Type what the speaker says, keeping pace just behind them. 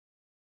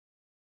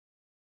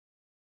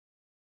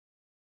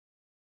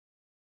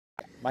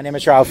My name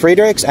is Ralf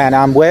Friedrichs, and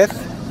I'm with...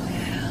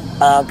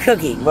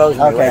 Cookie,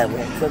 Rosemary, okay.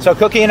 whatever. So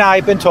Cookie and I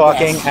have been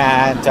talking,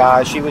 Yes.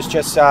 and she was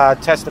just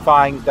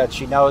testifying that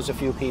she knows a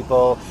few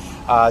people,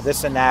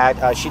 this and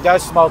that. She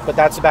does smoke, but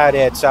that's about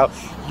it. So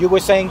you were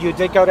saying you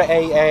did go to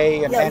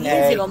AA and Yeah, NA.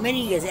 years ago,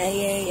 many years,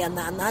 AA, I'm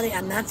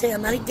not saying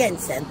I'm not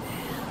against them,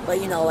 but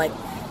you know, like,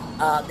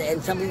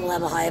 and some people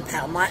have a higher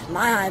power. My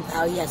higher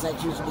power, yes, I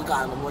choose to be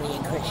God, I'm a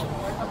born-again Christian.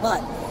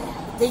 But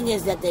the thing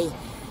is that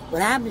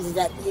what happens is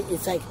that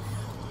it's like,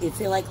 you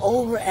feel like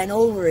over and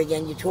over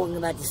again, you're talking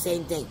about the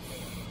same thing,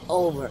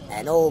 over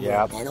and over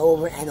and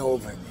over and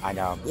over. I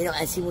know. You know,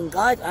 and see, when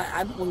God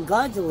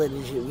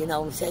delivers you, you know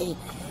what I'm saying?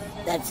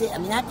 That's it. I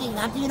mean, not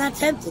that you're not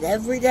tempted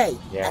every day.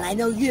 Yeah. And I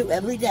know you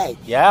every day.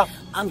 Yeah.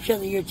 I'm sure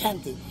that you're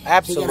tempted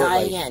Absolutely. to get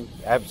high again.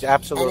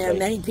 Absolutely. And there are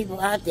many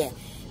people out there.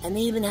 And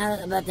they even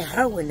have about the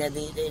heroin.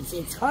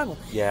 It's horrible.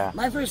 Yeah.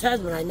 My first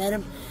husband, I met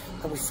him,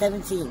 I was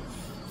 17.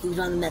 He was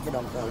on the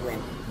methadone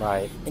program.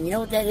 Right. And you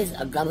know what that is?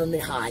 A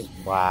government high.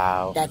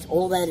 Wow. That's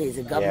all that is,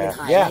 a government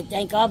high. Yeah. And I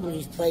thank God for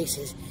these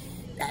places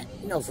that,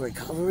 you know, for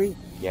recovery.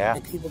 Yeah.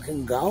 That people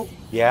can go.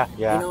 Yeah,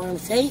 yeah. You know what I'm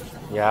saying?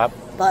 Yeah.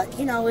 But,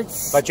 you know,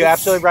 it's... But you're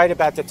absolutely right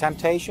about the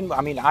temptation. I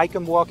mean, I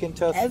can walk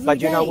into... Every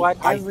but you know day, what?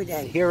 every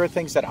day. Here are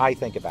things that I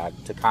think about.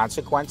 The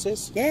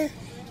consequences. Yeah.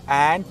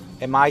 And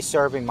am I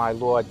serving my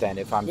Lord then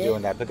if I'm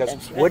doing that? Because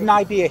right. wouldn't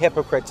I be a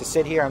hypocrite to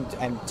sit here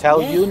and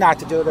tell you not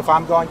to do it if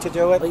I'm going to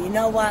do it? But you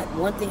know what?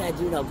 One thing I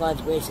do know,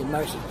 God's grace and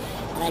mercy.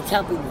 And I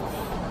tell people,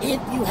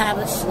 if you have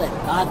a slip,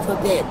 God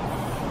forbid,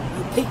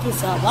 you pick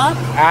yourself up.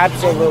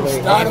 Absolutely. And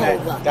you start Amen.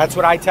 over. That's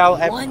what I tell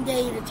One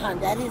day at a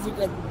time. That is a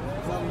good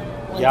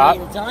one day Yep.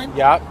 at a time.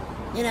 Yep.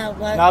 You know,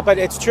 but... No, but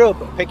it's true.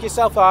 Pick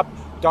yourself up.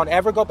 Don't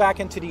ever go back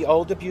into the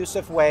old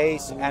abusive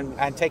ways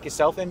and take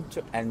yourself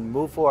into and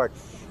move forward.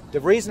 The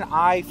reason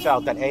I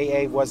felt that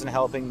AA wasn't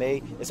helping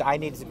me is I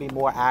needed to be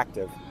more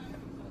active.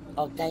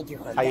 Oh, thank you.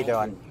 How you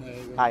doing?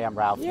 Hi, I'm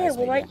Ralph. Yeah, nice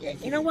well, meeting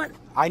you know what?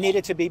 I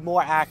needed to be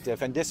more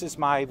active, and this is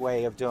my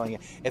way of doing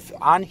it. If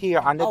on here,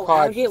 on the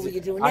card... out here, what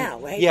you're doing now,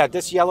 right? Yeah,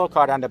 this yellow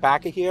card on the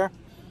back of here.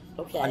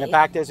 Okay. On the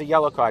back, there's a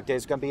yellow card.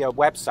 There's going to be a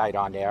website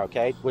on there,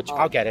 okay? Which,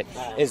 I'll get it.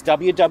 Right. Is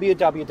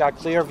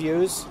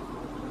www.clearviews.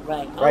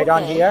 Right. Right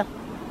on here.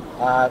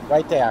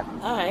 Right there.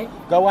 All right.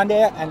 Go on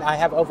there, and I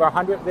have over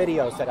 100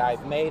 videos that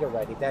I've made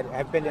already that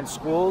have been in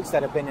schools,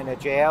 that have been in the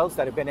jails,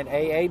 that have been in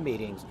AA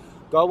meetings.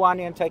 Go on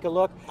there and take a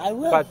look. I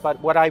will.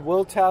 But what I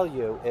will tell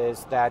you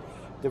is that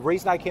the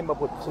reason I came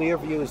up with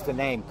Clearview is the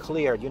name,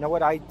 Clear. You know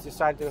what I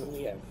decided to...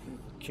 Clear.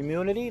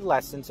 Community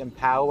Lessons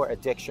Empower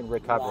Addiction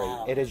Recovery.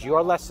 Wow. It is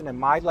your lesson and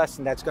my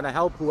lesson that's going to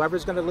help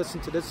whoever's going to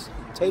listen to this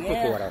tape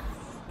recorder.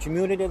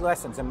 Community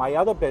Lessons. And my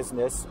other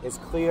business is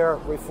Clear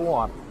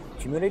Reform.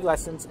 Community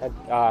Lessons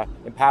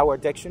Empower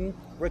Addiction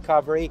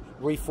Recovery.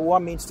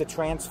 Reform means to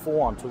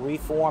transform, to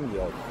reform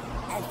you.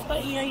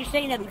 But you know, you're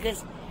saying that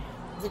because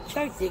the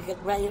church, they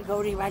get ready to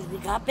go to the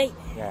copy.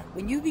 Yeah.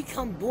 When you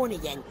become born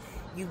again,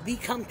 you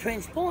become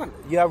transformed.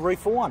 Yeah,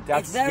 reformed.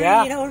 That's it's very,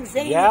 yeah. you know what I'm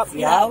saying? Yeah, it's,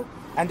 you know,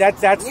 and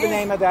that's the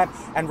name of that.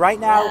 And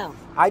right now, Wow.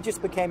 I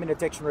just became an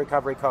addiction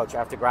recovery coach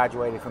after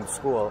graduating from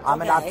school.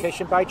 I'm an Okay.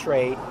 optician by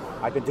trade.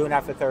 I've been doing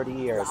that for 30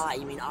 years.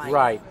 You mean eye.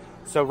 Right.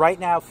 So right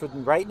now,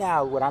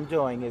 what I'm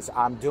doing is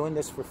I'm doing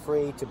this for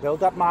free to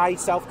build up my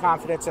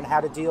self-confidence and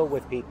how to deal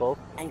with people.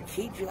 And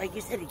keeps you, like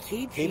you said, it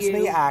keeps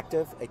me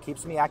active. It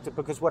keeps me active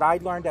because what I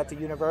learned at the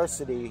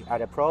university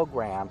at a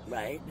program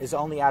is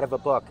only out of a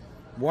book.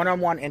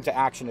 One-on-one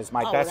interaction is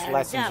my best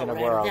lessons in the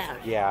world.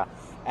 Yeah.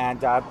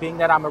 And being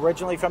that I'm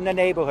originally from the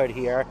neighborhood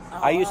here,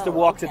 I used to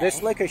walk to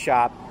this liquor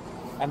shop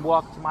and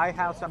walk to my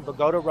house on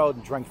Bogota Road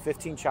and drink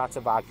 15 shots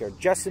of vodka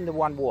just in the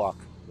one walk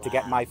to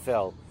get my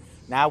fill.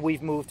 Now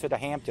we've moved to the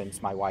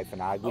Hamptons, my wife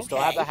and I. We still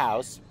have the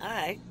house. All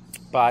right.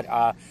 But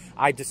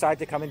I decided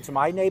to come into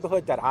my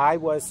neighborhood that I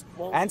was,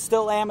 and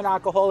still am an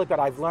alcoholic, but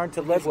I've learned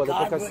to live with it.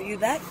 Because brought you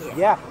back here.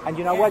 Yeah, and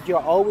you know what?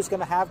 You're always going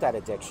to have that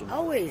addiction.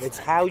 Always. It's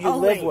how you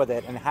live with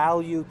it and how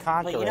you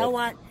conquer it. But you know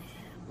what?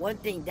 One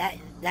thing,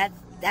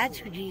 that's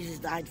who Jesus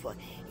died for.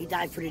 He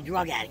died for the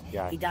drug addict.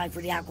 Yeah. He died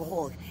for the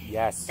alcoholic.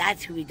 Yes.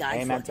 That's who he died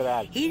for. Amen to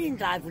that. He didn't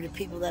die for the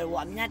people that are,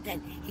 I mean, not that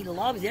he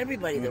loves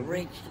everybody, the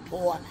rich, the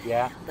poor.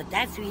 Yeah. But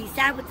that's who he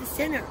sat with the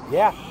sinner.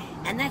 Yeah.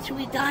 And that's who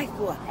he died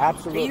for.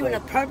 Absolutely. So you're in a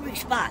perfect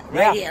spot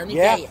right here, let me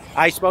tell you.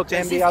 I spoke to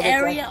him the other day.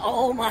 This area,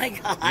 oh my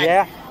God.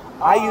 Yeah.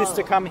 I used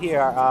to come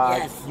here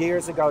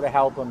years ago to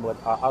help him with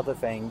other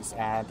things,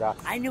 and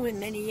I knew him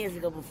many years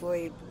ago before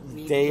he.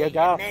 There you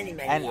go. Many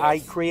and years. I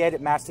created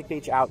Mastic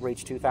Beach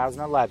Outreach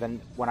 2011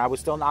 when I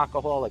was still an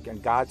alcoholic,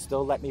 and God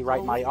still let me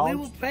write my own. We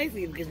will pray for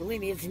you because believe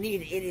me, it's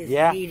needed. It is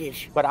needed.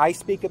 But I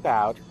speak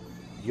about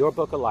your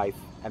book of life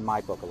and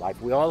my book of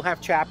life. We all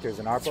have chapters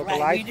in our book of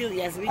life. We do.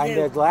 Yes, we do.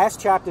 And the last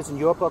chapters in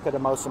your book are the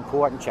most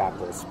important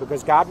chapters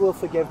because God will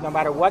forgive no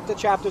matter what the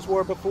chapters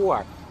were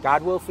before.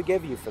 God will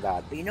forgive you for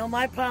that. But you know,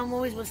 my problem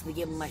always was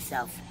forgiving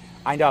myself.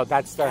 I know,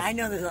 that's the... I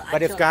know that.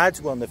 But if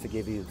God's willing to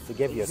forgive you,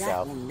 forgive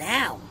yourself.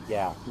 Now.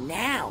 Yeah.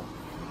 Now.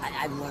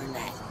 I've learned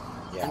that.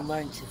 and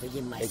learn to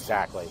forgive myself.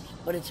 Exactly.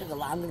 But it took a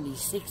lot. I'm going to be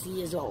 60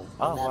 years old.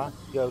 Oh, wow.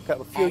 You're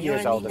a few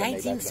years older than me.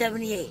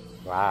 1978.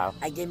 Wow.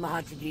 I gave my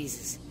heart to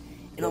Jesus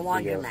in a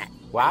laundromat.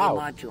 Wow. I gave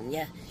my heart to him,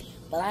 yeah.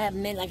 But I have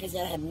many, like I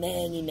said, I have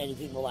many, many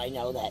people I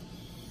know that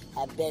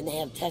they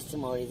have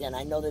testimonies, and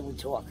I know they would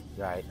talk.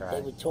 Right.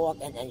 They would talk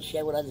and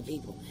share with other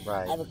people.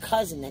 Right. I have a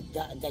cousin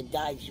that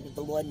died. She's with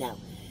the Lord now.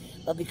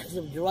 But because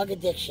of drug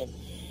addiction,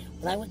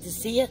 when I went to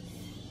see her,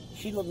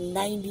 she looked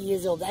 90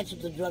 years old. That's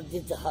what the drug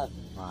did to her.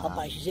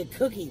 She said,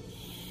 Cookie,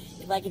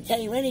 if I can tell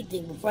you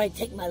anything before I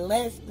take my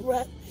last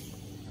breath,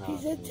 she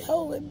said,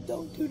 tell him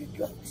don't do the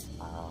drugs.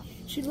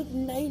 She looked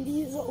 90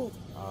 years old.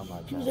 Oh, my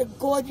God. She was a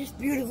gorgeous,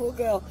 beautiful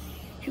girl.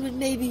 She was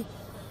maybe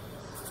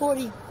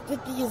 40,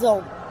 50 years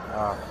old.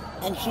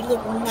 And she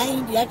looked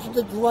 90. That's what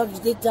the drugs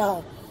did to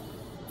her.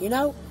 You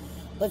know?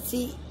 But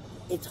see,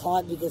 it's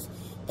hard because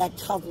that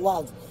tough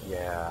love.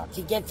 Yeah.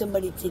 To get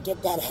somebody to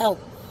get that help.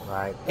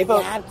 Right.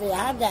 People have to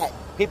have that.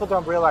 People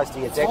don't realize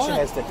the addiction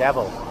is the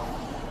devil.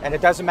 And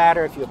it doesn't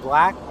matter if you're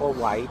black or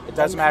white. It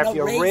doesn't matter if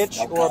you're rich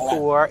or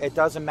poor. It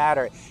doesn't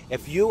matter.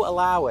 If you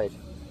allow it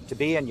to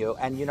be in you,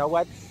 and you know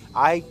what?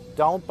 I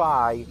don't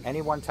buy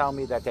anyone tell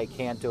me that they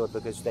can't do it,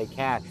 because they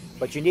can.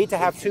 But you need to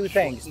have two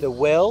things: the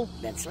will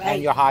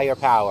and your higher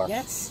power.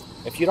 Yes.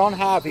 If you don't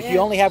have, if you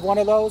only have one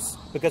of those,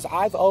 because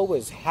I've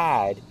always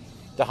had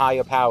the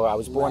higher power. I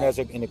was born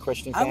in a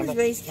Christian family. I was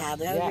raised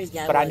Catholic.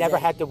 But I never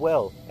had the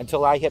will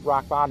until I hit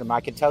rock bottom.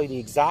 I can tell you the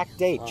exact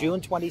date, June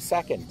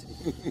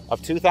 22nd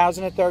of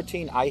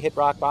 2013. I hit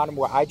rock bottom,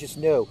 where I just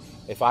knew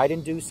if I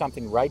didn't do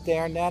something right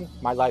there and then,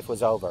 my life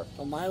was over.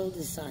 For my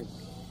oldest son,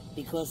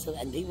 because of,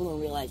 and people don't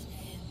realize,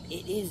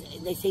 it is,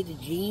 they say the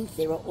genes,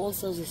 there are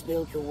also a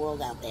spiritual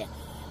world out there.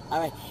 All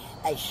right,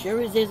 as sure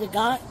as there's a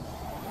God,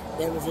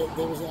 there was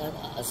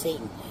a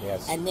Satan.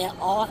 Yes. And there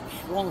are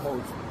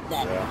strongholds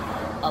that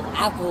of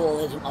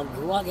alcoholism, of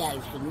drug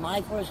addicts. Because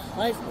my first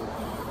husband,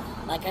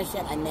 like I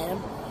said, I met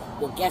him.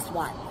 Well, guess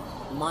what?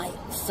 My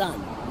son,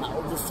 my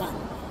oldest son,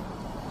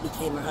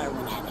 became a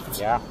heroin addict.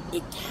 Yeah.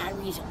 It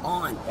carries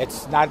on.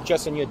 It's not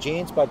just in your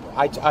genes, but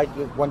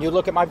when you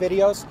look at my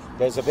videos,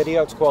 there's a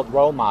video, it's called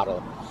Role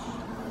Model.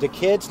 The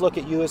kids look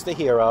at you as the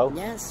hero.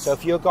 Yes. So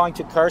if you're going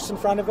to curse in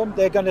front of them,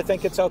 they're going to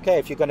think it's okay.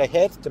 If you're going to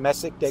hit,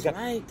 domestic,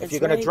 if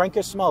you're going to drink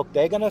or smoke,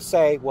 they're going to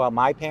say, well,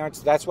 my parents,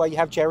 that's why you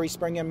have Jerry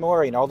Springer and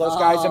Maury and all those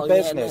guys in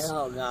business. Yeah,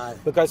 oh, God.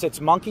 Because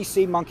it's monkey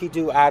see, monkey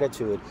do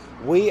attitude.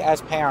 We as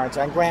parents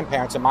and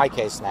grandparents, in my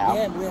case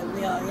now,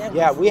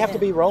 we have to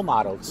be role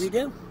models. We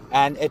do.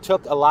 And it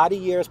took a lot of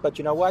years, but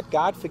you know what?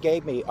 God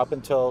forgave me up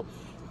until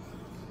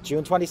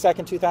June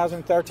 22nd,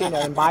 2013,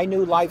 and my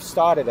new life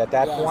started at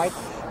that point.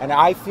 And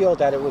I feel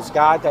that it was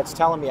God that's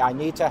telling me I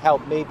need to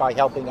help me by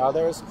helping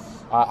others.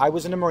 I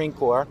was in the Marine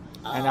Corps,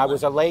 and I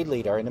was a lay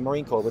leader in the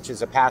Marine Corps, which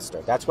is a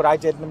pastor. That's what I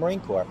did in the Marine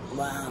Corps.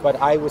 Wow. But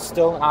I was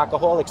still an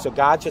alcoholic, so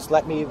God just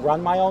let me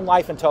run my own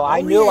life until I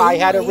knew I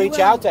had to reach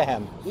out to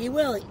Him. He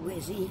will.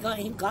 See,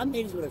 God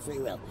made us with a free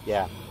will.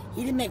 Yeah.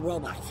 He didn't make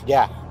robots.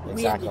 Yeah, exactly.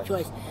 We have the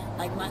choice.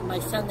 Like my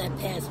son that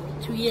passed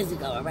 2 years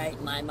ago, all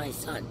right? My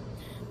son,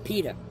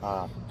 Peter.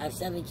 I have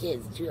 7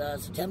 kids.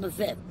 September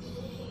 5th,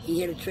 he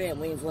hit a tree on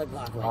William Floyd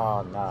Parkway.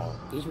 Oh, no.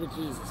 He's with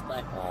Jesus,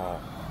 but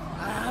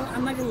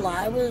I'm not going to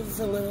lie. I was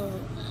a little...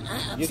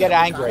 You get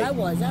angry. I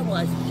was.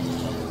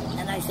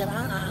 And I said,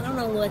 I don't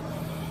know what...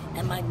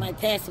 And my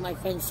pastor, my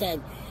friend, said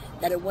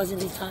that it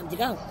wasn't his time to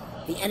go.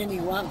 The enemy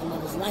robbed him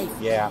of his life.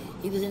 Yeah.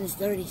 He was in his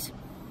 30s.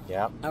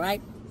 Yeah. All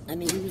right? I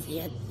mean,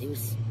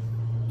 he's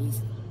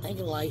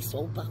thinking like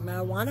sold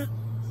marijuana.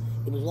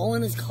 It was low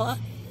in his car.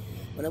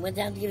 When I went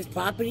down to get his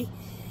property,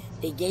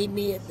 they gave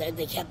me,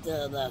 they kept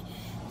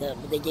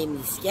they gave me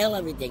the scale,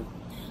 everything.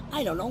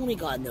 I don't know, only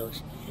God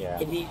knows. Yeah.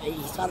 If he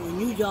started a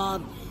new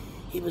job,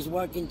 he was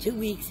working 2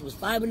 weeks, it was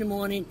 5 in the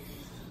morning.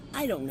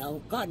 I don't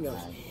know, God knows.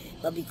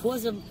 But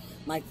because of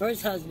my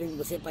first husband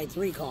was hit by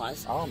 3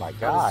 cars. Oh my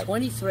God. I was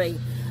 23.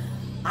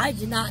 I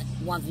did not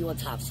want the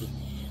autopsy.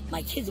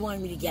 My kids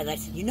wanted me to get it. I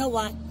said, you know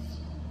what?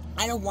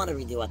 I don't want to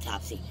redo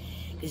autopsy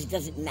because it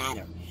doesn't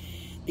matter.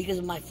 Because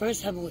of my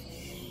first husband,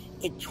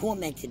 it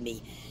tormented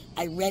me.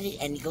 I read it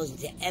and it goes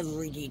into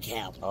every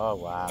detail. Oh,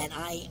 wow. And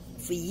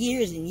for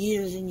years and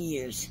years and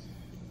years,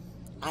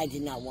 I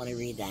did not want to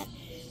read that.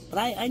 But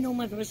I know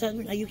my first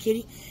husband. Are you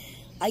kidding?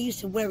 I used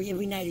to worry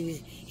every night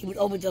he would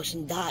overdose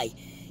and die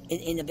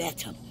in the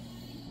bathtub.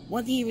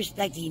 One thing he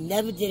respected, he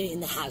never did it in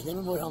the house,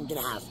 never brought home to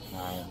the house.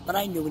 Right. But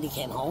I knew when he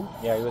came home.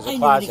 Yeah, he was a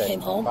closet. I knew when he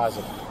came home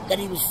that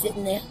he was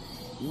sitting there,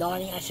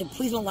 nodding. I said,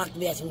 please don't lock the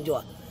bathroom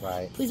door.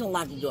 Right. Please don't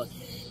lock the door.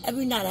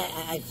 Every night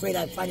I afraid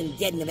I'd find him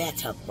dead in the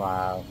bathtub.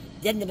 Wow.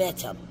 Dead in the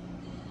bathtub.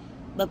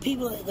 But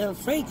people, they're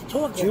afraid to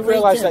talk. Do you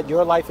realize that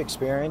your life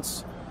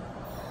experience,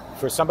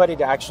 for somebody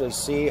to actually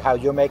see how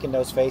you're making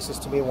those faces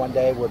to me one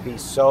day, would be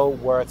so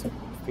worth it?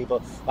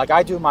 People, like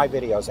I do my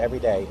videos every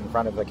day in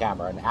front of the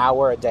camera, an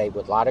hour a day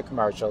with a lot of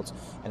commercials,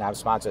 and I'm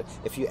sponsored.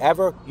 If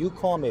you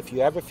call me, if you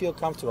ever feel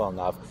comfortable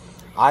enough,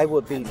 I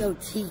would be... No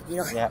teeth, you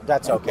know. Yeah,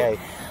 that's okay.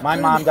 My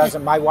mom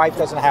doesn't, my wife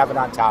doesn't have it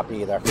on top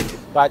either.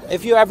 But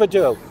if you ever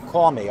do,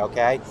 call me,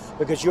 okay?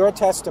 Because your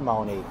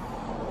testimony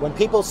when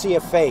people see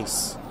a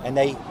face, and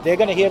they're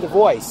going to hear the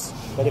voice,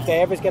 but if they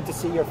ever get to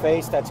see your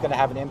face, that's going to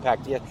have an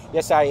impact.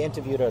 Yes, I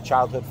interviewed a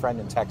childhood friend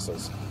in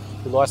Texas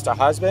who lost her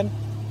husband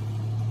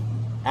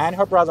and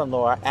her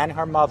brother-in-law and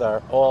her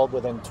mother all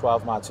within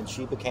 12 months, and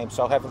she became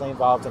so heavily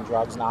involved in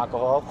drugs and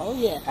alcohol. Oh,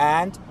 yeah.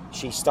 And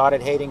she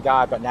started hating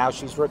God, but now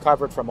she's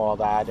recovered from all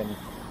that. And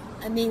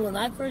I mean, when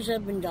my first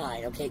husband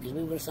died, okay, because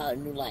we were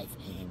starting a new life,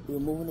 we were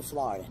moving to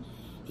Florida.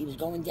 He was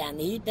going down.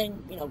 He'd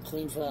been,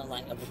 clean for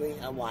like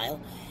a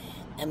while,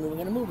 and we were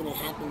going to move, and it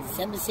happened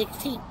December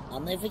 16th. I'll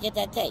never forget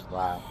that day.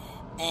 Wow.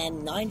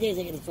 And 9 days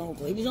I get a phone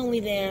call. He was only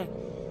there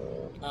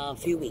a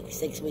few weeks,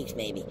 6 weeks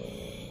maybe.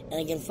 And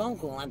I get a phone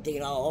call, and I'm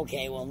thinking, oh,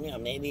 okay, well,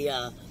 maybe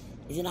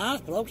he's in the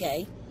hospital,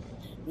 okay.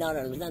 No,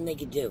 there was nothing they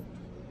could do.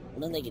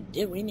 Nothing they could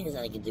do? What do you mean there's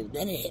nothing they could do?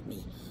 Then it hit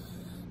me.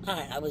 All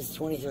right, I was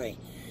 23.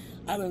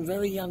 I learned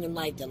very young in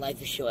life that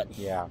life is short.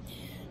 Yeah.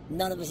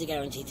 None of us are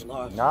guaranteed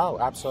tomorrow. No,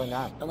 absolutely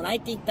not. And when I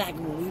think back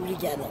when we were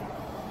together,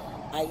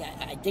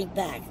 I think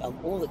back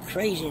of all the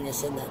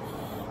craziness and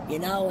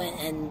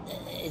and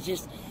it's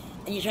just,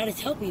 and you try to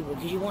tell people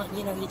because you want,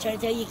 you try to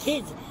tell your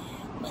kids.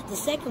 But the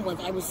second one,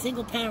 I was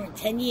single parent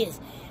 10 years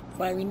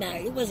before I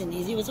remarried. It wasn't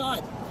easy, it was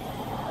hard.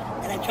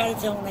 And I tried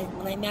to tell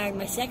when I married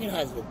my second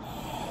husband,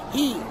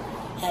 he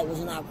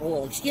was an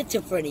alcoholic,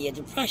 schizophrenia,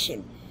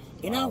 depression,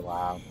 Oh,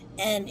 wow.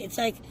 And it's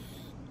like,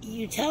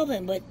 you tell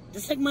them, but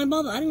just like my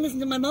mother. I didn't listen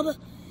to my mother.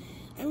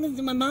 I didn't listen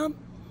to my mom.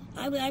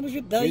 I was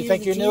rebellious. You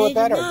think you knew it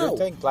better? No. You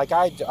think, like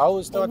I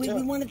always thought too?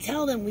 We want to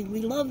tell them,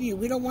 we love you.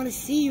 We don't want to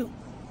see you.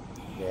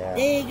 Yeah.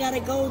 They got to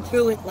go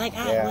through it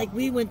like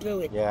we went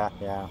through it. Yeah,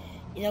 yeah.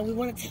 We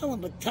want to tell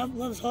them, but tough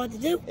love's hard to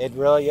do. It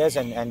really is,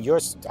 and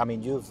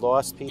you've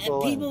lost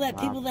people. And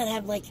people that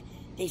have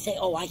they say,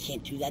 oh, I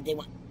can't do that.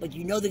 But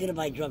they're going to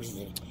buy drugs.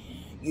 They're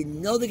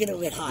going to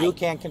get high. You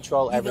can't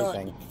control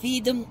everything.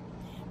 Feed them,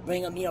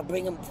 bring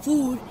them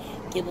food,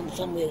 give them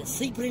somewhere to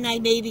sleep for the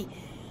night, maybe.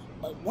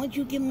 But once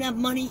you give them that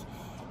money,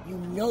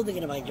 they're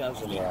going to buy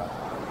drugs.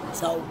 Yeah.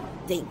 So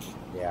think.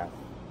 Yeah.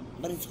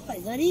 But it's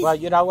not easy. Well,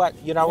 you know what?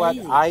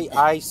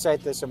 I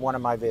said this in one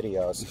of my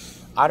videos.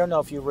 I don't know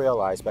if you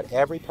realize, but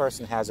every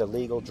person has a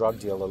legal drug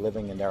dealer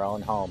living in their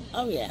own home.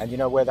 Oh, yeah. And you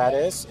know where that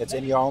is? It's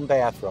in your own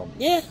bathroom.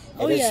 Yeah.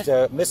 Oh, yeah. It is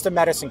the Mr.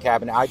 Medicine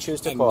Cabinet. I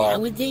choose to call.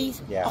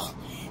 Nowadays,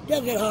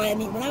 they'll get high. I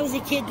mean, when I was a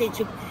kid, they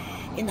took,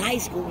 in high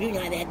school, they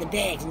had the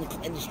bags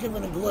and the still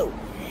and the glue.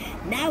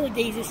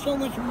 Nowadays, there's so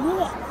much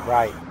more.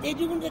 Right. They're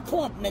doing the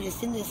co-op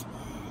medicine,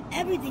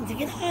 everything to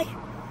get high.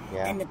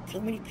 Yeah. And so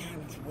many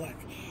parents work,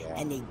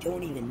 and they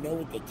don't even know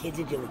what their kids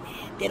are doing.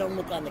 They don't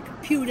look on the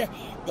computer.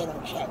 They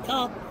don't check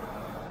up.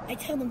 I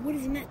tell them, what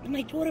is that?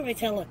 My daughter, I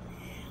tell her,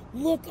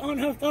 look on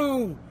her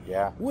phone.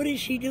 Yeah. What is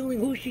she doing?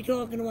 Who's she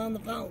talking to on the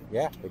phone?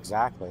 Yeah,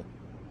 exactly.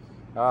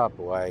 Oh,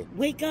 boy.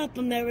 Wake up,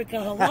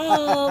 America.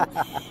 Hello.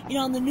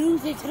 On the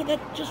news, they said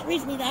about just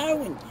recently the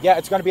heroin. Yeah,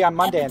 it's going to be on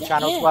Monday on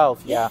Channel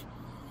 12. Yeah.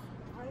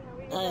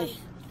 But,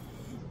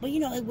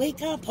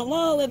 wake up.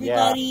 Hello,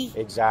 everybody.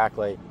 Yeah,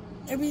 exactly.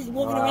 Everybody's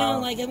walking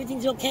around like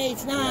everything's okay.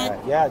 It's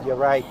not. Yeah, you're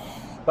right.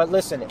 But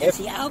listen, they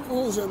say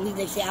alcohol is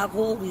illegal.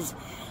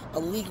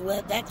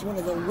 That's one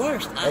of the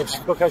worst. It's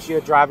because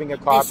you're driving a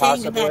car,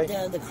 possibly. They're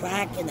saying about the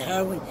crack and the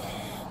heroin.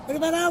 What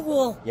about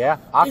alcohol? Yeah,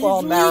 alcohol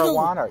and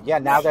marijuana. Yeah,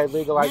 now they're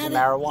legalizing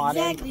marijuana.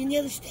 Exactly, in the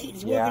other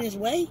states, it's working its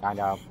way. I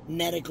know.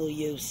 Medical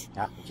use.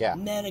 Yeah.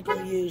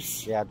 Medical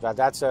use. Yeah,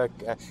 that's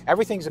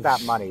everything's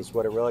about money is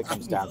what it really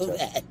comes down to.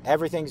 That.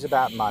 Everything's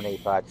about money.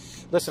 But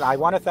listen, I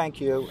want to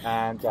thank you.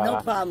 And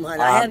no problem,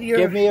 hon. I have your...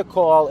 Give me a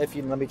call if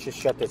you... Let me just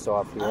shut this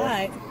off here. All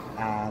right.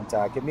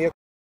 And give me a...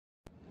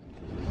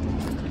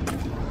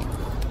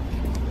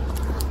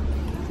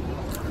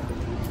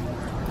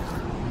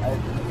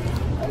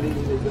 I didn't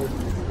even go...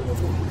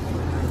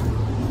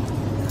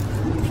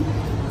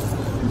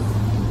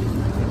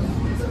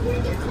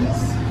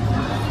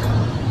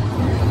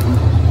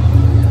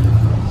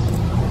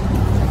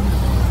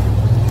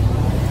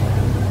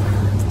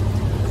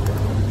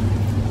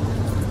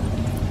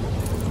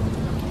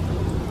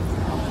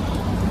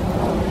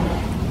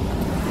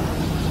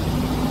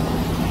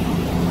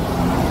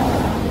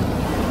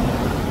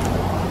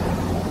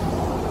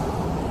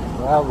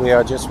 Well, we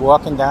are just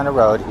walking down the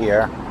road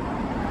here,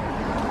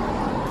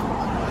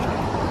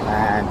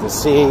 and to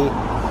see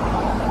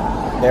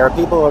there are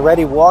people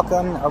already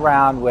walking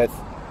around with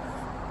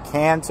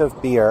cans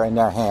of beer in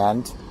their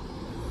hand,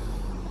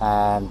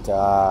 and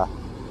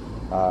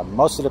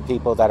most of the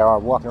people that are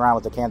walking around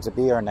with the cans of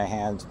beer in their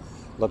hands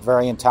look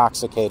very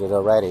intoxicated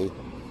already,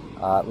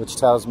 which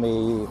tells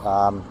me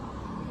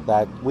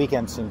that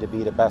weekends seem to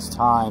be the best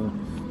time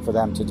for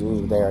them to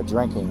do their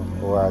drinking,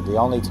 or the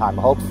only time.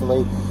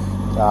 Hopefully,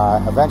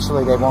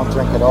 eventually they won't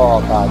drink at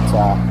all,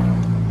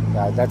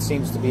 but that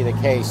seems to be the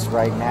case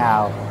right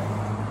now.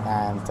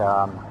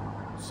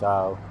 And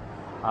so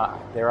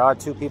there are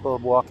two people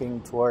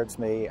walking towards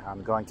me.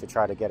 I'm going to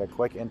try to get a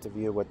quick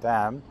interview with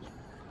them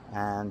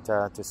and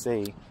to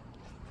see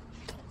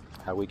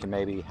how we can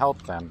maybe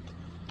help them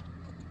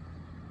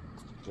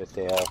with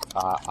their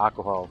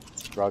alcohol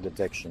drug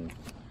addiction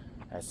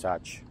as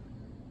such.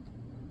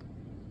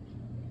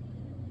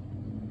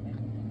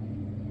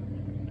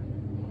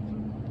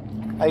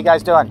 How you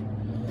guys doing?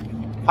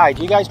 Hi,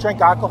 do you guys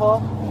drink alcohol?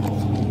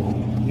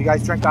 Do you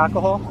guys drink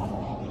alcohol?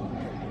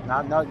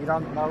 No, you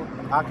don't know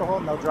alcohol?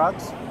 No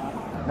drugs?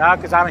 No,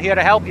 because I'm here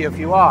to help you if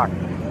you are.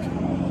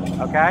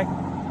 Okay?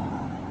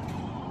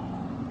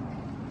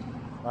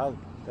 Well,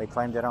 they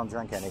claim they don't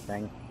drink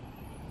anything.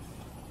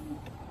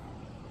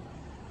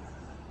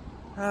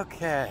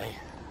 Okay.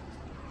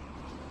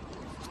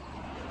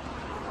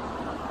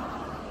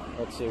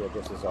 Let's see what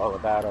this is all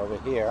about over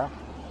here.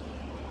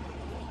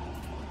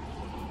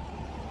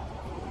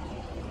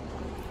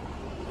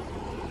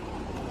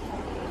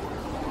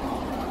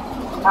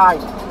 Hi.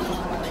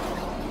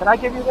 Can I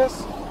give you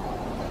this?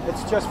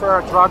 It's just for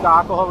a drug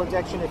alcohol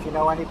addiction. If you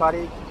know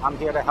anybody, I'm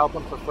here to help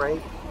them for free.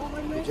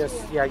 You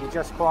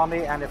just call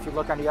me, and if you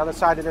look on the other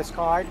side of this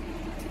card,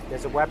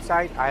 there's a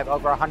website. I have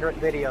over 100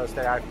 videos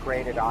that I've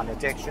created on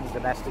addiction,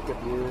 domestic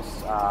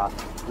abuse,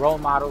 role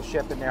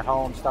modelship in their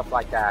home, stuff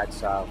like that.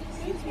 So,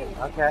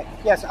 okay.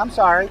 Yes, I'm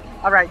sorry.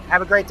 All right.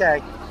 Have a great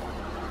day.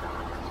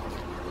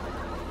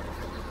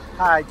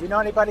 Hi. Do you know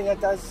anybody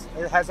that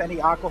has any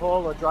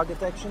alcohol or drug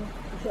addiction?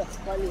 Yes,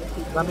 funny.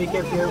 Let me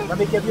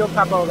give you a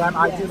couple of them.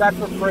 I do that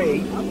for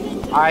free.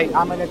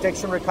 I'm an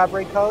addiction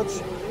recovery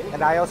coach,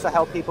 and I also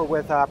help people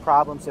with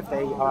problems if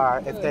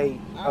they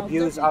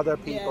abuse other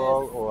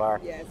people or.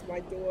 Yes,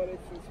 my daughter,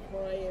 she's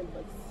crying,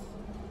 but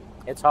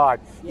it's hard.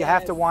 You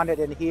have to want it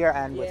in here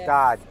and with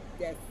God.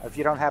 Yes. If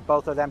you don't have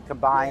both of them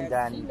combined,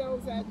 then she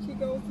knows that. She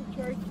goes to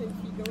church and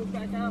she goes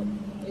back out,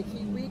 and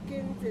she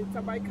weekends, and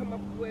somebody come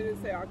up with her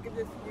and say, "I'll give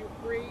this to you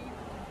free."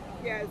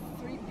 She has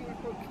 3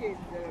 beautiful kids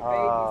and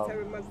a baby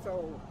 7 months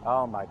old.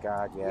 Oh my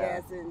God, yeah.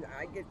 Yes, and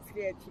I get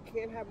scared. She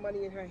can't have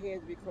money in her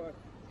hands because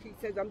she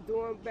says, "I'm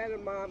doing better,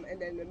 Mom,"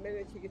 and then the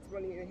minute she gets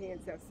money in her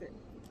hands, that's it.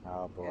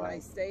 Oh boy. And I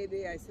stay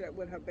there. I slept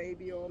with her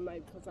baby all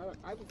night because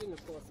I was in the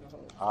foster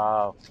home.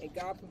 Oh. And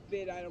God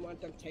forbid I don't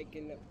want them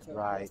taking them to the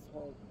foster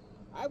home.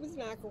 I was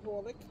an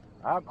alcoholic.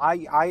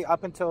 I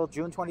up until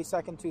June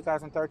 22nd,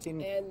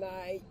 2013. And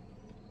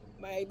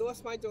I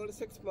lost my daughter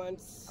 6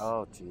 months.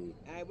 Oh, gee.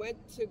 I went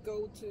to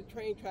go to the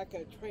train track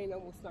and a train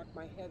almost knocked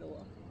my head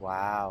off.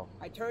 Wow.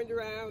 I turned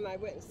around. I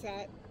went and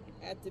sat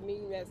at the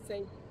meeting at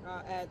what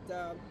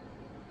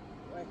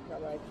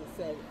I just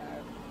said.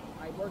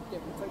 I worked there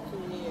for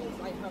 13 years,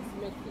 Lighthouse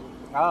Mission.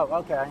 Oh,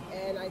 okay.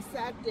 And I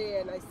sat there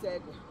and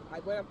I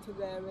went up to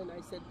them and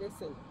I said,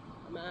 "Listen,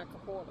 I'm an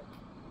alcoholic."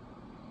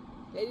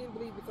 They didn't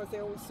believe because they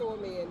always saw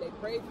me and they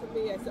prayed for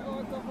me. I said, "Oh,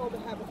 I'll go home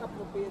and have a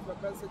couple of beers." My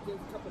brother said, "There's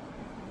a couple."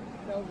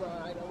 "No,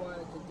 Ron, I don't want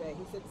it today."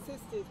 He said,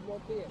 "Sisters, more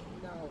beer."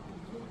 "No,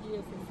 2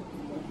 years and 6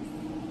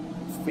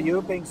 months. For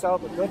you being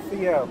sober, good for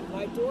you.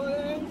 My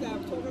daughter that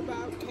I'm talking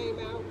about came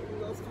out from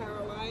North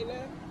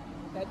Carolina.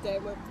 That day I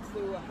went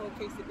through a whole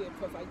case of beer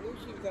because I knew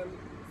she was going to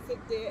sit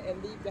there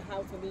and leave the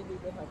house and leave me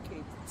with her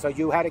kids. So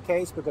you had a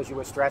case because you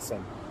were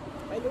stressing?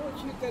 I knew what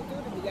she was going to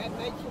do to me. That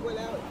night she went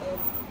out and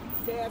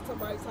stayed at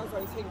somebody's house.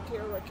 I was taking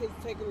care of her kids,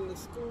 taking them to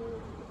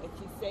school, and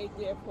she stayed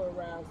there for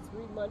around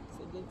 3 months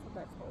and then come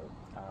back home.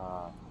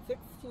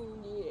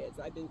 16 years.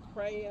 I've been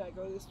praying. I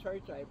go to this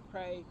church. I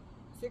pray.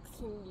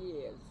 16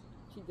 years.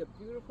 She's a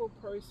beautiful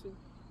person,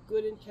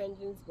 good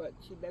intentions, but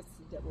she lets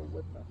the devil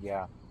whip her.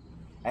 Yeah.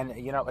 And,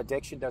 you know,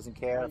 addiction doesn't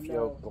care if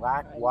you're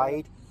black,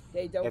 white.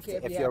 They don't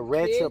care if you're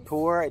rich kids, or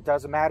poor. It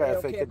doesn't matter.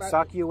 If it could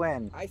suck you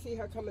in. I see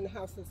her come in the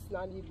house. It's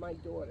not even my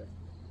daughter.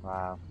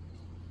 Wow.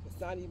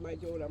 It's not even my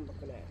daughter I'm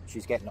looking at.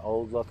 She's getting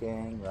old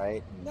looking,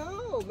 right?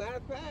 No, matter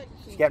of fact,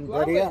 she's getting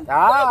glowing. prettier.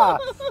 Ah,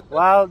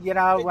 well, you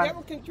know. The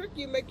devil can trick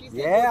you, make you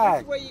think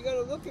this way you're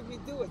going to look if you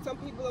do it. Some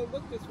people don't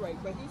look this way,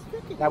 but he's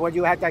tricking you. Now, when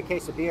you had that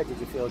case of beer, did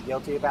you feel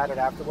guilty about it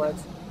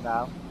afterwards?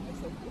 No? I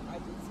said, I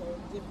did so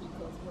different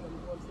because when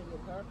I'm going through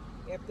with her,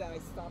 after I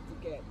stopped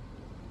again.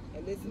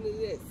 And listen to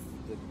this.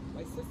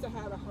 My sister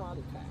had a heart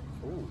attack.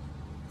 Ooh.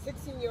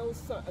 16-year-old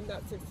son,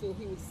 not 16,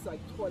 he was like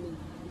 20. He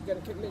was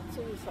going to commit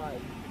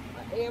suicide.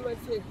 I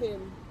ambulance hit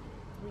him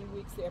 3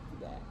 weeks after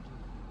that.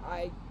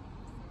 I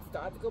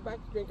started to go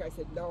back to drink. I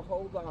said, "No,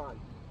 hold on."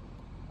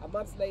 A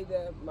month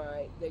later,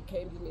 they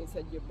came to me and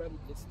said, "Your brother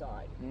just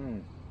died."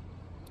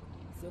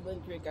 Still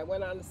didn't drink. I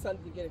went on a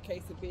Sunday to get a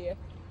case of beer.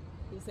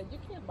 He said, "You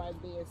can't buy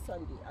beer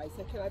Sunday." I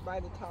said, "Can I buy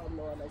the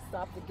Tylenol?" And I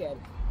stopped again.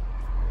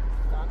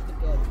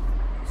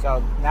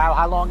 So now,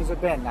 how long has it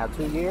been now?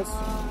 2 years?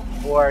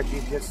 Or do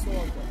you just...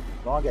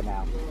 Longer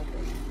now.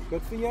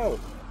 Good for you.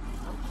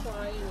 I'm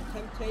trying.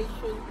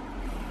 Temptation.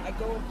 I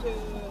go into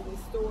the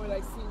store and I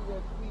see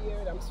the beer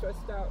and I'm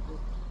stressed out. And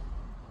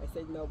I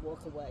say, "No,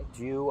 walk away."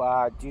 Do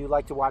you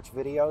like to watch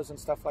videos and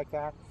stuff like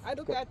that? I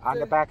look at on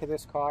the back of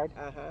this card.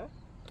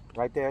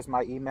 Right there's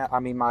my email. I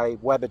mean my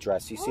web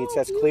address. You see it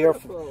says clear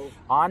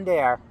on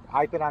there.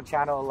 I've been on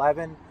channel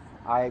 11.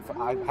 I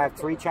have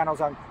 3 channels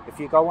on. If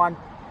you go on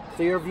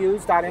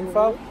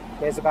clearviews.info,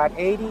 there's about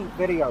 80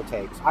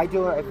 videotapes. I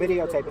do a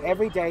videotape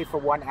every day for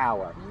 1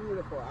 hour.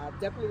 Beautiful. I'll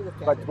definitely look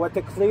at it. But what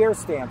the CLEAR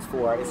stands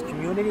for is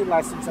Community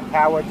Lessons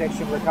Empower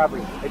Addiction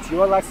Recovery. It's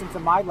your lessons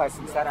and my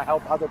lessons that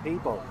help other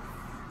people.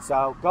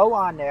 So go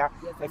on there.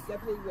 Yes, I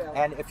definitely will.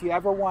 And if you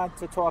ever want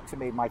to talk to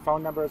me, my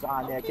phone number is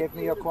on there. Give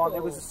me a call.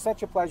 It was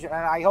such a pleasure,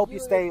 and I hope you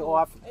stay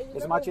off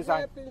as much as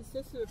I.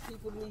 Just so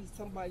people need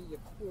somebody to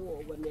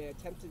call when they're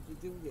attempting to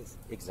do this.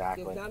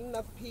 Exactly. There's not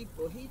enough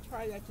people. He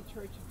tried at the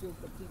church to do it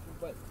for people,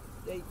 but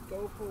they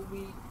go for a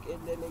week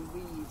and then they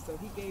leave. So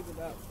he gave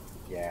it up.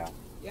 Yeah.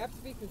 You have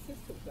to be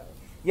consistent, though.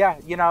 Yeah,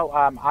 you know,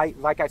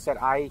 like I said,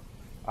 I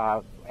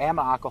am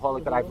an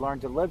alcoholic, but I've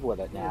learned to live with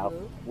it now,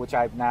 which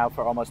I've now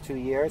for almost 2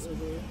 years.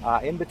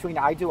 In between,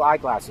 I do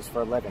eyeglasses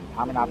for a living.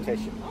 I'm an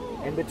optician.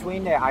 In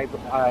between there,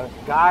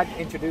 God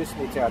introduced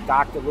me to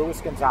Dr.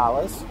 Luis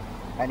Gonzalez,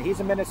 and he's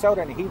in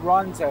Minnesota, and he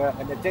runs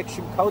an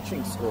addiction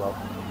coaching school.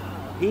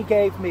 He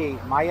gave me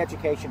my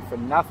education for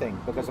nothing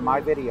because of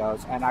my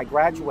videos, and I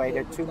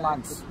graduated 2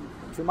 months.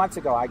 2 months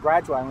ago, I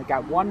graduated. I only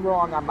got one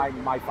wrong on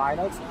my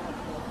finals.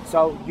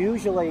 So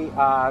usually,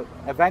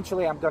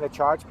 eventually I'm going to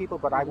charge people,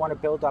 but I want to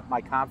build up my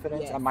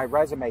confidence and my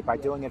resume by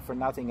doing it for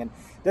nothing. And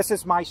this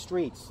is my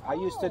streets. I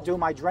used to do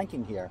my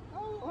drinking here.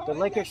 The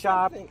liquor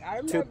shop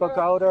to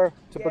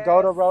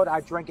Pagoda Road.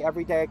 I drink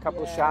every day a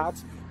couple of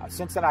shots.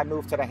 Since then I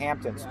moved to the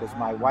Hamptons because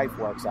my wife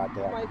works out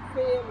there. My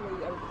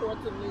family,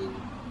 unfortunately,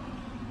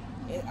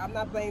 I'm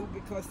not blaming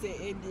because they're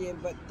Indian,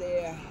 but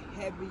they're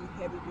heavy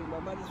drinking. My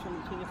mother's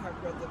from the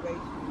Chillicothe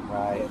Reservation.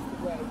 Right.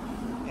 Passed away.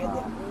 And they're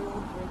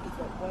all drinkers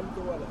but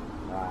one daughter.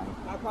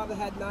 Right. My father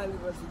had 9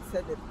 of us. He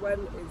said, if one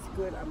is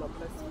good, I'm a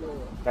blessed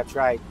man. That's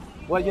right.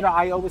 Well, you know,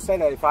 I always say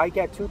that if I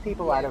get 2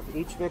 people out of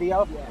each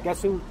video,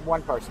 guess who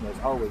one person is?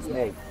 Always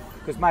me.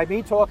 Because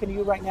me talking to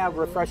you right now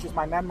refreshes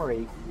my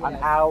memory on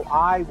how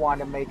I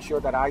want to make sure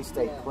that I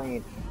stay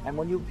clean. And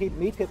when you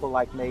meet people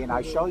like me and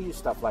I show you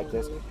stuff like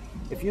this,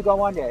 if you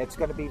go on there, it's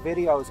going to be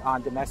videos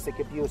on domestic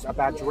abuse,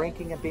 about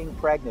drinking and being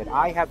pregnant.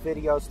 I have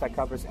videos that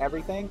covers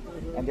everything,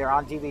 and they're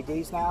on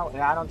DVDs now,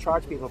 and I don't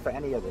charge people for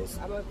any of this.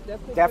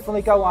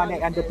 Definitely go on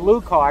there. And the blue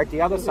card,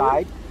 the other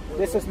side,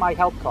 this is my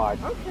help card.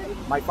 Okay.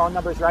 My phone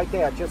number is right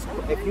there. Just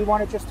if you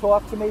want to just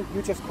talk to me,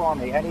 you just call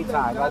me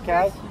anytime,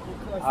 okay?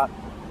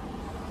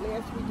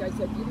 Last week I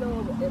said, you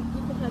know, if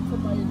people had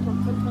somebody talk,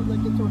 sometimes I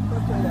get so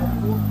frustrated,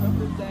 I walk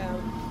up and down,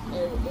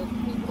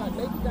 and people like,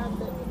 maybe God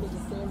meant for me to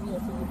stand here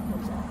so you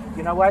come back.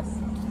 You know what?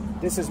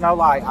 This is no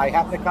lie. I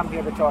happened to come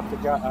here to talk to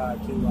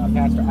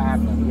Pastor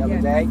Abner the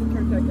other day.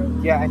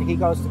 Yeah, and he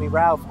goes to me,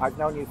 Ralph, I've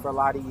known you for a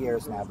lot of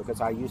years now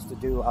because I used to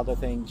do other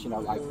things, you know,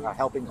 like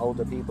helping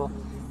older people.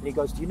 And he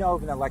goes, do you know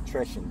of an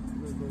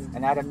electrician?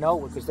 And out of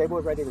nowhere, because they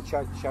were ready to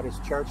shut his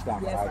church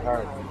down, I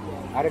heard.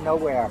 Out of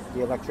nowhere,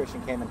 the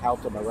electrician came and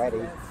helped him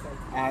already.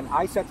 And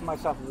I said to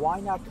myself, why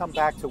not come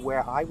back to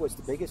where I was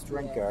the biggest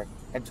drinker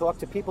and talk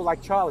to people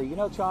like Charlie? You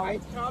know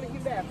Charlie? Charlie, he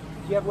left.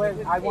 Yeah,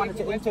 I wanted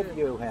to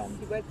interview him.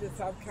 He went to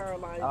South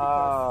Carolina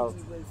because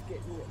he was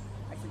getting,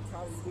 I said,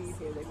 Charlie, leave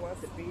here. They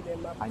wanted to beat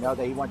him up. I know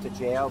that he went to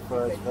jail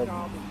for his...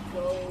 Charlie,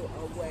 go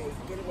away.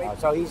 Get away.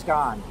 So he's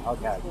gone.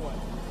 Okay.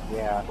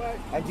 Yeah.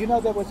 And do you know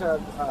there was a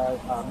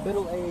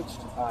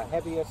middle-aged,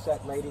 heavier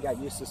set lady that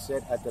used to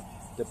sit at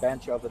the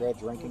bench over there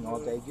drinking all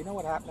day? Do you know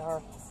what happened to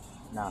her?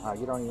 No,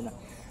 you don't even know.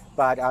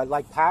 But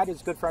like Pat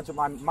is good friends with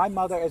my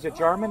mother is a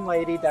German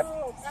lady that...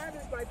 Oh, Pat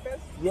is my best friend.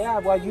 Yeah,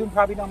 well, you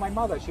probably know my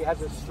mother. She has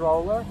a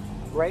stroller,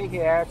 gray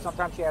hair.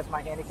 Sometimes she has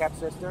my handicapped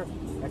sister,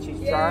 and she's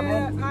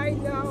German. Yeah, I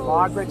know.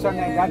 Margaret's her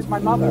name. That's my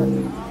mother.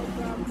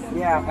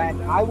 Yeah,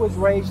 and I was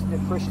raised in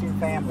a Christian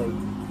family.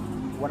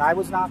 When I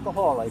was an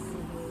alcoholic,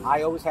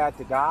 I always had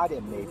the God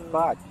in me,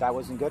 but that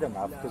wasn't good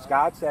enough because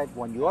God said,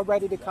 when you're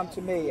ready to come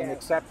to me and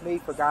accept me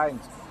for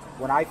guidance,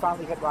 when I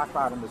finally hit rock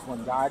bottom is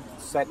when God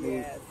set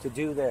me to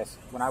do this.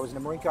 When I was in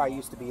the Marine Corps, I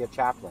used to be a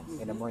chaplain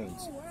in the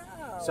Marines.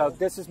 So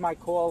this is my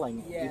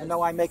calling. Even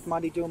though I make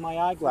money doing my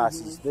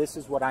eyeglasses, this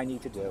is what I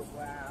need to do.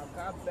 Wow,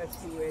 God bless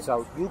you.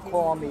 So you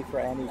call me for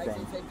anything. Like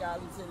you said,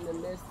 God is in the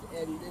midst,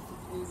 and this is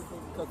beautiful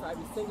because I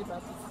was thinking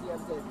about this the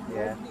other day.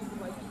 Yeah. People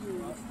like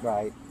you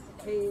Right.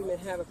 came and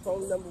had a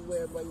phone number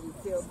where when you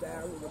feel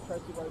down and the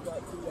person you want to go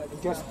out to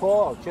that. Just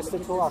call, just to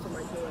talk.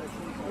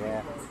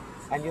 Yeah.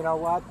 And you know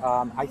what?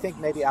 I think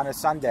maybe on a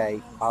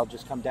Sunday, I'll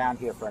just come down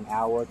here for an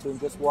hour or two and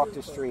just walk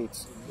the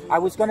streets. I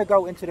was going to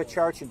go into the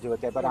church and do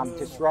it there, but I'm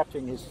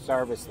disrupting his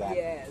service then.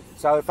 Yes.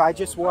 So if I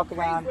just walk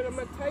around... What I'm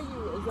going to tell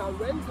you is on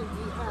Wednesday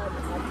we have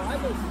a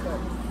Bible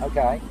study.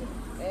 Okay.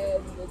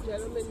 And the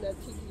gentleman that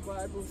teaches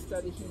Bible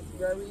study,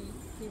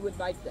 he would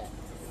like that.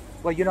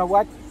 Well, you know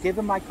what? Give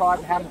him my card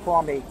and have him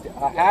call me.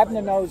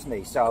 Abner knows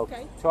me, so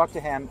talk to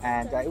him.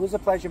 And it was a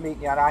pleasure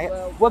meeting you.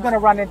 And we're going to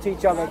run into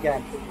each other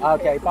again.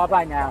 Okay,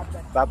 bye-bye now.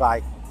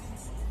 Bye-bye.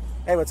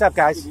 Hey, what's up,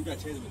 guys? You got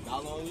change of $1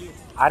 on you?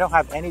 I don't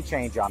have any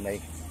change on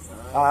me.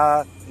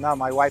 No,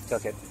 my wife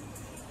took it.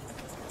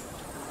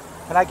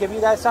 Can I give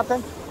you guys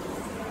something?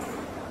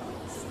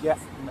 Yeah.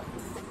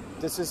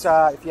 This is,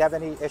 if you have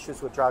any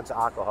issues with drugs or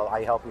alcohol,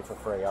 I help you for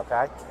free,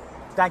 okay?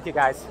 Thank you,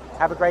 guys.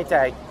 Have a great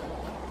day.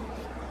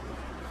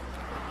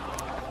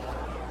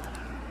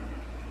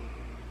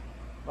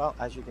 Well,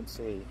 as you can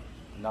see,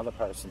 another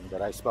person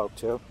that I spoke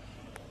to,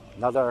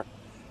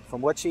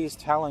 from what she's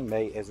telling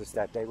me is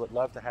that they would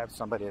love to have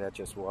somebody that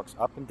just walks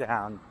up and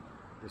down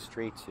the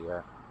streets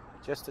here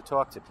just to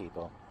talk to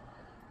people,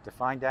 to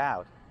find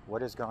out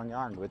what is going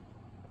on with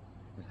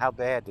and how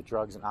bad the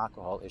drugs and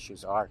alcohol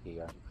issues are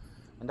here.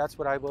 And that's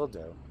what I will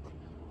do,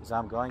 is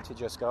I'm going to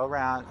just go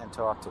around and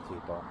talk to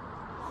people.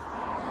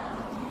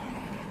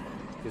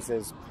 Because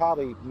there's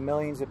probably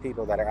millions of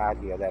people that are out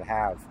here that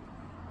have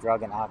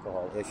drug and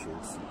alcohol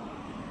issues.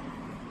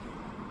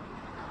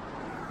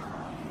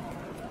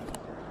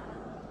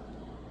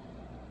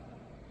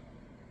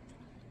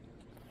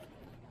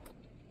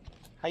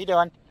 How you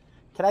doing?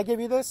 Can I give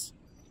you this?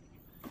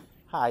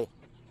 Hi.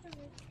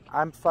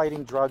 I'm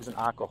fighting drugs and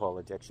alcohol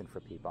addiction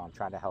for people. I'm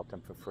trying to help them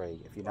for free.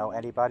 If you know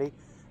anybody,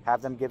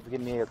 have them give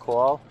me a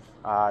call.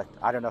 I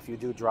don't know if you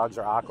do drugs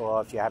or alcohol,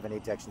 if you have any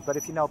addictions, but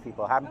if you know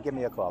people, have them give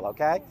me a call,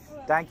 okay?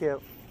 Thank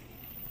you.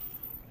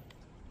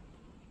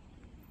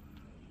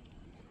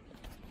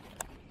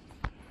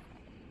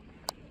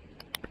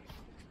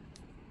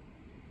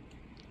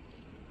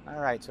 All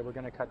right, so we're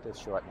going to cut this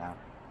short now.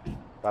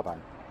 Bye-bye.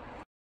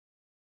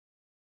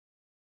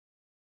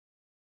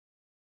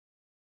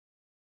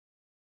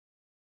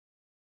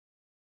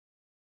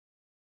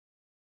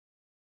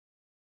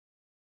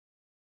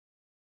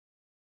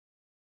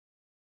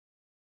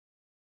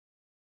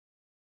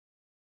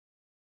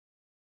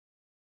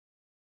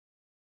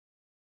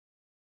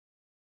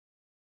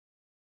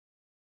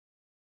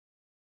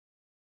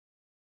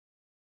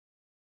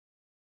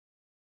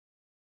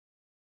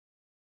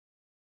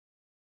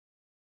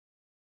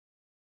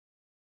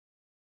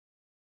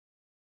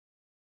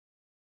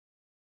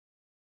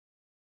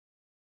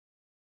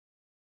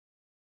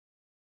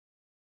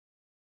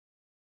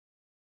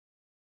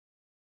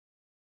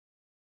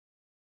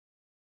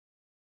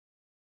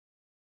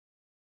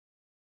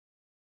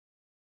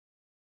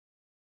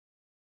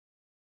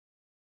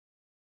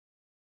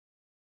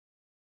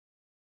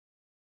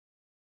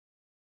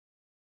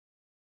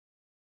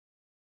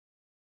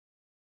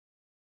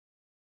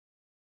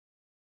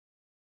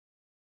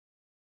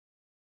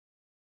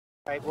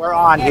 Right, we're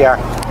on here.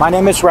 My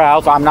name is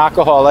Ralph. I'm an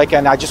alcoholic,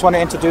 and I just want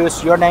to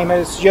introduce. Your name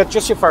is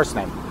just your first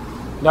name.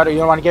 No, you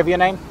don't want to give your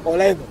name?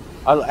 Oledo.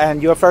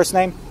 And your first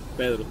name?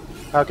 Pedro.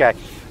 Okay.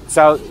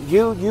 So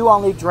you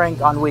only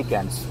drink on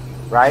weekends,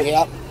 right?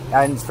 Yep.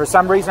 And for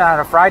some reason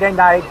on a Friday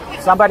night,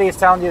 somebody is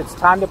telling you it's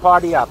time to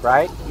party up,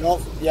 right?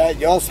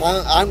 Yes,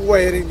 I'm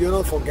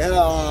waiting, forget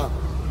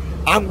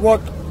I'm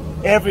work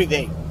every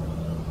day,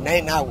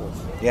 9 hours.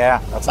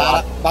 Yeah, that's a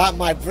lot. But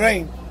my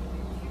brain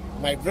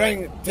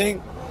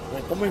think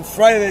we're coming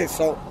Friday,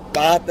 so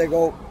I have to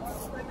go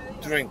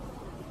drink.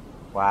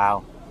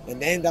 Wow.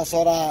 And then that's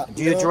what I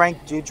Do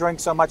you drink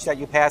so much that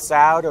you pass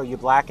out or you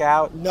black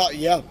out? No,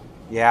 yeah.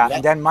 Yeah,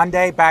 and then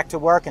Monday back to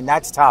work, and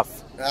that's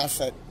tough. That's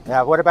it.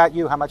 Yeah, what about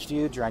you? How much do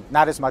you drink?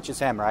 Not as much as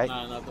him, right?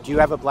 No, do you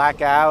have a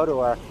blackout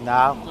or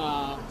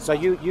no? So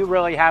you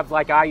really have,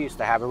 like I used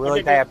to have, a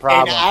really bad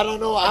problem. And I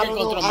don't know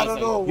what I'm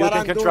doing. You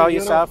can control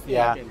yourself?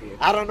 Yeah.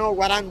 I don't know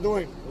what I'm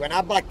doing. When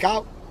I black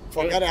out,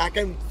 forget it. I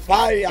can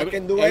fight. I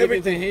can do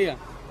everything here.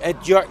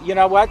 You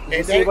know what?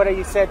 You see what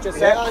you said just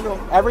said? Yeah, I know.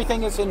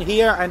 Everything is in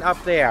here and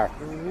up there.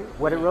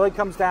 What it really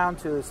comes down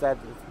to is that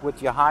with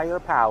your higher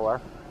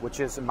power, which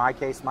is in my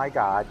case my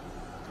God,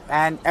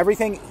 and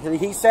everything,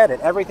 he said it,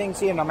 everything's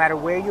here, no matter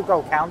where you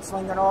go,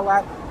 counseling and all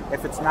that,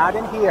 if it's not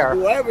in here.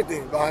 Do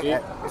everything, but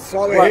it's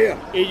all here.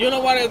 If you know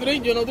what I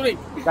drink, you don't drink.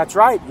 That's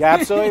right, you're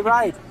absolutely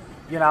right.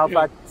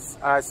 But,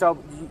 so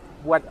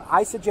what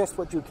I suggest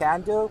what you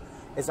can do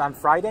is on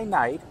Friday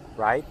night,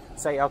 right,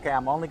 say, okay,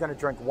 I'm only going to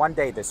drink one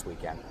day this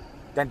weekend.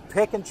 Then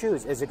pick and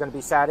choose, is it going to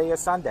be Saturday or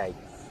Sunday?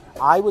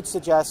 I would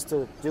suggest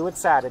to do it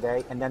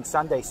Saturday and then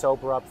Sunday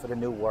sober up for the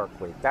new work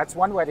week. That's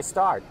one way to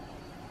start.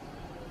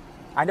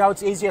 I know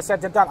it's easier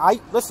said than done.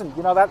 Listen,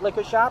 you know that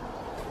liquor shop?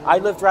 I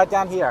lived right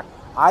down here.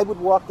 I would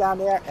walk down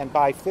there and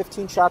buy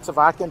 15 shots of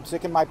vodka and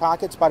stick in my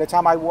pockets. By the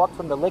time I walked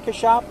from the liquor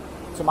shop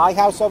to my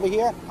house over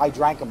here, I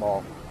drank them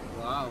all.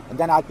 Wow. And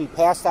then I'd be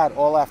passed out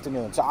all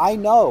afternoon. So I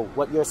know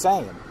what you're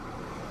saying.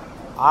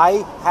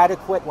 I had to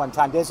quit one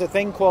time. There's a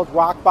thing called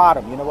rock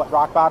bottom. You know what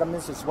rock bottom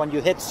is? It's when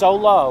you hit so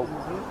low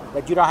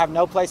that you don't have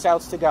no place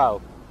else to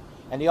go.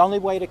 And the only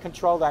way to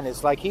control that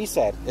is, like he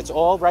said, it's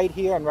all right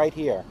here and right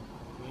here.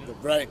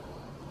 Right.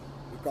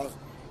 Because,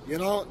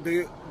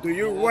 do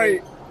you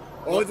wait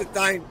all the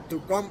time to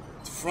come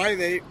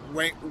Friday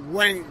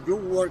when you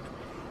work?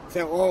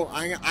 Say, oh,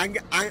 I'm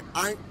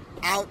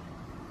out.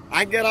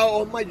 I get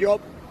out of my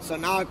job, so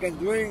now I can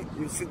drink.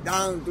 You sit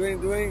down,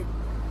 drink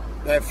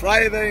the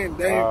Friday, and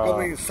then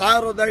coming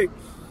Saturday,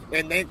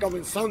 and then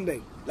coming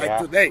Sunday, like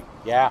today.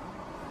 Yeah.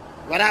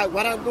 What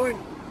I'm doing,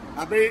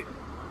 I be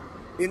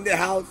in the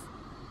house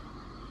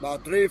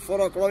about 3,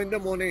 4 o'clock in the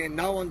morning, and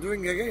now I'm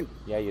drinking again.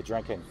 Yeah, you're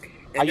drinking.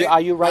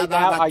 Are you right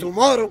now? But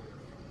tomorrow,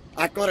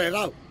 I cut it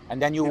out. And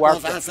then you work.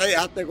 Because I say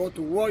I have to go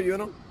to work,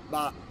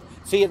 But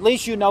see, at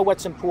least you know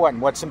what's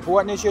important. What's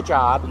important is your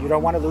job. You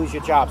don't want to lose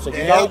your job, so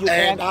you know you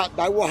can.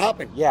 That will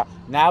happen. Yeah.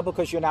 Now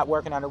because you're not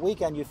working on the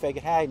weekend, you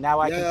figure, hey, now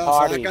I can so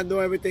party. I can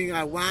do everything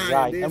I want.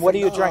 Right. And what do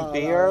you drink?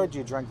 Beer? Do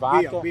you drink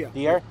vodka? Beer.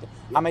 Yeah.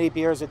 How many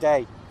beers a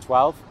day?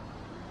 12?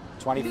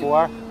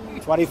 24?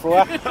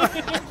 24?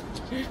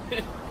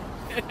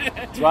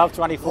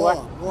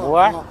 12.24.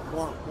 More?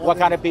 What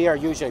kind of beer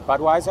usually?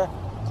 Budweiser?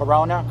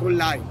 Corona? Good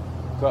life.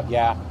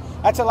 Yeah.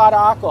 That's a lot of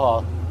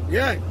alcohol.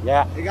 Yeah.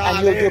 Yeah.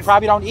 And you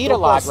probably don't eat a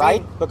lot,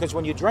 right? Because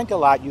when you drink a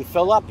lot, you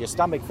fill up. Your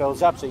stomach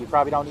fills up, so you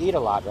probably don't eat a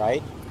lot,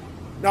 right?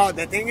 No,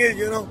 the thing is,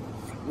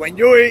 when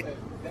you eat,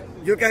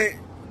 you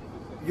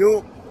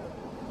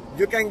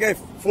can get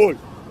full.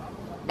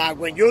 But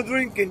when you're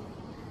drinking,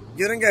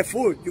 you don't get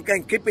full. You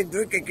can keep on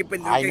drinking, keep on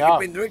drinking, I know,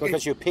 keep on drinking.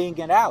 because you're peeing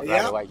it out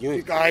right away.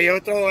 Because you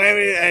throw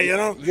every,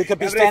 You could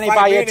be standing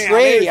by a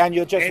tree and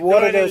you just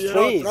water those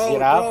trees,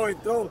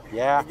 throw.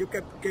 Yeah. And you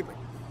can keep it.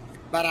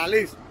 But at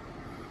least,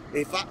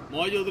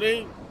 More you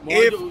drink,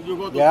 more you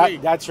go to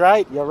sleep. That's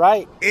right. You're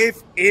right.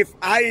 If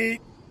I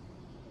eat,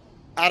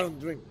 I don't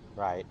drink.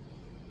 Right.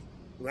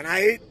 When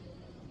I eat,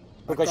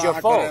 Because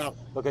you're full.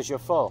 Because you're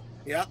full.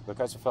 Yeah.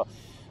 Because you're full.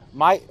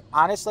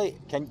 Honestly,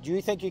 do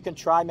you think you can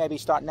try maybe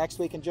start next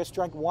week and just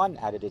drink one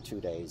out of the 2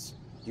 days?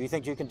 Do you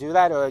think you can do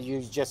that, or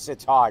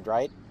it's hard,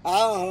 right? I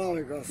don't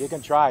know, because you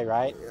can try,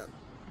 right? Yeah.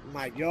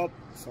 My job,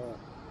 so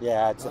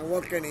yeah, I'm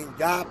working in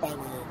Japan.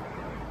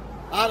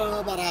 I don't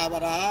know, but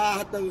I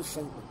have to do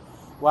something.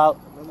 Well,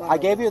 I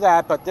gave you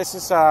that, but this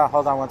is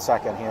hold on 1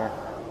 second here.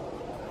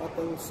 I have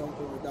to do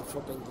something with that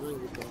fucking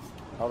drink, because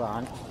hold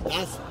on.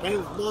 That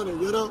spends money,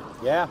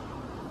 Yeah.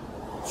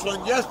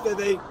 From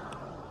yesterday.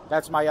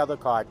 That's my other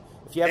card.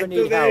 If you ever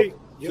need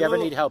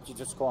help, you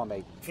just call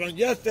me. From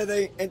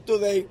yesterday and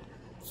today,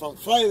 from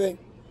Friday,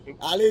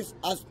 at least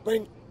I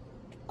spent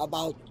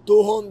about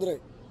 $200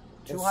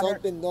 and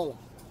something dollars.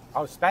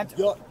 Oh, spent?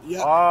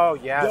 Yeah. Oh,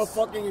 yes. You're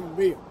fucking in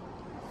beer.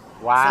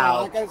 Wow.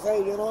 So I can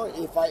say,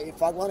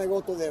 if I want to go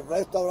to the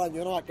restaurant,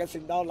 I can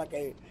sit down like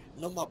a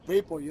normal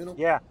people,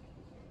 Yeah.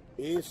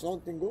 Eat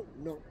something good?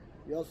 No.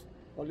 Just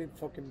only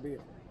fucking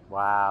beer.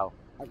 Wow.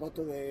 I go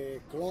to the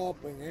club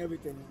and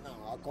everything.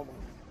 No, come on.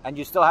 And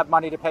you still have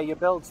money to pay your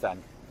bills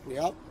then?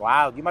 Yeah.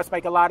 Wow, you must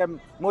make a lot of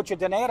mucho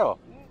dinero.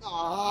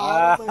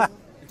 No,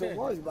 too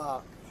much,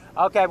 but...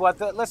 Okay, well,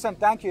 listen,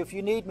 thank you. If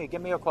you need me,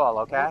 give me a call,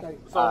 okay?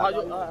 So how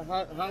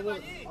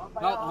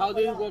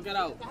do you work it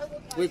out?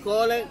 We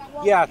call it?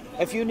 Yeah,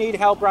 if you need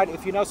help,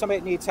 if you know somebody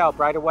that needs help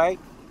right away,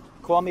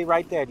 call me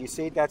right there. Do you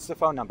see? That's the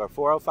phone number,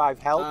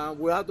 405-HELP.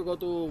 We have to go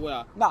to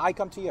where? No, I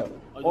come to you.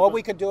 Or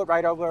we could do it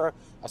right over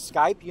a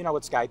Skype. You know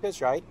what Skype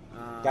is, right?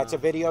 That's a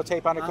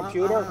videotape on a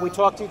computer. We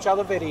talk to each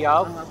other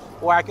video,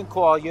 or I can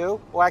call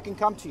you, or I can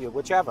come to you,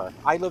 whichever.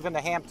 I live in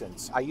the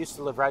Hamptons. I used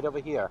to live right over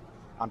here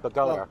on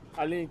Pagoda.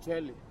 I live in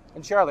Shirley.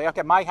 In Shirley.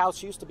 Okay, my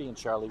house used to be in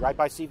Shirley, right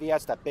by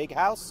CVS, that big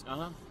house.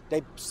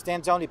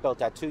 Stanzoni built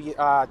that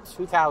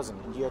 2000,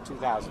 in year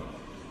 2000.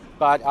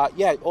 But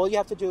yeah, all you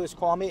have to do is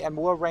call me and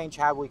we'll arrange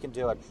how we can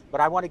do it. But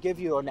I want to give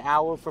you an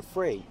hour for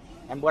free.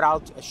 And what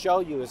I'll show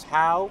you is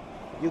how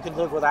you can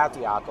live without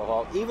the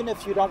alcohol. Even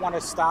if you don't want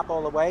to stop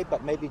all the way,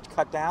 but maybe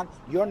cut down,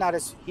 you're not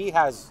as, he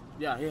has.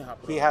 Yeah,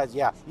 he has,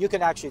 yeah. You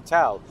can actually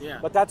tell. Yeah.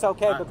 But that's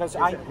okay because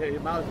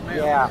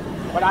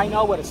but I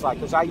know what it's like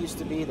because I used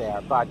to be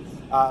there. But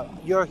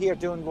you're here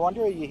doing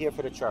laundry or are you here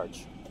for the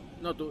church?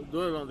 No,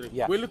 doing laundry.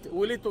 Yeah. We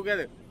live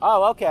together.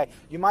 Oh, okay.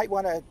 You might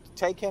want to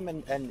take him,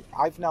 and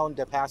I've known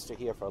the pastor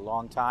here for a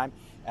long time,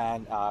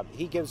 and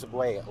he gives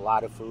away a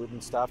lot of food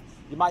and stuff.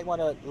 You might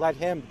want to let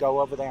him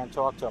go over there and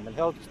talk to him, and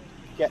he'll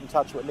get in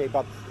touch with me.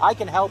 But I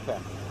can help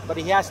him, but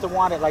he has to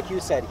want it, like you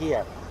said,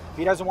 here. If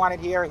he doesn't want it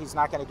here, he's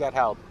not going to get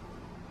help.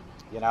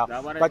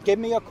 But give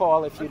me a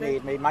call if you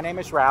need me. My name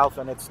is Ralph,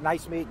 and it's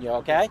nice meeting you,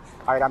 okay?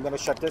 All right, I'm going to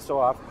shut this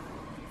off.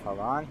 Hold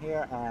on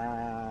here,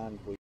 and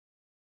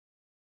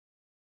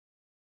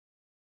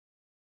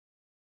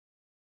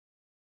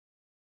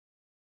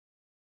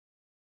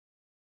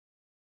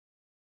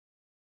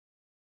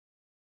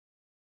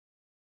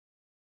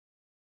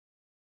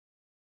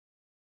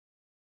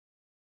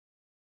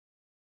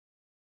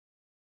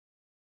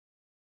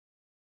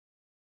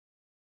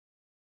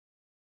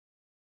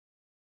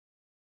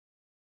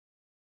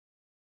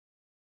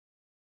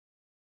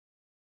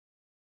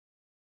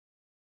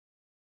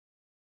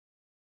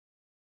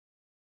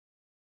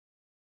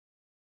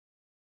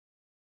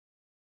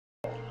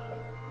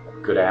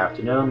Good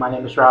afternoon, my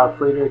name is Ralf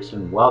Friedrichs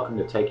and welcome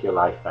to Take Your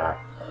Life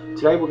Back.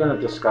 Today we're going to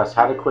discuss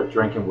how to quit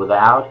drinking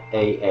without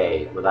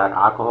AA, without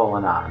Alcohol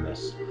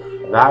Anonymous.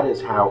 That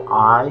is how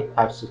I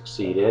have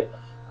succeeded.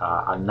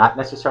 Not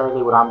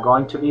necessarily what I'm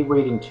going to be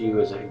reading to you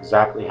is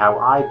exactly how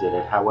I did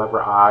it,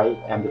 however I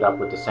ended up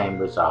with the same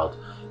result.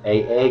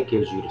 AA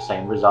gives you the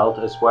same result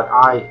as what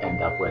I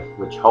end up with,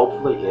 which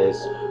hopefully is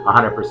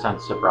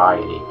 100%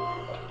 sobriety.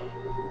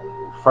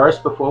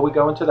 First, before we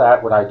go into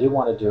that, what I do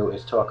want to do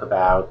is talk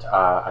about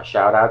a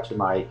shout out to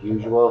my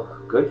usual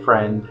good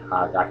friend,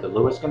 Dr.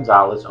 Luis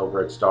Gonzalez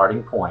over at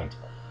Starting Point.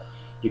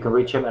 You can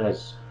reach him at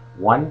his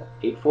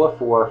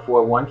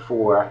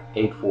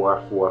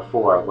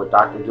 1-844-414-8444. What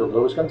Dr.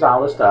 Luis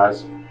Gonzalez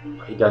does,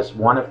 he does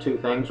one of two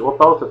things or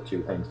both of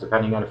two things,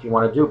 depending on if you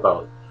want to do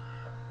both.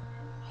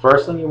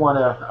 First thing you want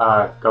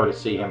to go to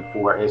see him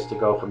for is to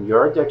go from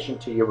your addiction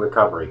to your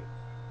recovery.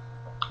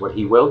 What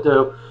he will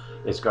do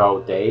is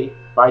go day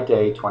by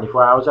day,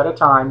 24 hours at a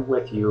time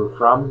with you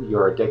from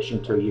your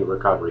addiction to your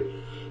recovery.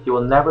 He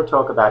will never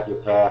talk about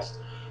your past.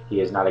 He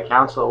is not a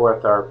counselor or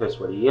a therapist.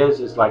 What he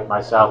is like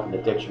myself, an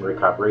addiction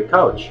recovery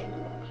coach.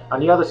 On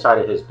the other side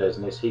of his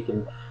business, he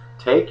can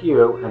take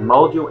you and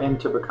mold you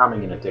into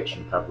becoming an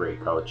addiction recovery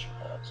coach.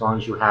 As long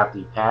as you have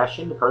the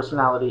passion, the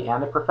personality,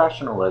 and the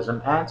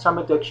professionalism, and some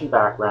addiction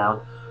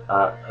background,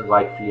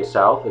 like for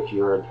yourself, if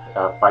you're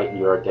fighting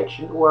your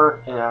addiction,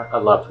 or a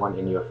loved one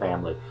in your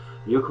family.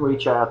 You can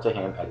reach out to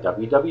him at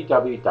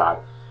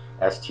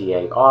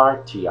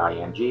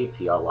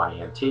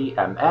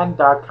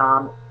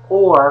www.startingpointmn.com,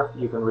 or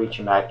you can reach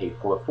him at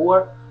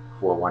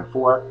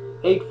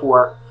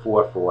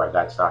 844-414-8444.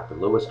 That's Dr.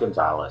 Luis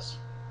Gonzalez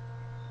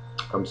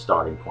from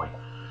Starting Point.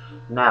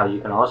 Now, you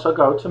can also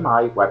go to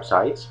my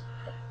websites.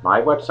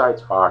 My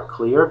websites are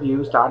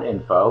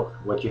clearviews.info.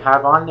 What you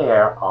have on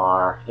there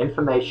are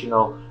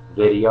informational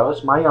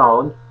videos, my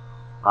own.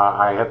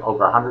 I have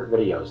over 100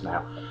 videos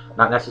now.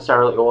 Not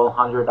necessarily all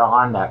 100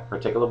 are on that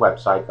particular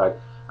website, but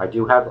I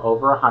do have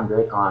over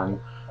 100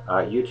 on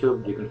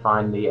YouTube. You can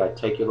find me at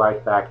Take Your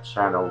Life Back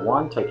Channel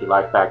 1, Take Your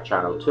Life Back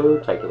Channel 2,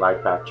 Take Your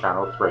Life Back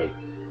Channel 3.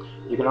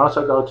 You can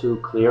also go to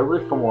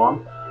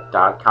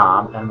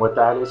clearreform.com, and what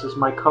that is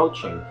my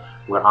coaching,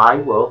 where I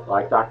will,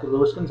 like Dr.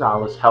 Luis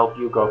Gonzalez, help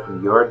you go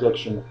from your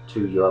addiction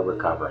to your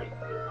recovery.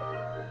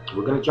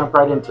 We're going to jump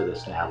right into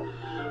this now,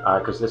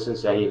 because this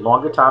is a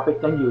longer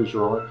topic than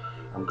usual.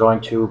 I'm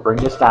going to bring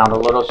this down a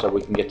little so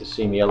we can get to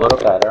see me a little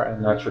better,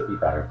 and that should be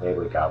better. There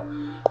we go.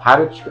 How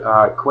to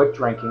quit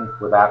drinking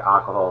without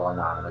alcohol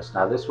anonymous.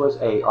 Now, this was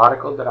an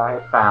article that I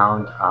had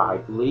found, I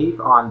believe,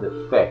 on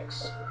The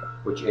Fix,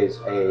 which is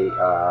a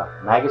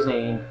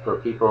magazine for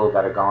people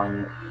that are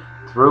going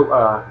through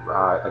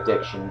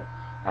addiction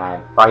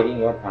and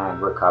fighting it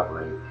and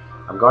recovering.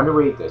 I'm going to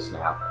read this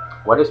now.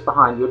 What is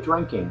behind your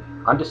drinking?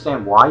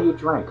 Understand why you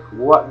drink.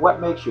 What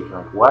makes you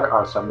drink? What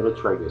are some of the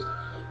triggers?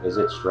 Is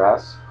it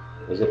stress?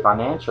 Is it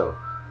financial?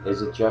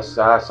 Is it just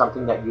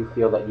something that you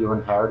feel that you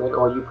inherited,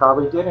 or you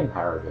probably did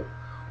inherit it?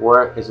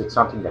 Or is it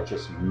something that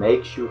just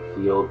makes you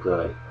feel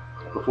good?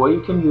 Before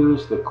you can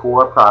use the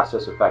core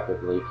process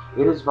effectively,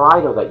 it is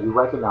vital that you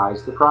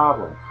recognize the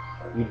problem.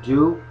 You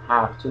do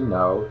have to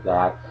know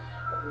that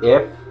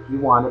if you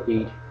want to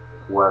beat,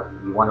 or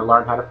you want to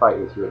learn how to fight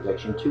with your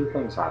addiction, two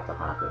things have to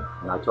happen.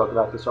 And I talk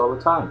about this all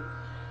the time.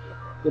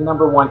 The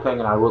number one thing,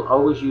 and I will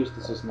always use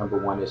this as number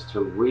one, is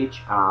to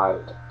reach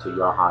out to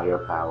your higher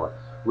power.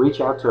 Reach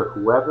out to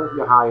whoever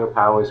your higher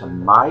power is.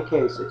 In my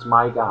case, it's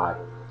my God.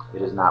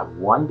 It is not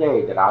one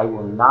day that I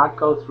will not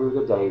go through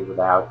the day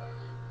without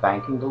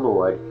thanking the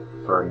Lord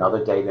for another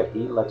day that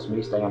He lets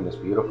me stay on this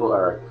beautiful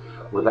earth,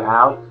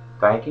 without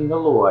thanking the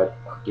Lord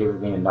for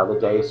giving me another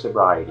day of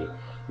sobriety.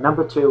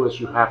 Number two is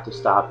you have to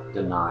stop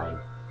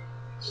denying.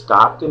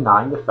 Stop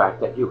denying the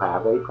fact that you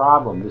have a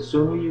problem. The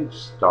sooner you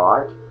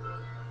start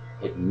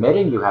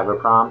admitting you have a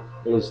problem,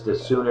 is the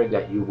sooner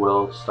that you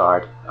will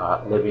start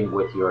living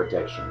with your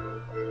addiction.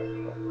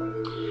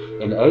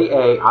 In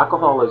AA,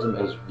 alcoholism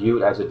is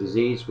viewed as a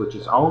disease which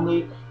is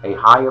only a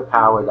higher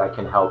power that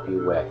can help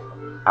you with,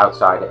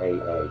 outside of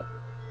AA.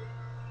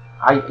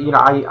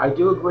 I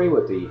do agree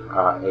with the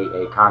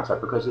AA concept,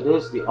 because it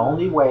is the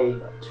only way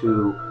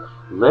to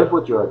live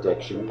with your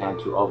addiction and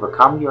to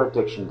overcome your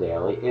addiction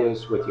daily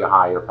is with your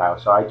higher power.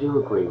 So I do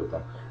agree with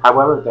them.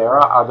 However, there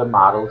are other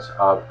models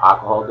of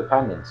alcohol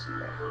dependence.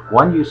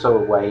 One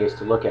useful way is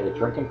to look at a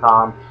drinking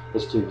problem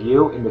is to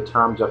view in the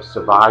terms of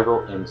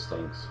survival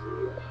instincts.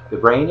 The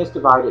brain is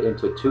divided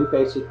into two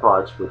basic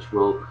parts, which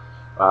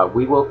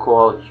we will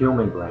call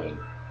human brain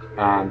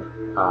and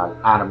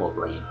animal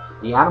brain.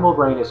 The animal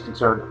brain is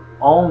concerned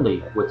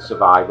only with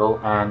survival,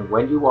 and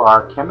when you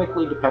are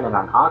chemically dependent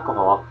on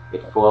alcohol,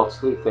 it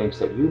falsely thinks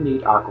that you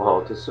need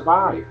alcohol to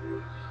survive.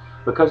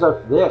 Because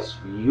of this,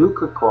 you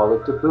could call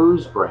it the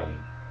booze brain.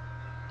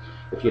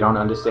 If you don't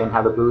understand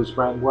how the booze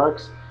brain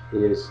works,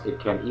 it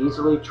can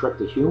easily trick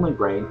the human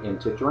brain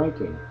into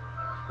drinking.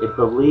 It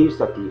believes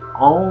that the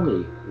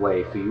only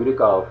way for you to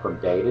go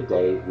from day to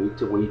day, week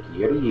to week,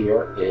 year to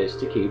year, is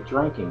to keep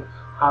drinking.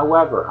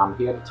 However, I'm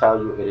here to tell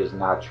you it is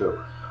not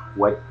true.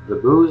 What the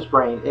booze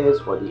brain is,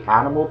 or the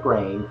animal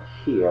brain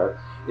here,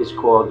 is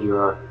called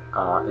your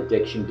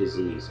addiction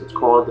disease. It's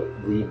called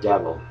the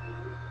devil.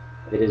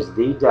 It is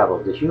the devil.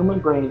 The human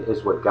brain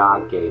is what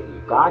God gave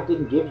you. God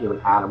didn't give you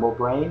an animal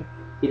brain.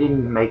 He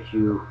didn't make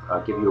you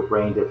give you a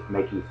brain to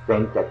make you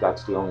think that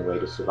that's the only way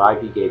to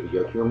survive. He gave you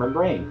your human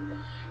brain.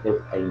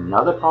 If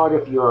another part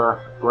of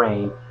your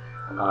brain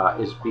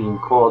is being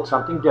called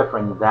something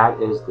different,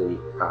 that is the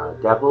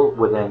devil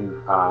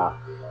within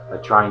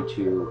trying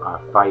to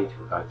fight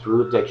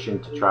through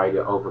addiction to try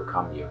to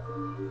overcome you.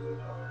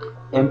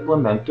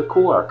 Implement the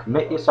core.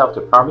 Commit yourself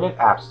to permanent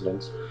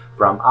abstinence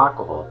from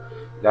alcohol.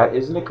 That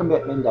isn't a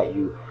commitment that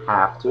you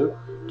have to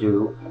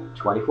do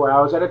 24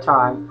 hours at a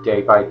time,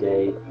 day by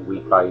day,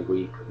 week by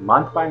week,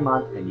 month by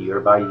month, and year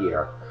by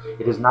year.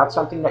 It is not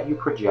something that you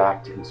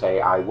project and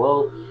say, I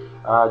will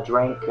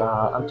drink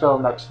until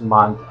next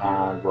month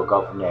and we'll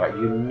go from there.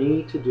 You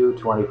need to do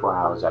 24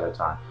 hours at a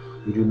time.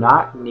 You do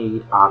not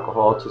need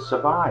alcohol to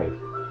survive.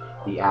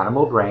 The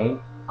animal brain,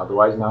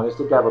 otherwise known as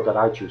the devil that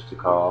I choose to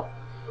call,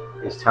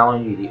 is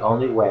telling you the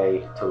only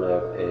way to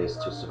live is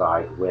to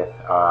survive with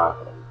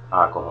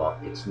alcohol.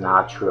 It's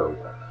not true.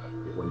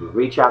 When you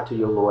reach out to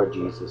your Lord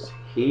Jesus,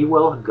 He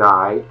will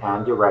guide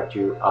and direct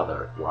you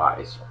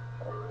otherwise.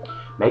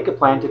 Make a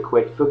plan to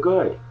quit for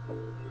good.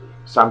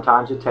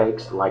 Sometimes it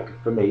takes, like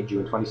for me,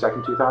 June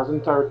 22nd,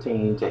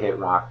 2013, to hit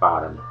rock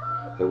bottom.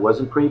 It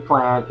wasn't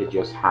pre-planned, it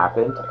just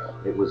happened.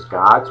 It was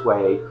God's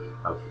way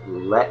of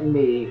letting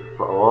me,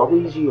 for all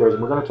these years,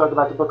 and we're going to talk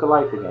about the book of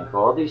life again, for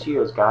all these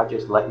years, God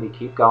just let me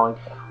keep going,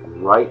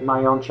 write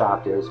my own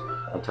chapters,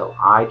 until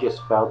I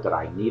just felt that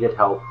I needed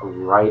help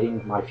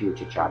writing my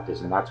future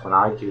chapters, and that's when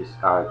I just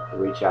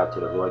reached out to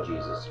the Lord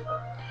Jesus.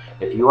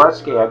 If you are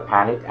scared,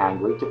 panicked,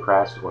 angry,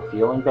 depressed, or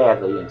feeling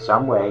badly in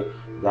some way,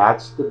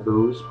 that's the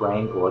booze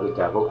brain or the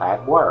devil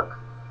at work.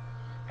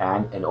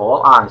 And in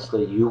all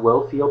honesty, you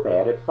will feel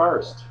bad at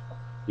first.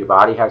 Your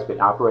body has been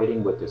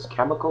operating with this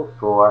chemical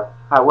for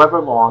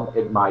however long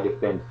it might have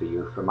been for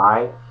you. For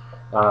my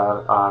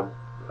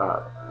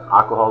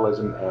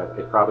alcoholism,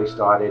 it probably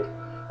started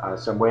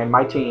somewhere in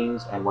my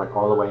teens and went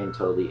all the way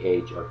until the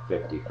age of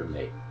 50 for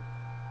me.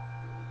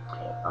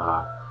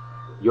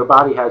 Your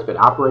body has been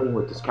operating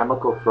with this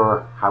chemical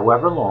for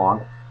however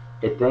long.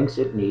 It thinks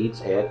it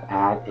needs it,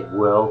 and it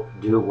will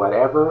do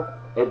whatever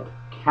it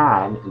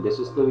can, and this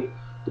is the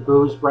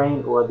booze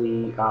brain or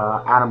the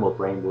animal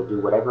brain will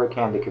do whatever it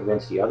can to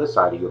convince the other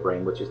side of your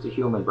brain, which is the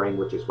human brain,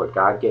 which is what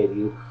God gave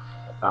you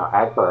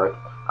at birth,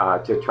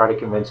 to try to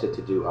convince it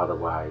to do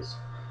otherwise.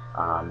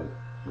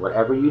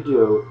 Whatever you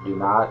do, do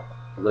not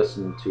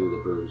listen to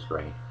the booze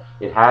brain.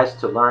 It has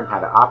to learn how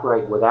to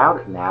operate without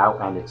it now,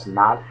 and it's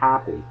not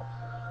happy.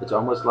 It's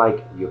almost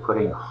like you're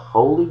putting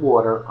holy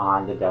water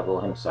on the devil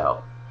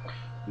himself.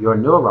 Your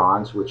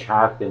neurons, which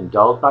have been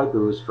dulled by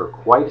booze for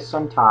quite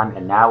some time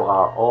and now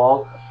are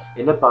all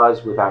in a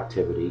buzz with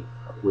activity,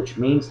 which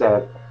means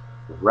that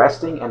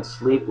resting and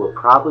sleep will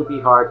probably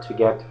be hard to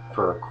get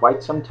for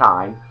quite some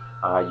time.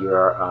 You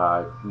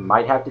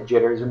might have the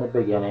jitters in the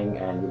beginning,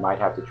 and you might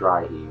have the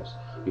dry heaves.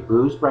 Your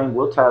booze brain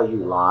will tell you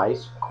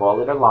lies, call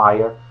it a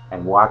liar,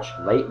 and watch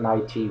late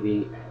night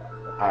TV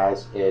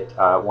as it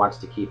wants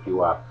to keep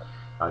you up.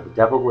 The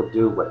devil will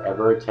do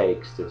whatever it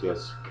takes to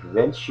just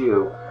convince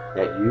you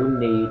that you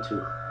need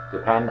to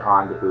depend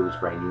on the booze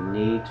brain. You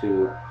need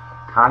to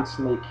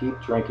constantly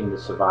keep drinking to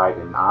survive,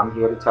 and I'm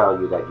here to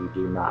tell you that you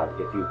do not.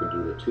 If you can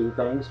do the two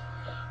things,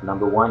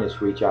 number one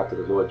is reach out to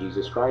the Lord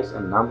Jesus Christ,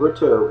 and number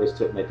two is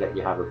to admit that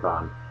you have a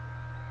problem.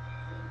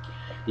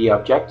 The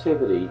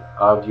objectivity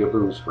of your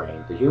booze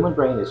brain. The human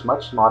brain is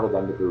much smarter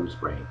than the booze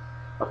brain.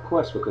 Of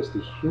course, because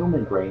the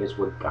human brain is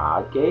what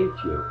God gave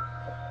you.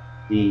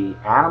 The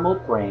animal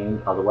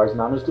brain, otherwise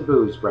known as the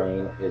booze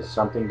brain, is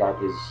something that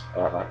is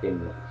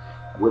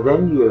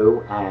within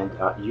you, and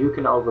you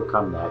can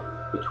overcome that.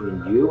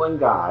 Between you and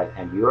God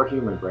and your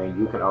human brain,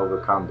 you can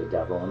overcome the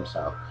devil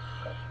himself.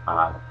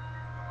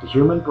 The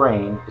human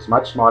brain is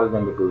much smarter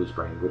than the booze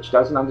brain, which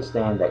doesn't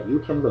understand that you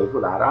can live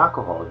without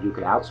alcohol. You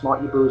can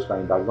outsmart your booze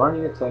brain by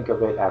learning to think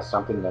of it as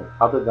something that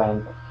other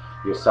than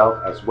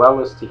yourself, as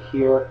well as to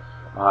hear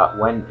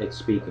when it's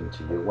speaking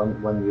to you.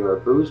 When your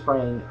booze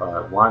brain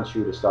wants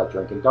you to start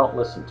drinking, don't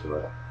listen to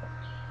it.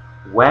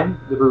 When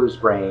the booze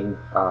brain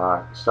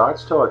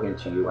starts talking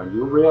to you and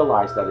you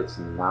realize that it's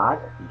not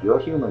your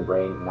human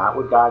brain, not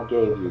what God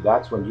gave you,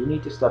 that's when you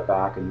need to step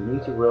back and you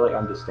need to really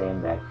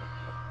understand that.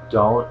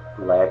 Don't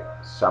let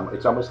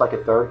it's almost like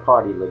a third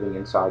party living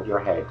inside your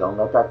head. Don't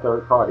let that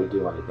third party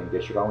do anything.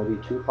 There should only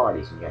be two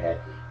parties in your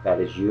head. That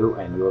is you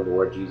and your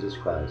Lord Jesus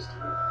Christ.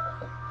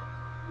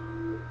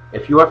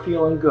 If you are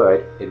feeling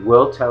good, it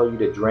will tell you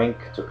to drink,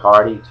 to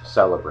party, to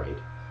celebrate.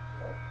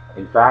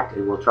 In fact,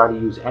 it will try to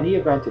use any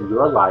event in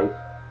your life,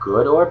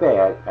 good or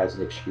bad, as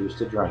an excuse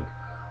to drink.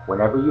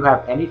 Whenever you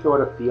have any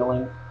thought of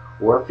feeling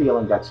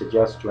that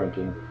suggests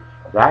drinking,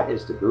 that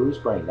is the booze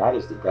brain. That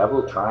is the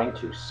devil trying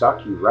to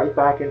suck you right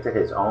back into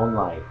his own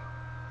life.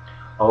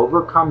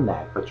 Overcome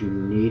that, but you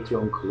need to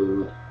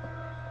include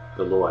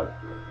the Lord.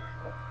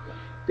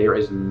 There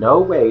is no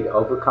way to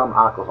overcome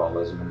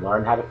alcoholism and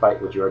learn how to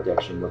fight with your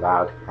addiction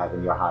without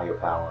having your higher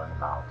power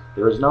involved.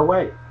 There is no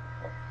way.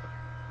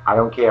 I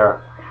don't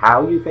care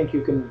how you think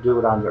you can do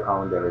it on your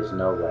own, there is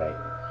no way.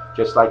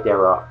 Just like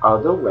there are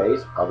other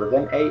ways, other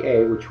than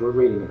AA, which we're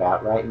reading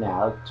about right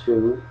now,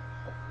 to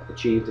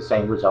achieve the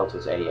same results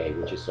as AA,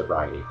 which is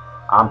sobriety.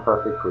 I'm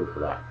perfect proof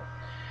of that.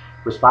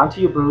 Respond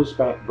to your bruised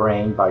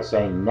brain by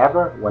saying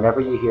never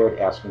whenever you hear it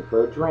asking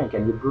for a drink.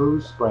 And your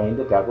bruised brain,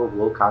 the devil,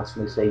 will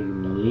constantly say you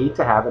need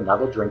to have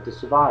another drink to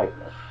survive.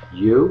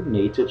 You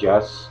need to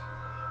just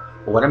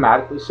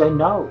automatically say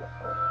no.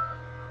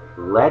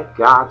 Let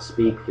God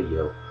speak for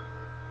you.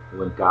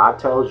 When God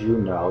tells you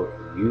no,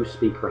 you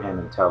speak for him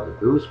and tell the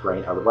booze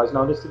brain, otherwise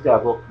known as the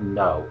devil,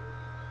 no.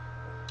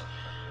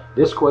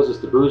 This causes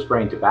the booze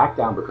brain to back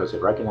down because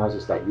it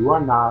recognizes that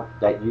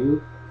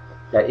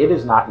it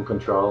is not in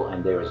control,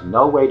 and there is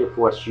no way to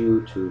force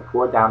you to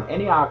pour down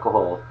any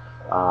alcohol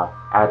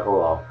at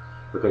all.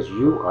 because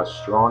you are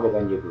stronger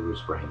than your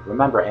booze brain.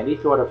 Remember, any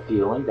thought or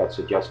feeling that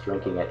suggests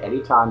drinking at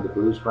any time, the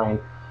booze brain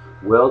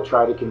will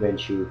try to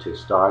convince you to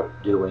start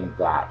doing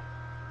that.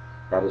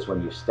 That is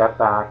when you step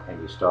back and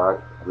you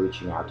start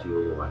reaching out to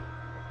your Lord.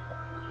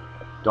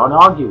 Don't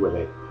argue with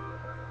it.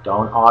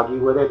 Don't argue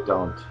with it.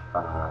 Don't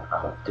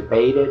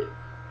debate it.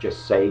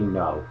 Just say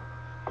no.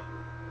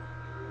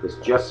 This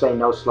 "Just Say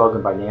No"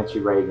 slogan by Nancy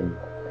Reagan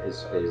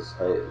is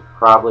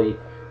probably,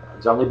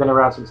 it's only been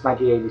around since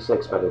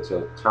 1986, but it's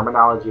a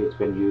terminology that's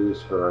been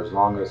used for as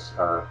long as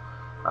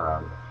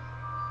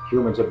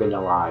humans have been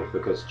alive,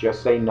 because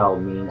just say no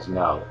means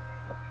no.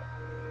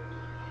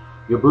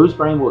 Your booze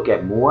brain will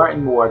get more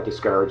and more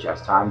discouraged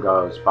as time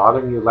goes,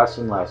 bothering you less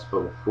and less,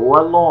 but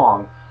before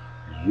long,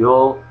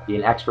 you'll be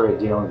an expert at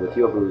dealing with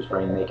your booze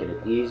brain, making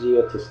it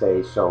easier to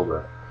stay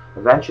sober.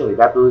 Eventually,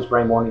 that booze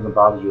brain won't even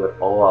bother you at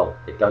all.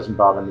 It doesn't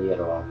bother me at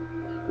all,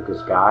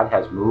 because God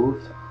has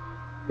moved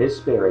His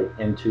Spirit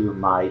into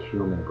my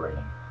human brain,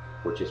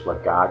 which is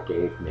what God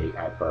gave me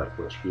at birth,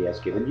 which He has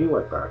given you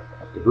at birth.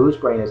 The booze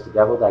brain is the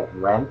devil that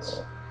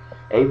rents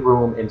a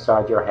room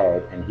inside your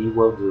head, and he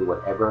will do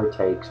whatever it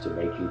takes to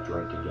make you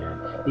drink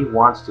again. He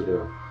wants to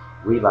do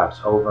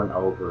relapse over and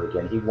over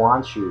again. He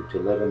wants you to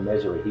live in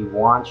misery. He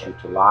wants you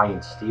to lie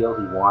and steal.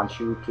 He wants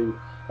you to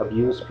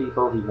abuse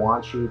people. He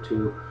wants you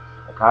to,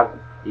 God,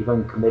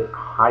 even commit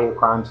higher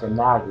crimes than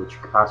that, which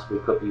possibly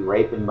could be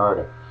rape and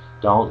murder.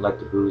 Don't let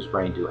the booze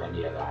brain do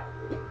any of that.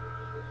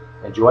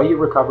 Enjoy your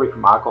recovery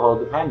from alcohol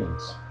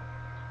dependence.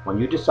 When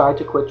you decide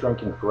to quit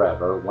drinking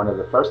forever, one of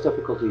the first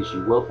difficulties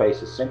you will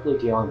face is simply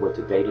dealing with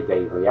the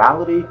day-to-day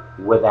reality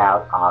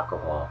without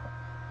alcohol.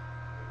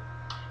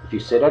 If you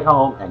sit at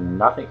home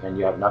and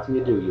you have nothing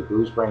to do, your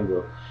booze brain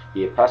will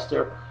be a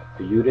pester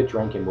for you to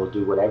drink and will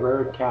do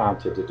whatever it can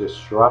to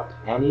disrupt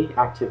any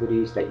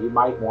activities that you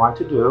might want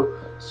to do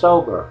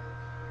sober.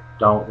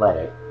 Don't let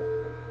it.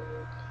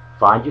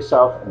 Find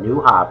yourself new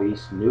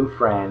hobbies, new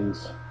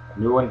friends,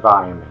 new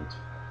environment.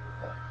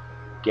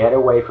 Get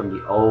away from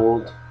the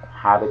old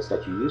habits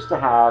that you used to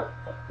have.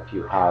 If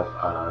you have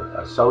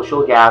a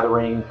social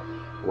gathering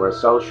or a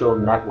social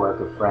network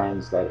of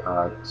friends that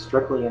are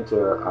strictly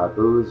into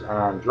booze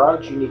and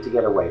drugs, you need to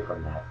get away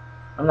from that.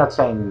 I'm not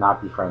saying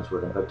not be friends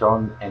with them, but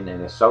don't, and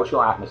in a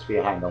social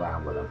atmosphere, hang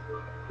around with them.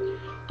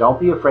 Don't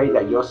be afraid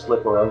that you'll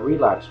slip or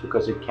relapse,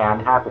 because it can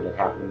happen. It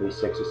happened to me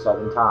 6 or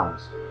 7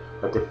 times.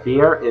 But the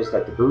fear is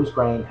that the booze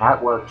brain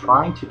at work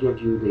trying to give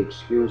you the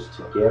excuse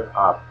to give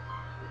up.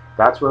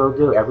 That's what it'll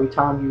do. Every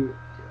time you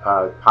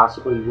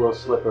possibly will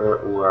slip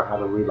or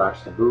have a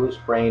relapse, the booze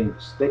brain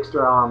sticks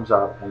their arms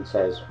up and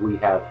says, "We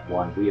have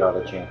won. We are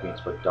the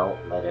champions," but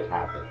don't let it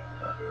happen.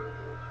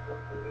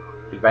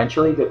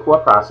 Eventually, the core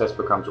process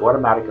becomes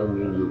automatic, and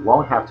mean you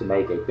won't have to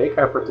make a big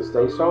effort to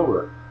stay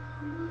sober.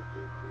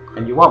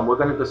 And you won't. We're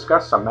going to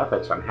discuss some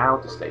methods on how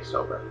to stay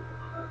sober.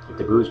 If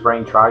the booze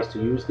brain tries to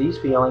use these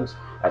feelings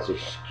as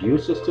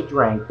excuses to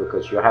drink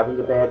because you're having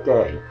a bad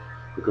day,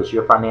 because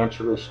you're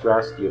financially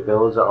stressed, your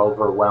bills are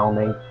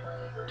overwhelming,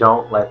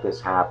 don't let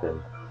this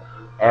happen.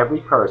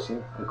 Every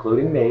person,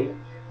 including me,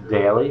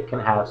 daily can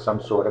have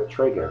some sort of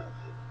trigger,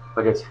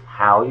 but it's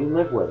how you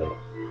live with it.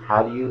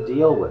 How do you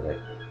deal with it?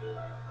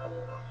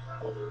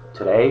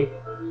 Today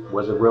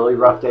was a really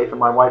rough day for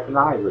my wife and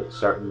I, with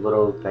certain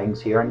little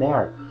things here and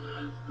there,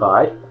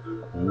 but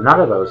none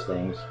of those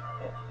things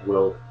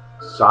will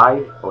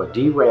side or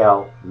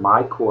derail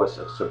my course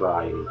of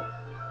sobriety.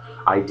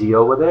 I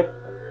deal with it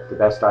the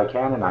best I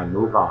can and I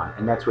move on,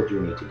 and that's what you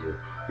need to do.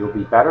 You'll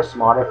be better,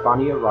 smarter,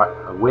 funnier,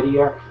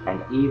 wittier,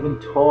 and even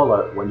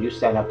taller when you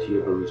stand up to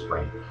your booze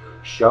brain.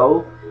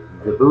 Show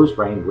the booze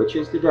brain, which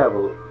is the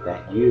devil,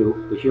 that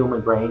you, the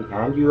human brain,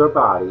 and your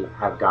body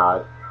have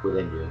God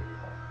within you.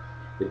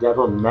 The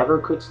devil never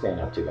could stand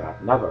up to God,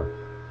 never.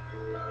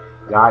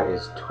 God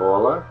is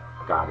taller,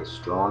 God is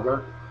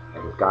stronger,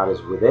 and if God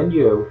is within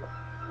you,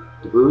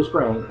 the booze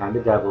brain and the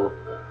devil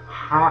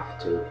have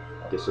to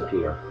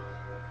disappear.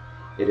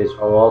 It is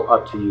all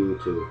up to you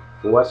to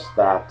force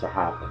that to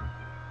happen.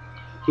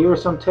 Here are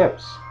some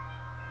tips.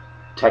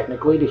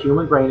 Technically, the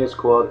human brain is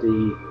called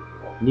the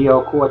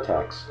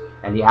neocortex,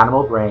 and the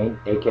animal brain,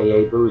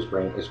 aka booze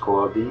brain, is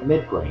called the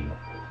midbrain.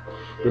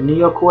 The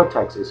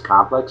neocortex is a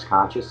complex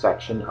conscious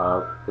section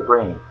of the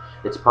brain.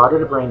 It's part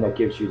of the brain that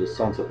gives you the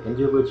sense of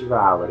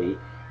individuality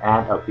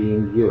and of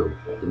being you.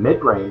 The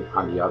midbrain,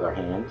 on the other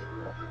hand,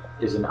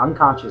 is an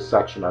unconscious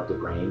section of the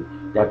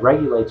brain that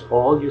regulates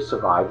all your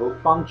survival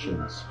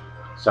functions,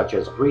 such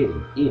as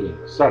breathing, eating,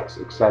 sex,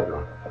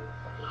 etc.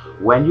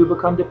 When you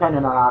become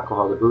dependent on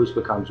alcohol, the booze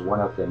becomes one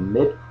of the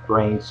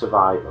midbrain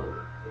survival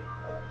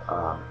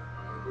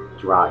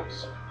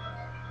drives.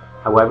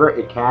 However,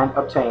 it can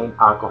obtain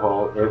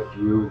alcohol if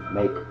you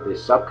make the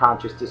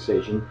subconscious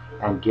decision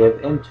and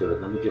give into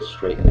it. Let me just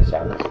straighten this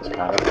out. This is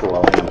kind of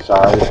cool. I'm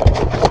sorry. This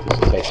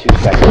will take 2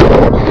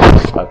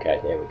 seconds.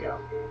 Okay, there we go.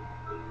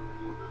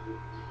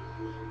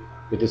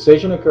 The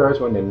decision occurs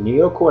when the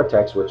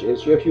neocortex, which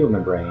is your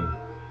human brain,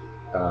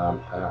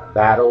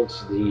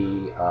 battles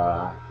the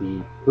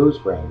booze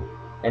brain.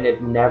 and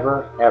it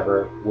never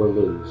ever will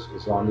lose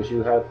as long as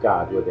you have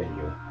God within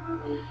you.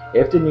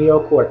 If the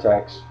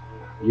neocortex,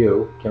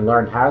 you, can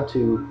learn how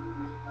to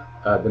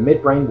the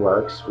midbrain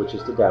works, which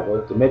is the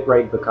devil, the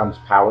midbrain becomes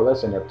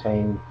powerless and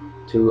obtain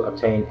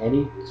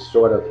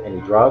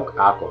any drug,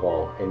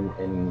 alcohol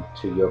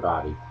into your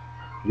body.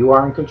 You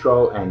are in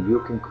control and you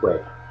can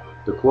quit.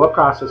 The core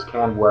process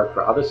can work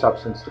for other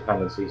substance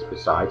dependencies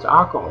besides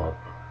alcohol,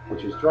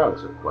 which is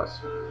drugs, of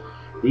course.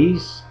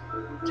 These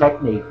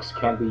techniques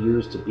can be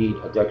used to beat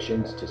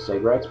addictions to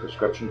cigarettes,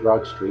 prescription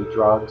drugs, street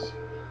drugs,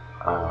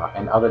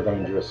 and other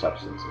dangerous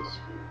substances.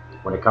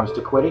 When it comes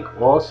to quitting,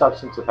 all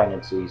substance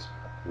dependencies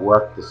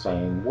work the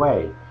same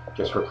way.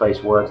 Just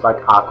replace words like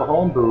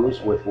alcohol and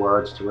booze with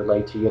words to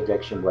relate to your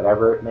addiction,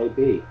 whatever it may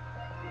be.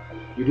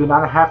 You do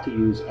not have to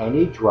use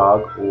any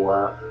drug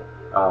or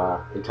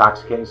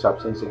intoxicating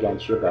substance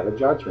against your better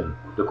judgment.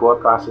 The core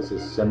process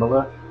is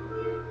similar,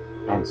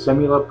 and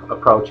similar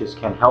approaches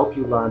can help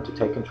you learn to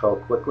take control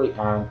quickly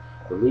and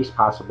the least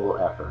possible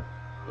effort.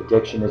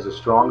 Addiction is a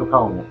strong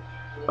opponent,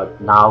 but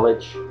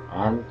knowledge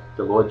and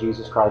the Lord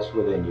Jesus Christ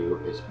within you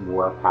is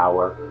more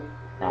power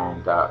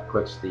and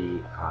puts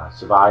the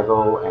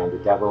survival and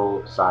the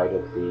devil side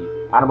of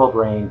the animal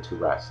brain to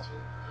rest.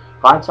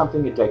 Find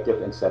something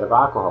addictive instead of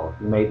alcohol.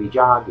 You may be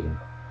jogging.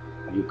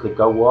 You could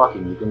go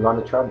walking. You can run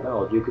a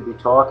treadmill. You could be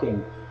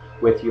talking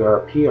with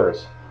your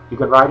peers. You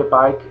can ride a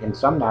bike in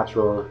some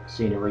natural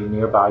scenery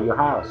nearby your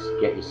house.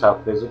 Get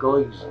yourself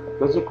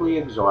physically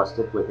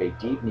exhausted with a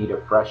deep need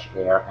of fresh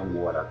air and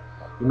water.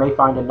 You may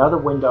find another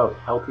window of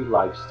healthy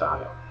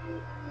lifestyle.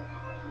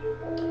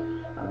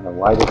 I don't know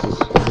why this is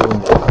doing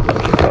that.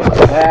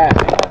 Like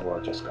that, and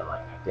we'll just go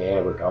like that.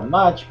 There we go.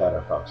 Much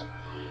better, folks.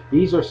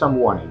 These are some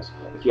warnings.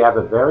 If you have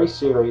a very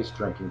serious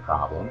drinking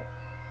problem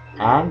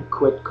and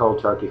quit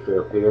cold turkey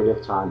for a period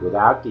of time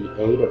without the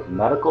aid of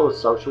medical or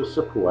social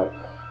support,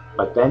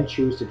 but then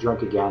choose to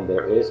drink again,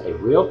 there is a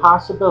real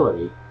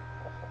possibility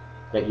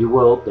that you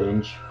will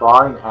binge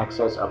far in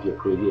excess of your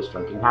previous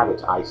drinking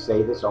habits. I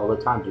say this all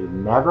the time. Do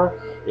never,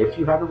 if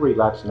you have a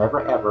relapse,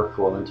 never ever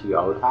fall into your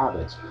old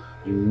habits.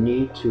 You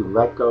need to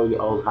let go of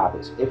your old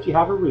habits. If you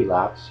have a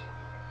relapse,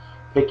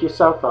 pick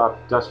yourself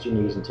up, dust your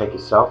knees, and take a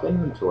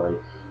self-inventory.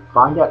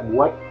 Find out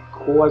what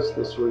caused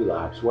this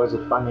relapse. Was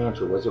it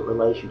financial? Was it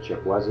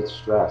relationship? Was it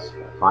stress?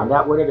 Find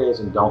out what it is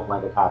and don't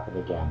let it happen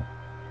again.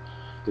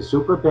 The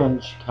super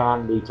binge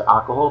can lead to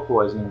alcohol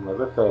poisoning,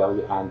 liver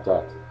failure, and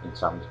death in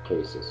some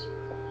cases.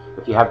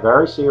 If you have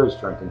very serious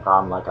drinking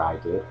problem like I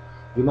did,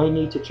 you may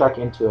need to check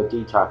into a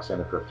detox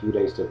center for a few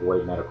days to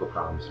avoid medical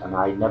problems. And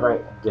I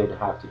never did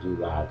have to do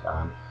that.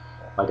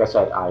 Like I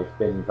said, I've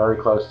been very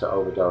close to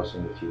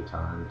overdosing a few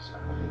times,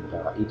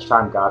 and each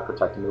time God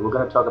protected me. We're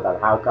going to talk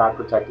about how God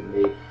protected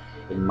me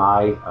in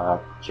my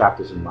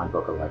chapters in my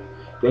book of life.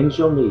 Things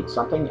you'll need,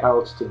 something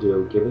else to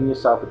do. Giving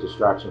yourself a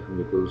distraction from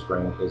your booze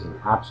brain is an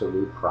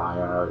absolute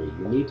priority.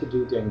 You need to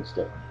do things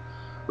different.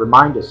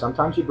 Reminder,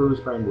 sometimes your booze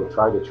brain will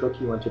try to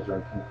trick you into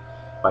drinking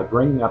by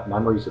bringing up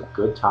memories of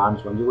good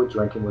times when you were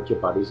drinking with your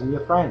buddies and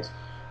your friends.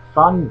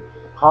 Fun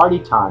party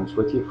times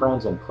with your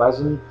friends and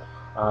pleasant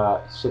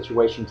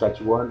situations that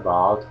you were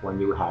involved when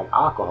you had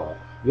alcohol.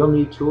 You'll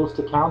need tools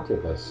to counter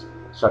this,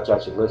 such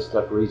as a list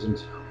of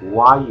reasons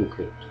why you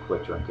could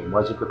quit drinking.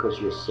 Was it because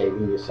you're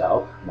saving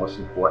yourself, most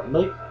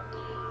importantly?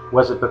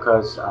 Was it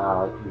because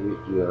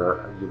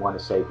you want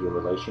to save your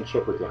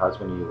relationship with your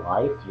husband and your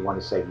wife? You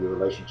want to save your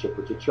relationship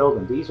with your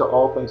children? These are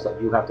all things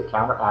that you have to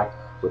counteract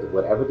with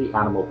whatever the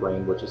animal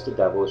brain, which is the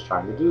devil, is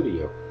trying to do to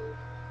you.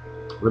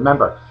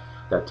 Remember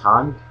that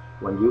time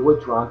when you were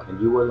drunk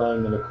and you were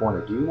laying in a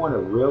corner. Do you want to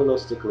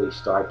realistically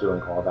start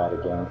doing all that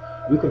again?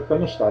 You can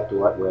finish that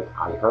thought with,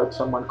 I hurt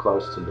someone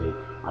close to me,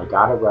 I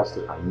got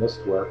arrested, I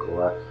missed work,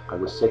 or I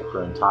was sick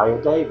for an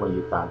entire day when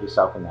you found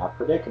yourself in that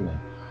predicament.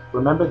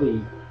 Remember,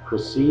 the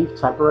perceived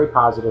temporary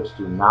positives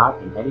do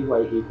not in any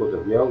way equal the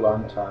real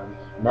long-term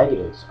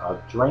negatives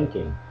of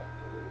drinking.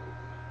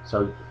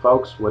 So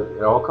folks, what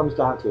it all comes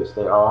down to is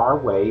there are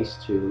ways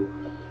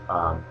to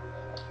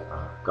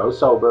go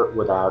sober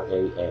without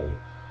AA.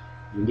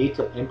 You need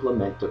to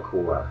implement the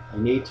core.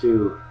 You need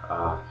to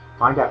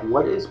find out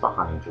what is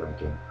behind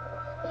drinking.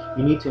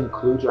 You need to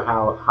include your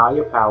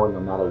higher power no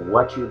matter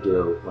what you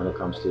do when it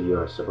comes to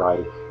your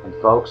sobriety. And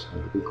folks,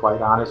 and to be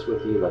quite honest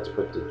with you, let's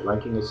put the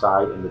drinking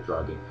aside and the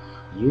drugging.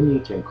 You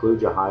need to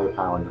include your higher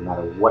power no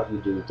matter what you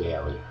do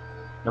daily.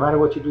 No matter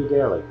what you do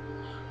daily.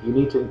 You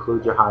need to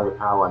include your higher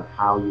power on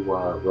how you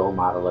are a role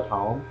model at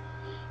home,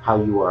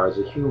 how you are as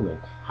a human,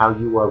 how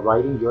you are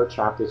writing your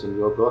chapters in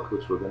your book,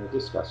 which we're going to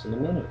discuss in a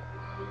minute.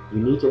 You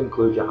need to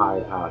include your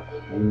higher power.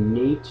 You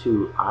need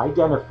to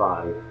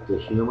identify the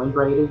human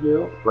brain of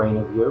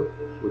you,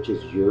 which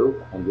is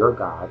you and your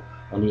God,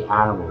 and the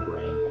animal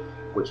brain,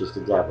 which is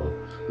the devil.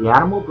 The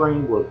animal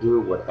brain will do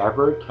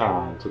whatever it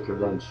can to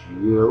convince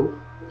you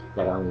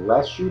that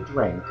unless you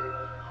drink,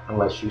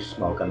 unless you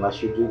smoke,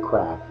 unless you do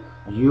crack,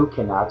 you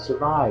cannot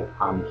survive.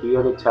 I'm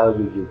here to tell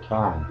you you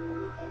can.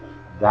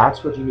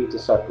 That's what you need to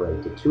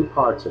separate, the two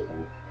parts of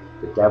you.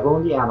 The devil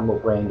and the animal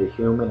brain, the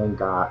human and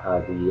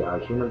God,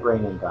 the human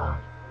brain and God.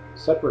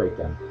 Separate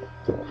them.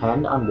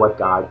 Depend on what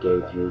God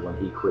gave you when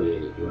He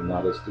created you, and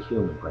that is the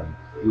human brain.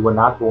 You were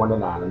not born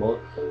an animal.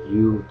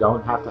 You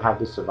don't have to have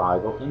the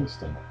survival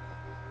instinct.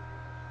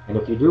 And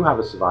if you do have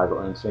a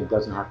survival instinct, it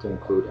doesn't have to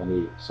include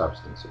any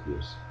substance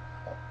abuse.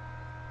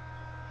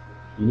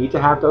 You need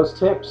to have those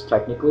tips.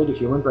 Technically, the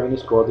human brain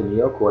is called the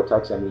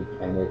neocortex,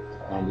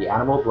 and the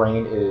animal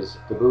brain is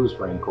the booze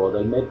brain, called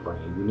a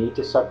midbrain. You need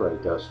to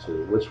separate those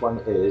two. Which one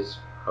is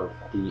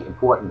the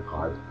important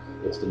part?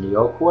 It's the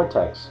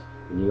neocortex.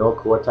 The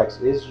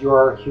neocortex is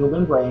your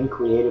human brain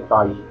created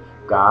by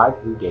God,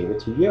 who gave it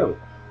to you.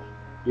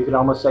 You can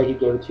almost say He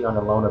gave it to you on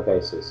a loaner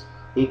basis.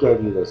 He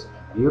gave you this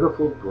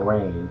beautiful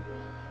brain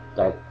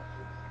that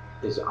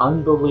is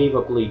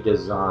unbelievably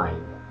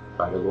designed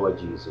by the Lord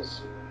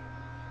Jesus.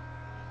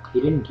 He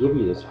didn't give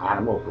you this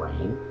animal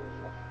brain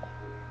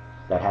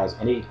that has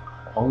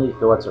only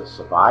thoughts of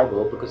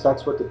survival, because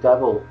that's what the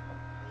devil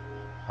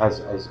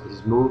has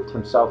moved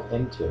himself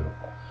into.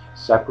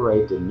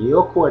 Separate the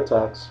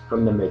neocortex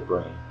from the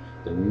midbrain.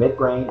 The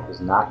midbrain is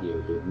not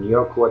you. The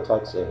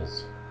neocortex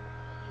is.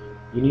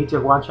 You need to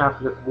watch out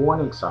for the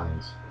warning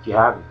signs. If you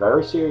have a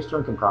very serious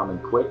drinking problem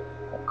and quit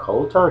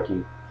cold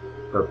turkey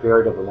for a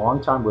period of a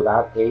long time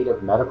without aid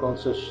of medical and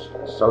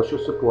social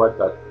support,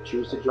 but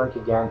choose to drink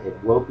again, it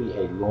will be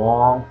a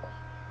long,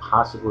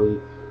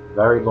 possibly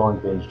very long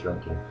binge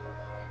drinking.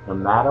 No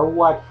matter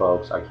what,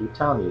 folks, I keep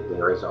telling you,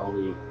 there is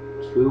only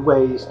two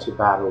ways to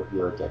battle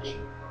your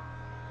addiction.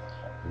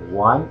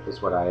 One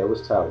is what I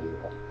always tell you.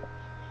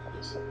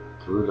 It's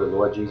through the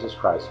Lord Jesus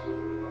Christ,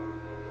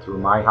 through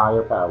my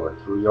higher power,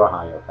 through your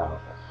higher power.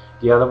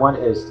 The other one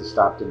is to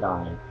stop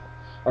denying.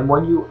 And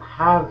when you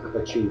have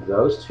achieved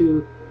those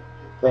two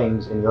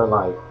things in your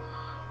life,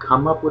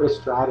 come up with a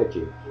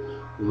strategy.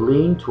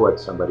 Lean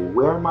towards somebody.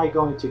 Where am I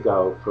going to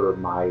go for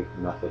my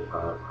method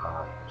of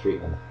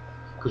treatment?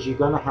 Because you're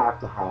going to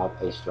have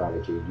a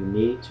strategy. You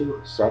need to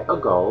set a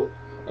goal,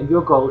 and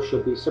your goal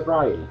should be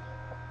sobriety.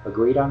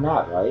 Agreed on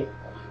that, right?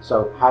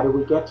 So how do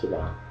we get to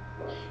that?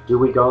 Do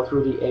we go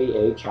through the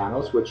AA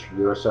channels, which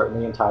you're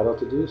certainly entitled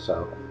to do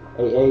so?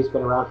 AA has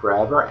been around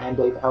forever, and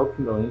they've helped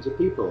millions of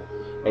people.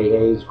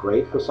 AA is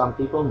great for some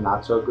people,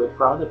 not so good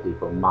for other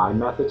people. My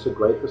methods are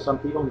great for some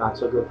people, not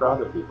so good for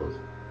other people.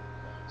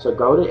 So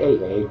go to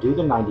AA, do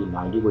the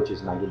 90-90, which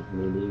is 90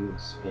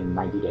 meetings in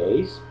 90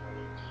 days.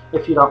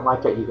 If you don't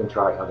like that, you can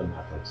try other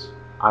methods.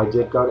 I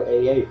did go to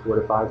AA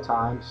 4 to 5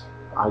 times.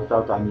 I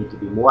felt I need to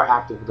be more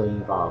actively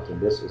involved, and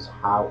this is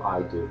how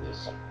I do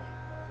this.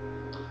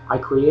 I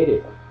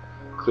created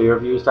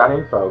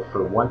clearviews.info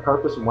for one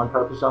purpose and one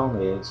purpose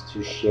only. It's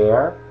to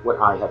share what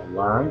I have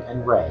learned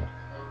and read,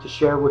 to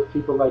share with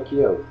people like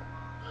you.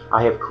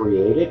 I have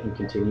created and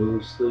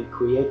continuously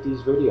create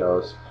these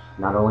videos,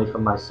 not only for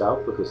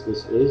myself, because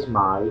this is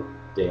my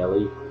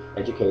daily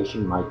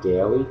education, my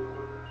daily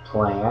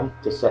plan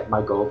to set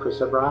my goal for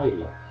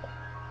sobriety.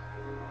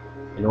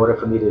 In order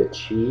for me to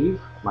achieve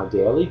my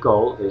daily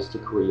goal is to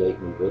create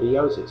new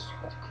videos. It's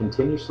to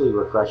continuously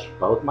refresh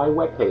both my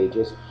web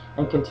pages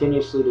and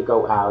continuously to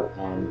go out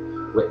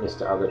and witness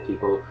to other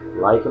people.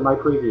 Like in my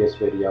previous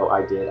video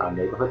I did on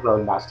Neighborhood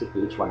Road, Mastic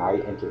Beach, when I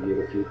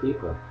interviewed a few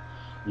people.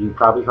 You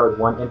probably heard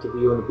one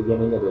interview in the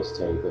beginning of this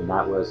tape, and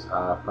that was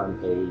from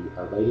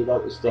a lady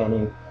that was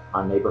standing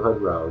on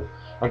Neighborhood Road,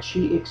 and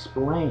she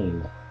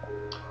explained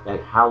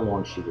that how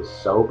long she was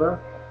sober,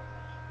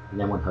 and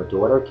then when her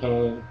daughter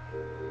came,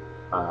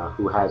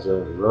 who has a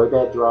really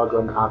bad drug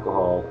and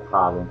alcohol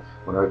problem,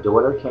 when her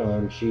daughter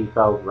came, she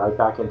fell right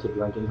back into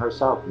drinking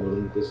herself,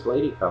 meaning this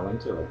lady fell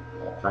into it,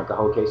 drank a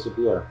whole case of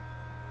beer.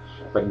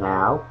 But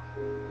now,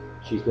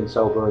 she's been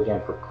sober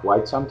again for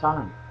quite some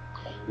time.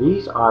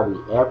 These are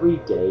the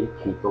everyday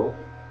people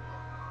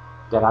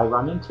that I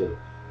run into.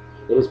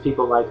 It is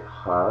people like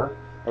her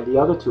and the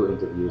other two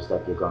interviews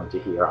that you're going to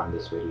hear on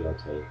this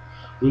videotape.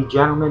 The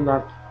gentleman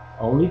that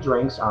only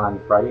drinks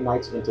on Friday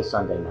nights into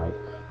Sunday night,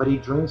 but he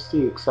drinks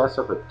the excess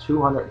of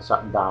 $200 and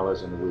something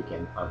in a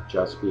weekend of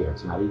just beer.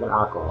 It's not even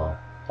alcohol.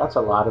 That's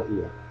a lot of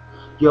beer.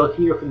 You'll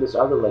hear from this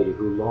other lady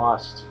who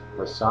lost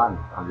her son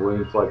on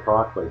William Floyd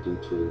Parkway due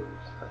to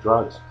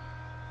drugs.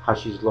 How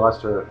she's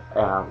lost her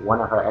one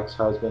of her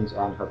ex-husbands,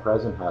 and her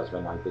present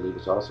husband, I believe,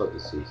 is also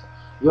deceased.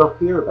 You'll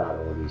hear about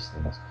all these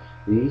things.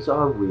 These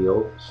are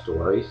real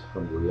stories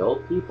from real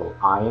people.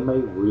 I am a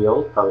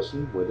real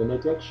person with an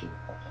addiction.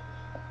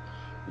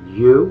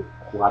 You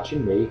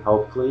watching me,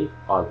 hopefully,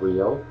 are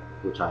real,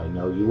 which I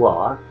know you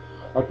are,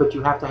 but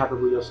you have to have a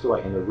real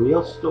story. And a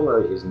real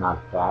story is not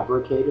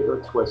fabricated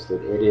or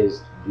twisted. It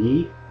is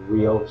the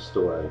real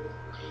story.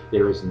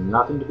 There is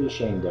nothing to be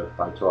ashamed of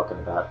by talking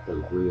about the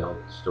real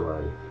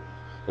story.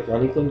 If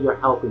anything, you're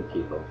helping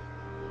people.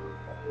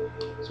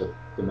 So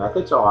the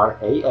methods are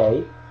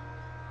AA.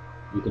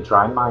 You can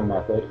try my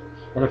method.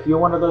 And if you're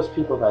one of those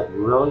people that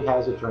really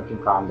has a drinking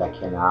problem that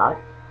cannot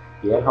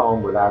get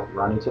home without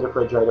running to the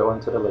refrigerator or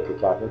into the liquor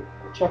cabinet,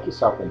 check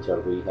yourself into a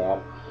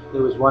rehab.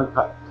 There was one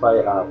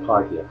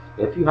part here.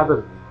 If you have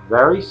a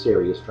very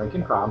serious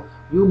drinking problem,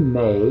 you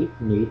may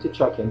need to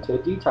check into a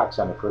detox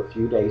center for a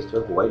few days to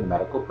avoid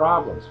medical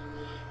problems.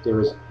 There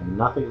is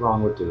nothing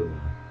wrong with doing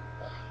that.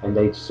 And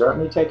they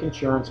certainly take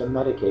insurance and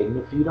Medicaid, and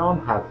if you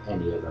don't have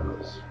any of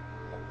those,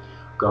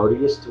 go to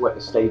your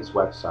state's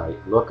website,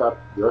 look up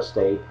your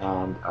state,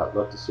 and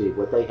look to see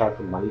what they have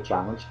for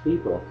money-challenged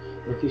people.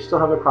 And if you still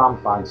have a problem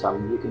finding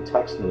something, you can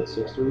text me at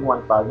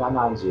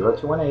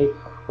 631-599-0218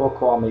 or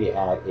call me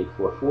at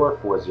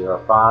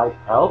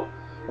 844-405-HELP,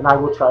 and I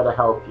will try to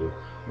help you.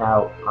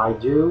 Now, I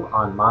do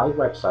on my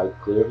website,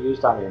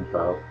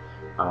 clearviews.info,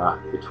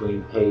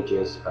 between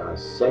pages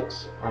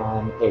 6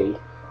 and 8,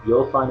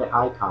 you'll find an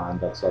icon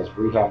that says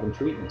Rehab and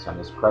Treatment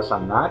Centers. Press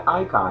on that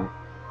icon,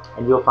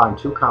 and you'll find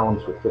 2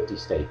 columns with 50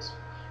 states.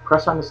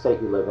 Press on the state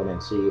you live in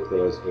and see if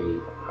there's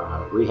a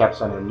rehab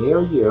center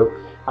near you.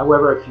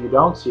 However, if you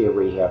don't see a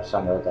rehab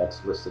center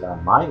that's listed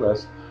on my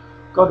list,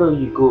 go to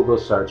your Google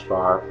search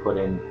bar, put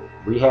in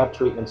rehab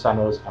treatment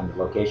centers and the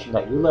location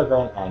that you live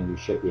in, and you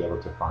should be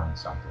able to find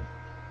something.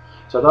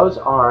 So those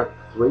are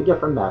 3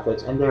 different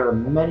methods, and there are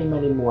many,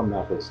 many more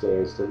methods.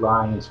 There's the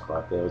Lions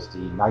Club, there's the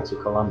Knights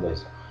of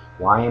Columbus,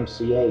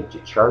 YMCA,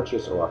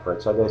 churches offer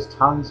it. So there's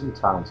tons and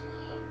tons.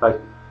 But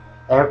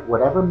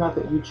whatever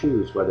method you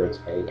choose, whether it's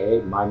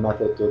AA, my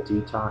method, the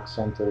detox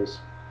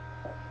centers,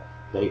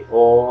 they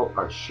all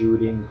are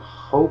shooting,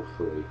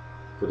 hopefully,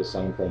 for the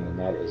same thing, and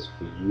that is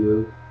for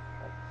you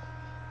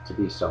to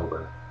be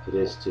sober. It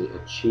is to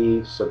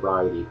achieve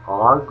sobriety.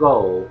 Our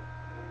goal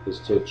is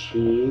to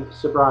achieve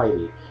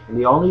sobriety, and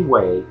the only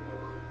way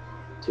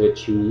to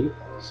achieve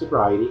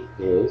sobriety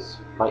is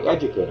by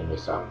educating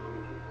yourself.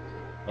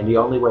 And the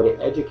only way to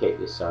educate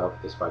yourself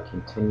is by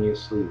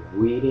continuously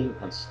reading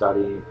and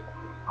studying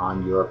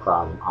on your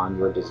problem, on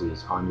your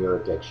disease, on your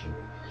addiction.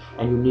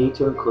 And you need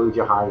to include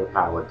your higher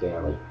power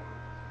daily.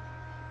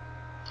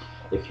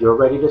 If you're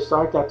ready to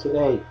start that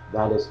today,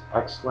 that is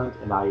excellent,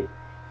 and I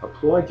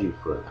applaud you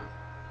for that.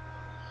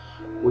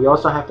 We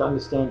also have to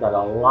understand that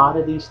a lot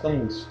of these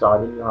things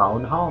start in your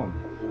own home.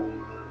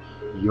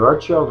 Your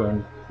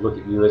children look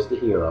at you as the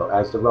hero,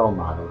 as the role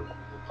model.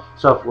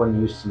 So if when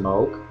you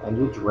smoke and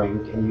you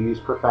drink and you use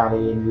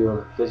profanity and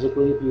you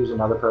physically abuse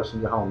another person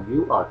in your home,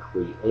 you are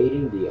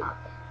creating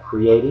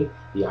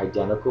the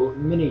identical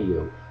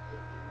mini-you.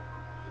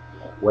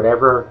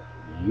 Whatever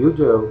you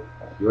do,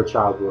 your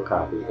child will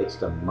copy. It's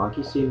the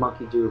monkey see,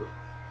 monkey do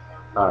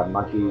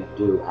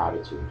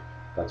attitude.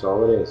 That's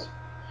all it is.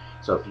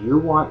 So if you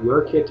want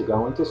your kid to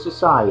go into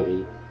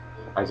society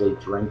as a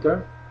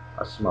drinker,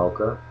 a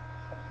smoker,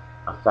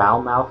 a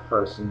foul-mouthed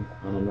person,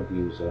 and an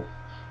abuser,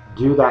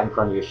 do that in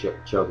front of your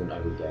children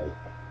every day.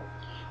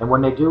 And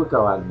when they do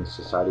go out into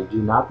society,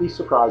 do not be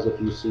surprised if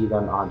you see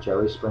them on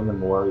Jerry Springer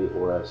Maury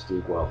or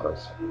Steve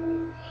Wilkos.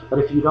 But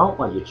if you don't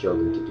want your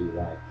children to do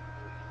that,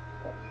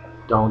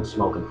 don't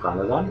smoke in front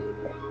of them,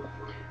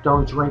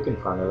 don't drink in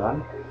front of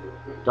them,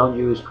 don't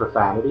use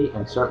profanity,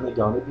 and certainly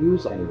don't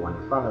abuse anyone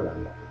in front of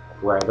them,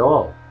 or at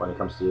all when it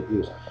comes to the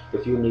abuse.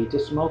 If you need to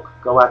smoke,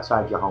 go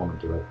outside your home and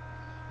do it.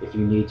 If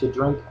you need to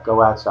drink,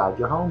 go outside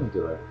your home and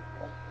do it.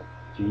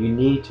 If you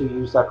need to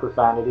use that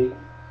profanity,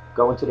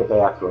 go into the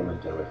bathroom and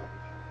do it.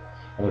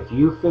 And if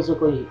you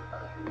physically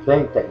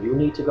think that you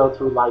need to go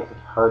through life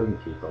hurting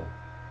people,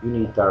 you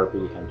need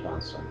therapy and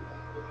counseling.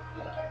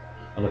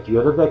 And if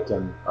you're the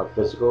victim of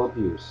physical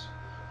abuse,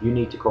 you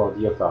need to call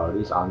the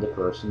authorities on the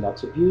person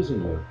that's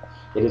abusing you.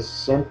 It is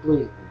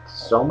simply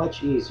so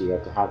much easier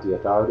to have the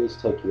authorities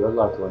take your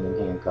loved one in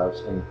handcuffs,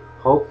 and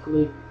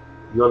hopefully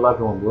your loved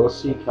one will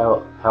seek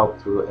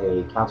help through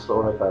a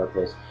counselor or a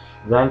therapist,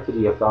 than for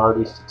the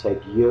authorities to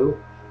take you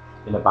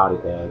in a body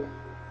bag.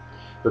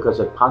 Because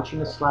a punch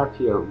and a slap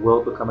here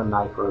will become a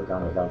knife or a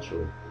gun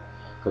eventually.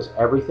 Because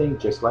everything,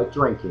 just like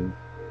drinking,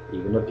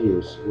 even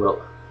abuse,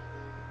 will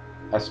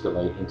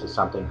escalate into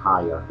something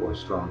higher or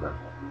stronger.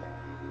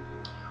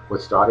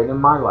 What started in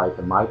my life,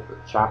 and my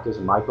chapters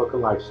in my book of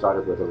life,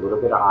 started with a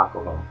little bit of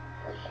alcohol.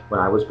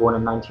 When I was born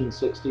in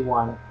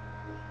 1961,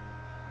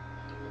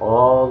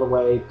 all the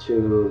way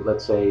to,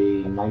 let's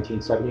say,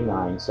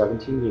 1979,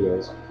 17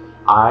 years,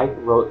 I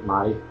wrote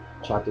my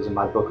chapters in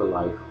my book of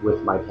life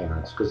with my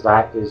parents, because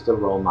that is the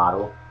role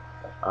model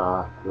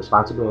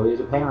responsibility of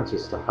the parents,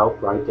 is to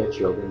help write their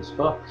children's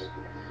books.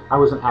 I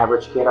was an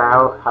average kid,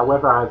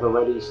 however, I've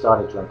already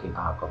started drinking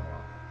alcohol.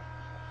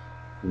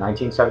 In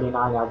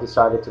 1979, I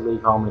decided to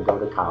leave home and go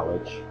to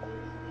college.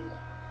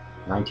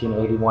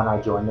 1981,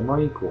 I joined the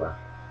Marine Corps.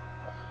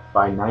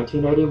 By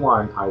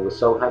 1981, I was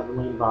so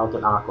heavily involved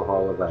in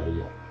alcohol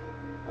already.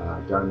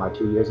 During my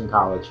 2 years in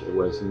college, it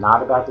was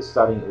not about the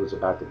studying, it was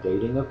about the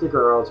dating of the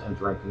girls and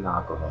drinking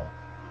alcohol.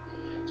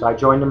 So I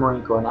joined the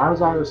Marine Corps, and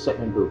as I was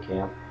sitting in boot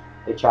camp,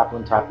 a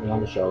chaplain tapped me on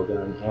the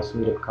shoulder and asked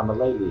me to become a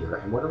lay leader.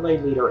 And what a lay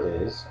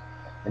leader is,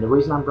 and the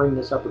reason I'm bringing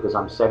this up because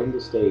I'm setting the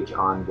stage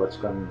on what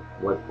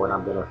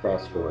I'm going to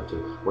fast forward to.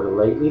 What a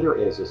lay leader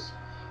is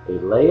a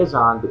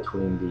liaison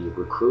between the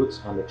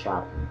recruits and the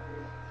chaplain.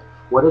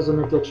 What is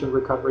an addiction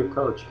recovery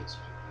coach? It's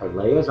a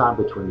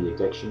liaison between the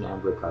addiction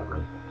and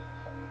recovery.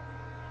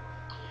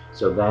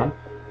 So then,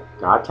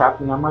 God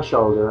tapped me on my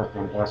shoulder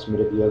and asked me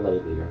to be a lay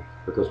leader,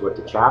 because what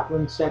the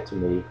chaplain said to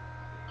me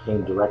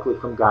came directly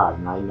from God,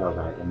 and I know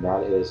that, and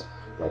that is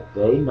that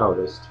they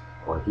noticed,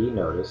 or he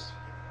noticed,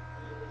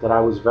 that I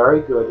was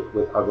very good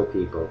with other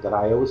people, that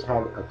I always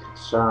had a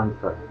concern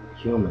for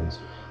humans,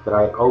 that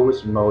I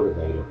always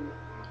motivated.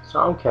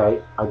 So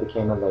okay, I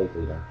became a lay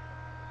leader.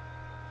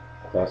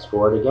 Fast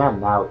forward again.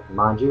 Now,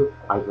 mind you,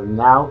 I've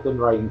now been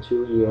writing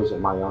 2 years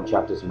of my own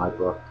chapters in my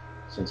book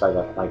since I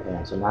left my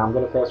parents. And now I'm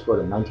going to fast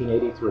forward to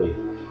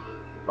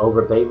 1983.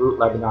 Over Beirut,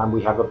 Lebanon,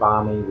 we have a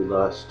bombing. We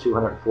lost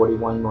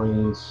 241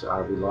 Marines.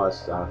 We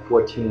lost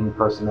 14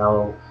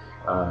 personnel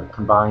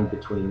combined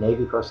between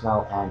Navy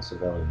personnel and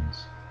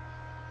civilians.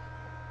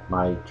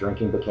 My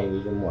drinking became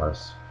even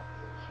worse.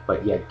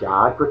 But yet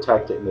God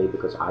protected me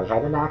because I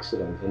had an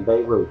accident in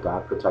Beirut.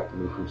 God protected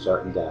me from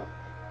certain death.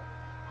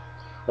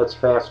 Let's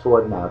fast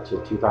forward now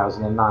to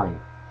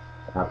 2009.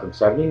 Now from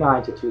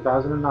 79 to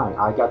 2009,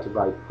 I got to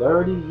write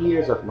 30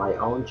 years of my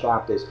own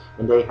chapters,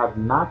 and they have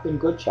not been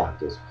good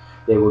chapters.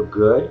 They were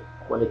good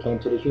when it came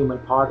to the human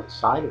part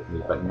side of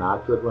me, but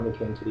not good when it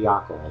came to the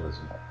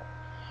alcoholism.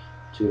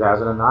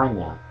 2009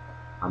 now.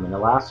 I'm in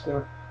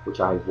Alaska, which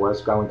I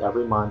was going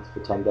every month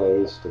for 10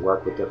 days to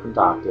work with different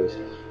doctors,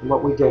 and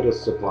what we did is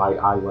supply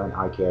eyewear and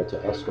eye care to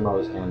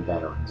Eskimos and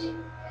veterans.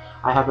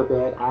 I have a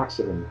bad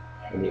accident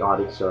in the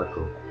Arctic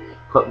Circle.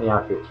 Put me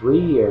out for 3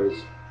 years,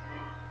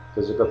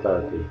 physical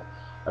therapy.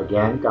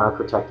 Again, God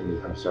protected me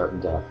from certain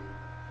death.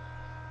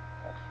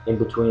 In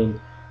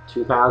between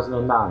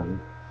 2009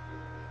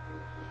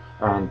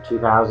 and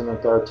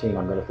 2013,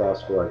 I'm going to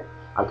fast forward,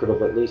 I could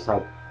have at least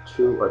had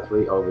 2 or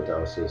 3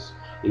 overdoses.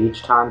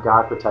 Each time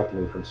God protected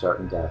me from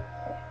certain death.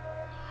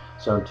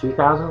 So in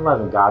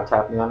 2011, God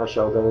tapped me on the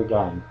shoulder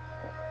again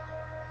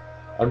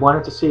and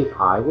wanted to see if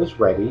I was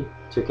ready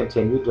to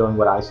continue doing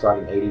what I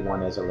started in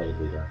 81 as a lay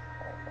leader.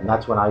 And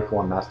that's when I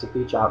formed Mastic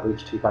Beach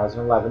Outreach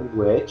 2011,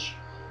 which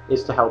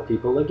is to help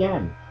people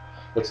again.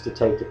 It's to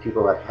take the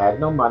people that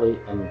had no money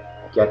and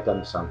get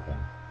them something.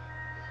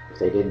 If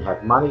they didn't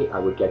have money, I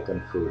would get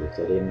them food. If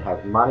they didn't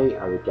have money,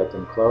 I would get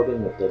them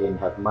clothing. If they didn't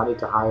have money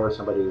to hire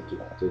somebody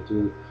to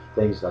do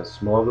things like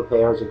small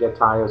repairs or get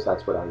tires,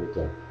 that's what I would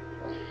do.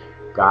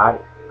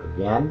 God,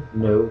 again,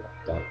 knew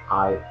that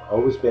I've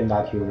always been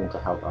that human to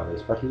help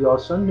others, but he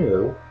also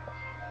knew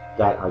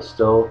that I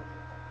still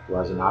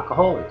was an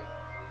alcoholic.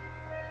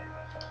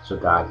 So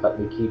God let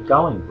me keep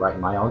going, writing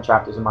my own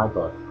chapters in my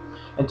book,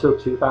 until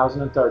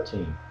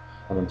 2013.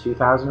 And in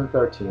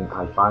 2013,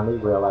 I finally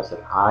realized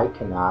that I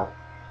cannot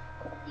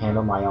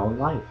handle my own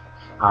life.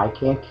 I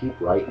can't keep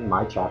writing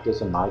my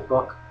chapters in my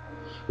book.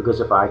 Because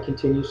if I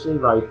continuously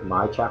write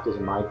my chapters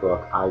in my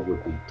book, I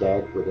would be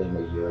dead within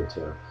a year or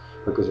two.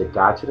 Because it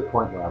got to the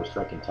point where I was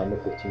drinking 10 to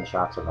 15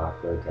 shots of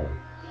vodka a day.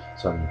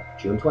 So on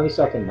June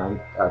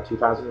 22nd,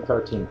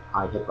 2013,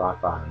 I hit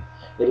rock bottom.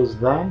 It is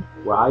then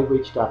where I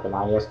reached up and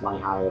I asked my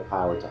higher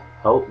power to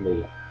help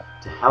me,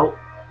 to help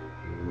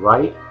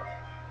write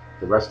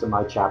the rest of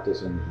my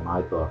chapters in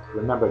my book.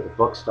 Remember, the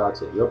book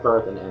starts at your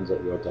birth and ends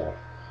at your death.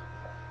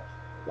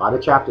 A lot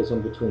of chapters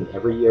in between.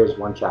 Every year is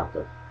one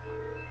chapter.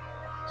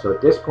 So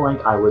at this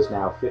point, I was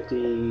now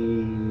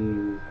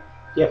 50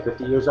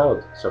 years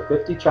old. So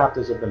 50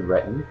 chapters have been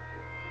written.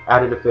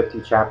 Out of the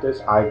 50 chapters,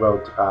 I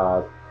wrote,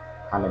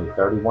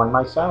 31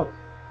 myself.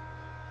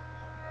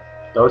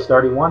 Those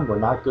 31 were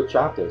not good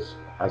chapters.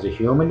 As a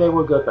human, they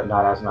were good, but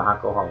not as an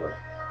alcoholic.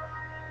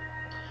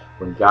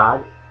 When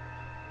God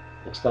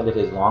extended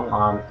his long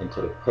arm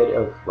into the pit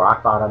of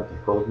rock bottom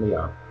and pulled me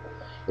up,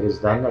 it is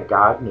then that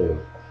God knew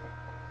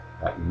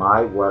that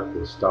my work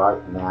will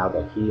start now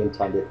that he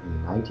intended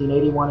in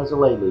 1981 as a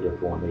lay leader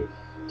for me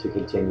to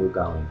continue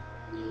going.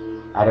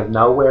 Out of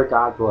nowhere,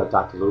 God brought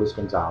Dr. Luis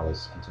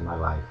Gonzalez into my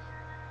life.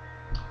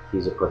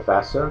 He's a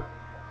professor.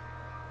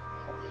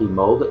 He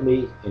molded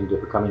me into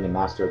becoming a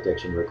master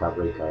addiction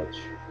recovery coach.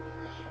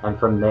 And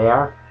from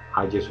there,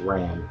 I just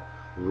ran,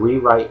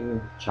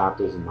 rewriting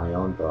chapters in my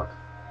own book.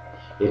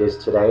 It is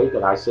today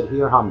that I sit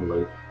here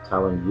humbly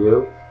telling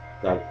you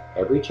that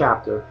every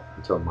chapter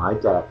until my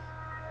death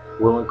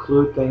will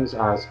include things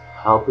as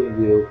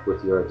helping you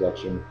with your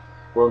addiction,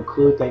 will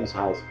include things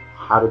as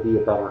how to be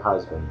a better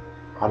husband,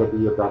 how to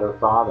be a better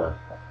father,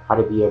 how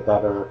to be a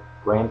better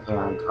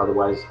grandparent,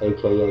 otherwise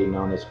aka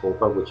known as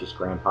Opa, which is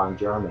grandpa in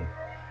German,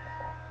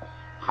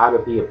 how to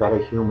be a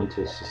better human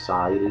to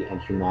society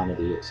and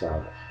humanity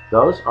itself.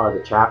 Those are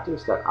the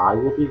chapters that I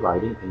will be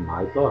writing in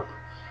my book.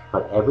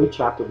 But every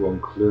chapter will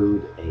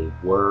include a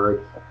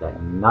word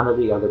that none of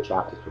the other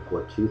chapters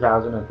before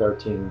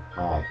 2013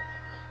 had,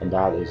 and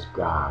that is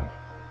God.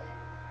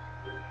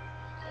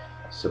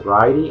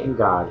 Sobriety and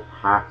God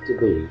have to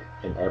be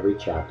in every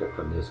chapter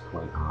from this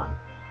point on.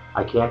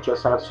 I can't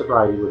just have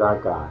sobriety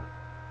without God.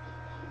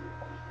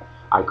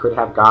 I could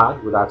have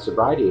God without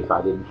sobriety if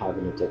I didn't have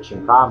an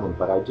addiction problem,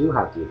 but I do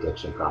have the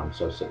addiction problem,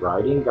 so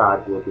sobriety and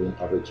God will be in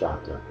every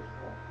chapter.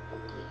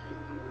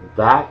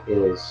 That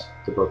is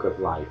the book of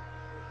life.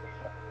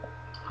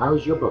 How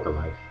is your book of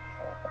life?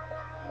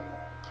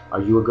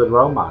 Are you a good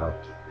role model?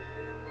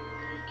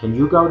 Can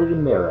you go to the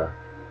mirror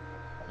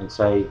and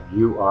say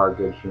you are a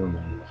good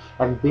human?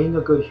 And being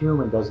a good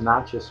human does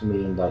not just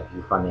mean that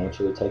you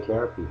financially take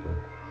care of people.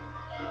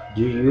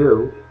 Do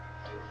you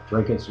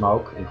drink and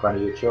smoke in front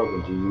of your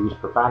children? Do you use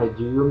profanity?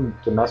 Do you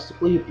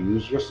domestically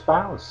abuse your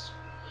spouse?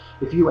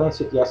 If you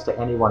answered yes to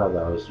any one of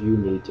those, you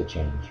need to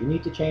change. You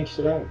need to change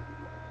today.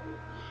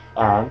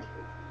 And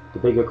the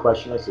bigger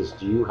question is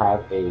do you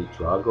have a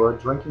drug or a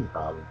drinking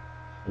problem?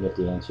 And if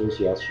the answer is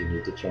yes, you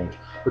need to change.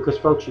 Because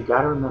folks, you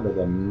got to remember,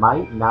 there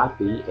might not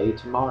be a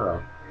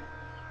tomorrow.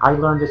 I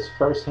learned this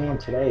firsthand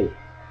today.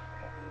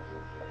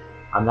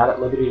 I'm not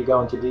at liberty to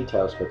go into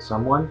details, but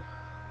someone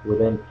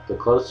within the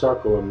close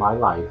circle of my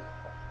life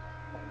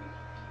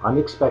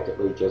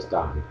unexpectedly just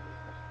died.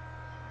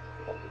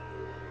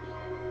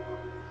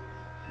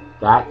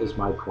 That is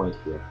my point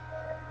here.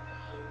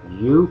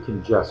 You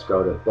can just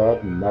go to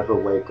bed and never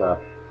wake up.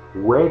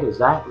 Where does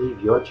that leave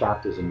your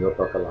chapters in your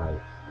book of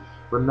life?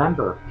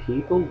 Remember,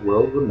 people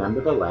will remember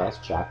the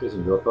last chapters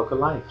in your book of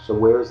life. So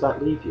where does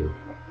that leave you?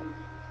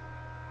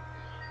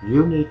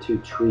 You need to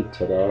treat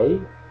today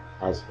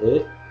as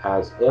if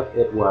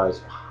it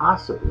was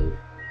possibly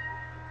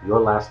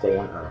your last day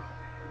on earth.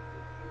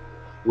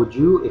 Would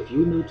you, if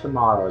you knew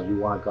tomorrow you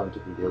weren't going to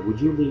be here,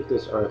 would you leave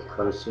this earth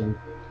cursing,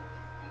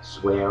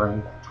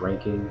 swearing,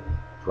 drinking,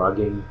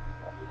 drugging,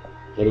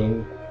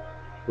 hitting?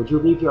 Would you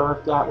leave your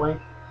earth that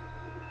way?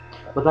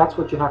 Well, that's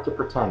what you have to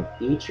pretend.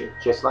 Each,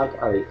 just like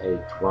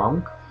a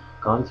drunk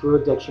going through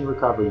addiction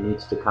recovery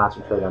needs to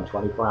concentrate on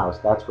 24 hours.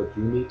 That's what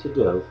you need to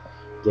do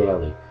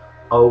daily.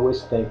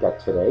 Always think that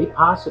today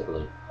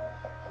possibly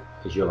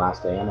is your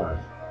last day on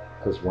earth,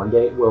 because one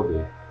day it will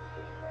be.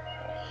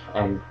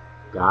 And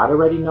God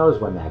already knows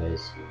when that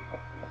is.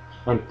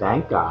 And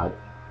thank God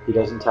He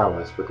doesn't tell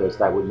us, because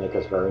that would make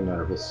us very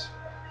nervous.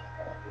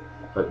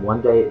 But one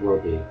day it will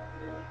be.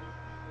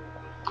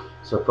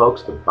 So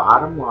folks, the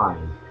bottom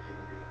line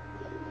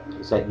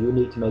is that you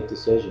need to make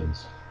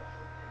decisions.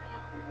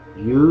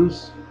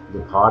 Use the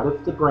part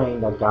of the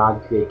brain that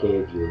God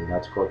gave you, and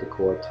that's called the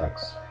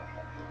cortex.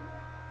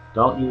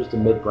 Don't use the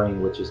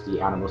midbrain, which is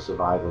the animal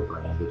survival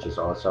brain, which is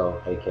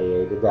also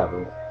aka the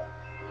devil.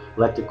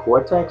 Let the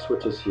cortex,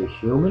 which is your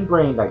human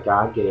brain that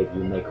God gave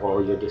you, make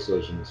all your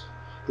decisions.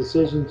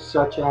 Decisions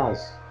such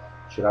as,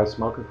 should I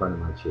smoke in front of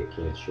my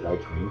kids? Should I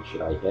drink?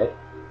 Should I hit?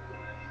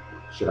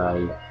 Should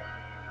I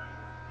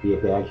be a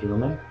bad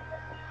human?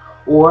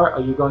 Or are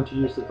you going to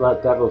use the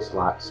devil's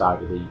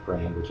side of the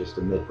brain, which is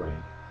the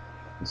midbrain,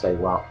 and say,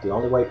 well, the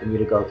only way for me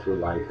to go through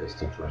life is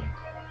to drink,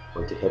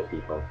 or to hit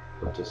people,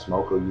 or to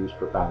smoke or use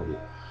profanity?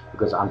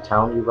 Because I'm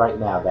telling you right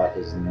now, that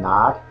is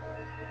not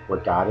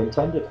what God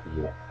intended for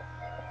you.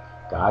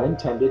 God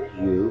intended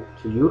you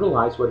to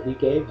utilize what He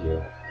gave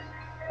you.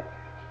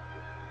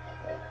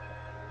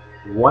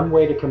 One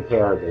way to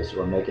compare this,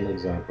 or make an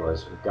example,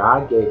 is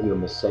God gave you a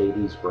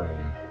Mercedes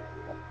brain.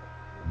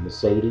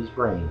 Mercedes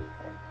brain.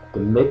 The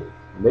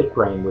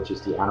midbrain, which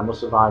is the animal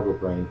survival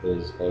brain,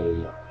 is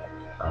an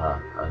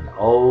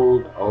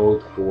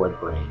old Ford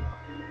brain.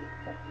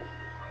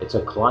 It's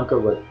a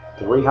clunker with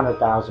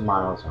 300,000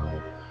 miles on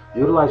it.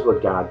 Utilize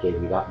what God gave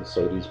you, that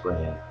Mercedes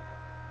brain.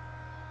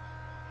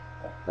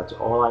 That's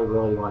all I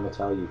really want to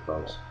tell you,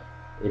 folks.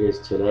 It is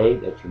today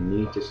that you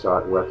need to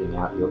start working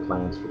out your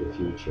plans for the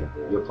future.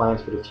 Your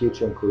plans for the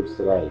future includes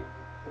today.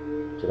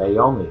 Today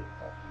only.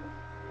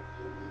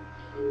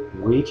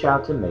 Reach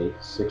out to me,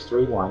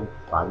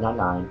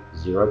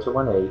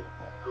 631-599-0218,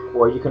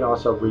 or you can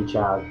also reach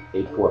out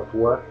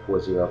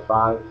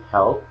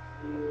 844-405-HELP.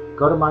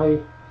 Go to my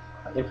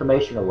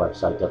informational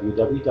website,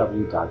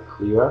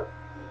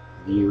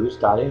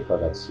 www.clearviews.info.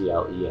 That's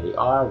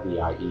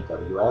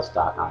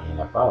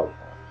CLEARVIEWS.info.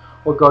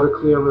 Or go to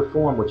Clear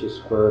Reform, which is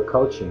for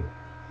coaching,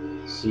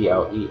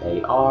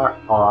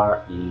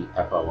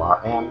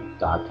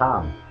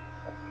 CLEARREFORM.com.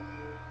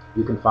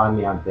 You can find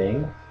me on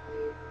Bing,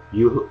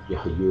 Yahoo,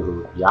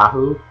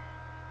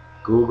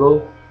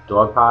 Google,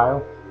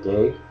 Dogpile,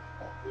 Dig,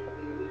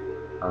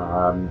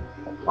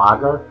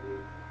 Blogger,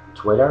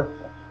 Twitter.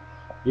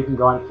 You can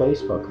go on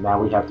Facebook. Now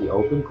we have the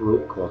open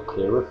group called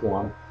Clear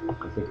Reform. I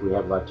think we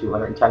have about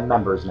 210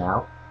 members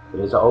now. It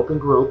is an open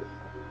group.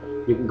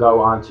 You can go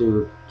on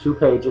to two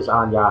pages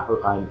on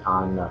Yahoo, on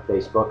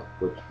Facebook,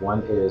 which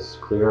one is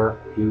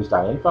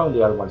clearviews.info and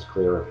the other one's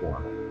Clear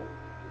Reform.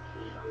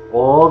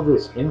 All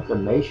this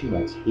information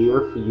that's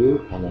here for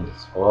you, and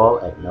it's all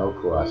at no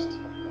cost.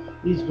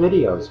 These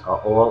videos are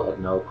all at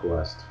no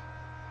cost.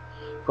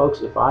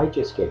 Folks, if I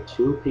just get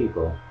 2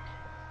 people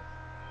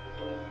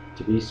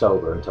to be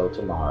sober until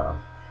tomorrow,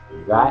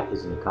 that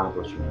is an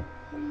accomplishment.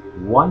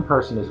 One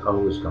person is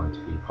always going to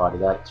be part of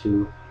that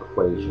 2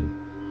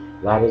 equation.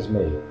 That is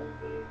me.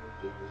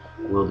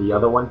 Will the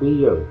other one be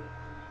you?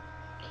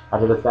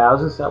 Out of the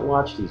thousands that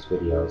watch these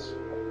videos,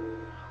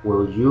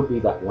 will you be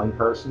that one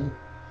person?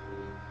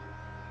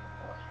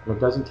 And it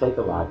doesn't take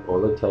a lot.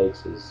 All it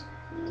takes is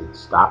to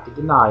stop the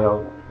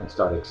denial and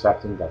start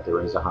accepting that there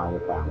is a higher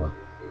power.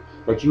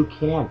 That you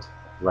can't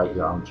write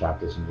your own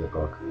chapters in your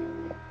book.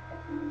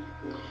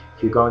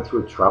 If you're going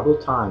through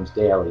troubled times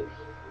daily,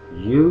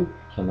 you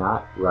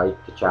cannot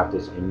write the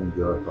chapters in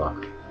your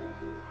book.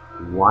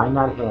 Why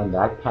not hand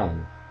that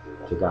pen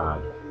to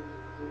God?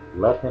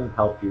 Let Him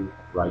help you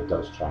write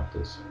those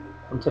chapters.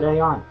 from today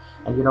on.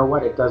 And you know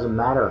what? It doesn't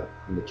matter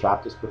in the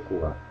chapters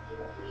before.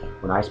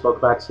 When I spoke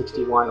about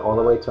 61 all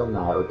the way till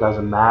now, it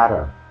doesn't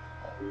matter.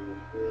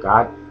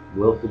 God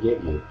will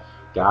forgive you.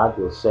 God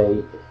will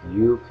say, if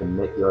you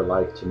commit your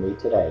life to me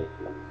today,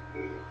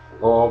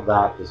 all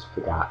that is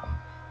forgotten.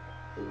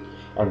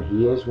 And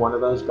he is one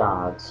of those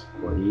gods,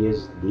 or he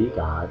is the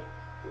God,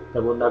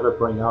 that will never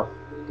bring up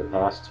the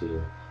past to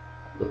you.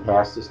 The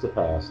past is the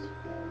past.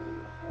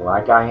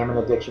 Like I am an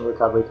addiction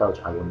recovery coach,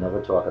 I will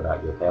never talk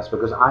about your past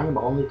because I am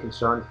only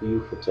concerned for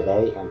you for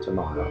today and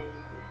tomorrow.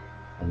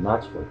 And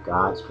that's what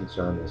God's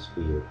concern is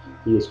for you.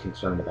 He is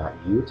concerned about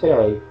you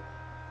today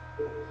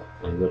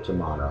and your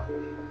tomorrow.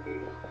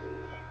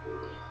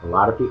 A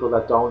lot of people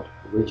that don't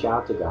reach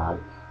out to God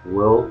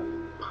will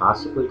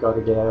possibly go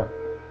to their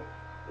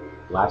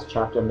last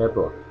chapter in their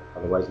book,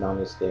 otherwise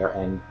known as their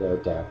end, their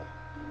death,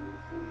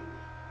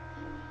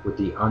 with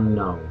the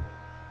unknown.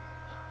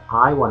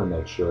 I want to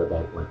make sure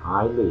that when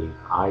I leave,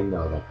 I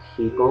know that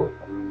people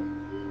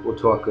will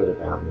talk good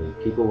about me.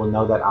 People will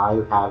know that I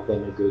have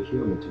been a good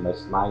human to the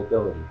best of my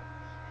ability.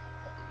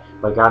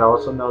 But God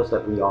also knows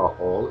that we are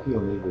all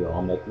human. We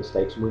all make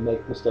mistakes, and we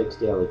make mistakes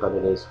daily. But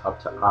it is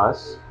up to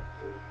us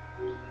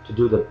to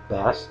do the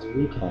best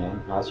we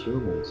can as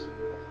humans,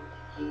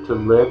 to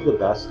live the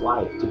best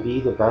life, to be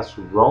the best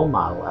role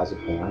model as a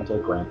parent, a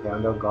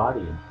grandparent, or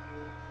guardian.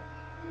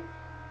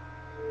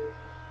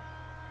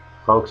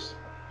 Folks,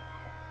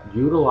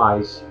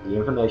 utilize the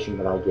information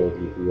that I gave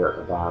you here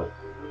about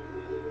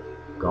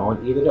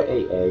going either to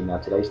AA. Now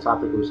today's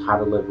topic was how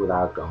to live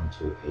without going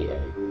to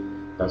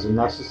AA. Doesn't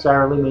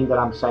necessarily mean that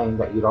I'm saying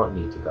that you don't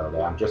need to go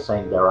there. I'm just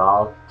saying there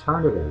are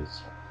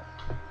alternatives.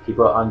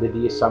 People are under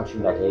the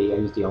assumption that AA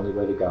is the only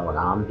way to go, and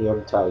I'm here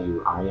to tell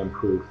you I am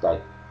proof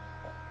that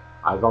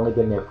I've only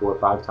been there 4 or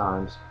 5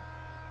 times,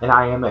 and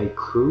I am a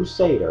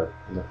crusader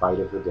in the fight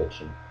of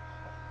addiction.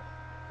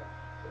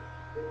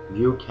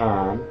 You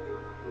can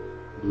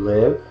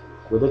live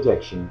with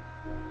addiction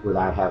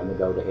without having to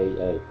go to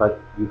AA, but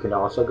you can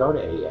also go to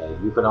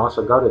AA. You can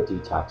also go to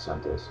detox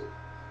centers.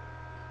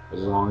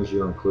 As long as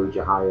you include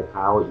your higher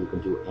power, you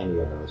can do any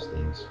of those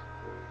things.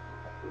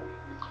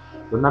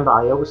 Remember,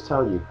 I always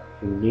tell you,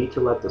 you need to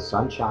let the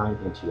sun shine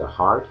into your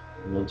heart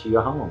and into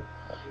your home.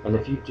 And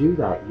if you do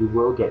that, you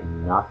will get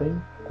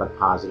nothing but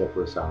positive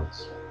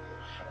results.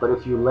 But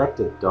if you let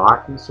the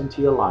darkness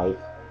into your life,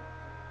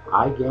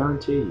 I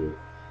guarantee you,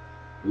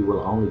 you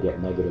will only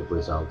get negative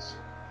results.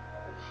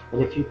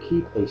 And if you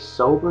keep a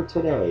sober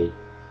today,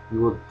 you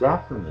will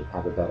definitely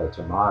have a better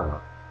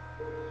tomorrow.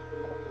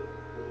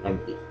 And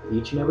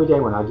each and every day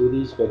when I do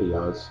these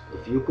videos,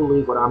 if you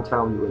believe what I'm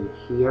telling you in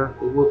here,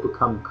 it will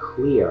become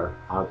clear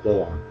out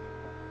there.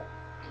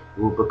 It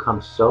will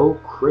become so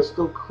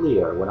crystal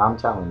clear what I'm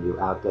telling you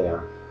out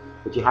there.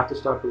 But you have to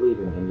start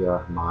believing in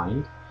your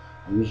mind.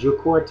 Use your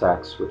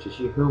cortex, which is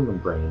your human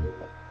brain.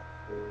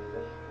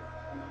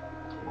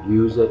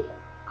 Use it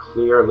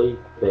clearly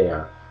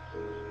there.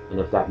 And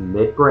if that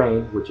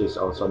midbrain, which is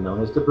also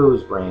known as the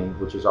booze brain,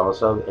 which is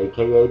also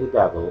aka the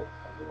devil,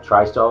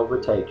 tries to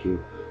overtake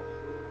you,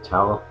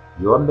 tell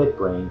your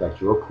midbrain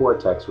that your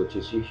cortex, which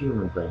is your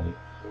human brain,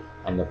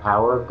 and the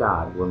power of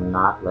God will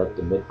not let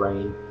the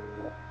midbrain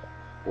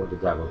or the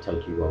devil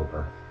take you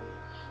over.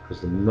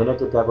 Because the minute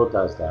the devil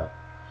does that,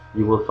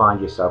 you will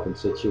find yourself in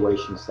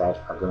situations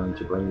that are going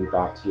to bring you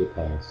back to your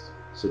past.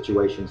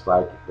 Situations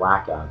like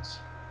blackouts.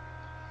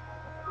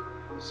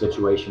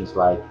 Situations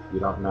like you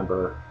don't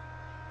remember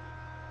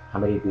how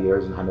many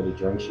beers and how many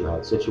drinks you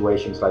had.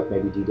 Situations like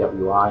maybe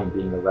DWI and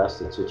being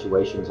arrested.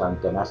 Situations on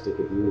domestic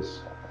abuse.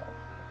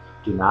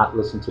 Do not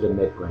listen to the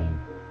midbrain.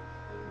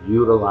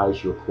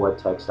 Utilize your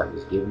cortex that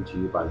was given to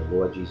you by the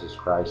Lord Jesus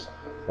Christ.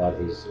 That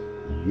is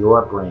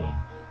your brain.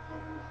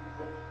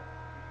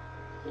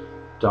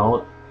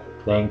 Don't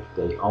think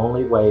the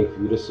only way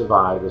for you to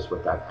survive is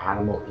with that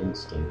animal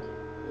instinct,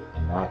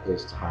 and that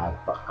is to have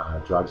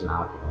drugs and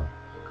alcohol.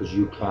 Because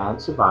you can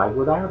survive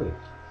without it.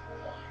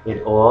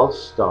 It all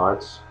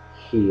starts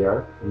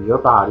here in your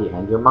body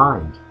and your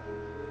mind.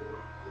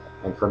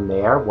 And from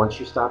there, once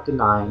you stop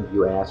denying,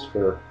 you ask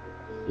for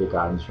your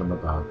guidance from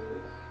above.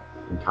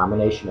 In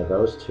combination of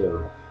those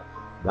two,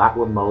 that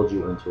will mold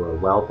you into a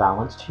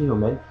well-balanced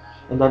human.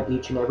 And then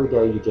each and every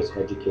day you just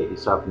educate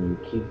yourself and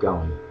you keep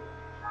going.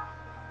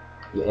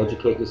 You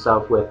educate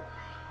yourself with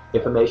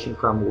information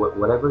from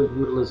whatever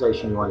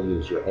utilization you want to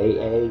use. Your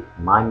AA,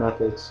 Mind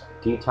Methods,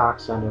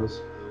 detox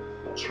centers,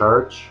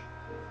 church,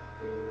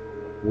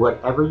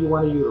 whatever you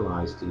want to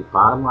utilize. The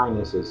bottom line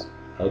is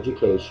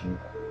education,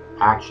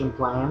 action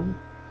plan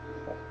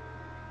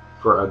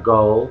for a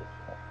goal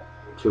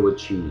to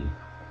achieve.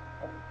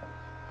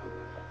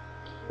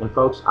 And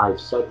folks,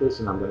 I've said this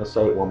and I'm going to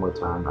say it one more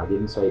time. I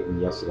didn't say it in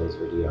yesterday's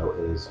video.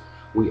 Is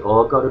we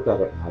all go to bed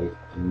at night,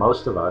 and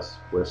most of us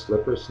wear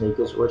slippers,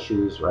 sneakers, or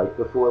shoes right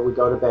before we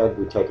go to bed.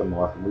 We take them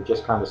off and we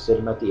just kind of sit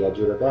them at the edge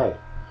of the bed.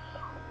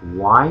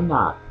 Why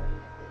not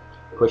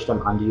push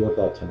them under your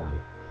bed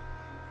tonight?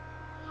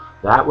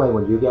 That way,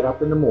 when you get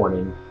up in the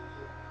morning,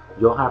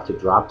 you'll have to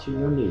drop to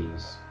your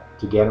knees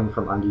to get them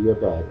from under your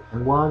bed.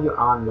 And while you're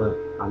on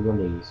your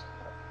knees,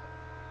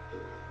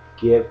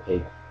 give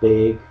a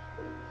big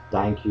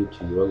thank you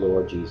to your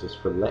Lord Jesus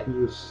for letting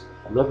you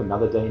live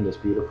another day in this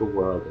beautiful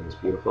world, in this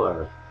beautiful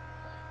earth.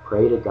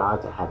 Pray to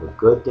God to have a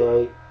good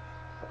day,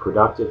 a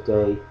productive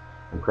day,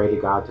 and pray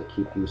to God to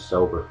keep you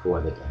sober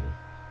for the day.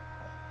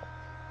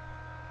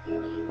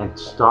 And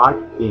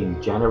start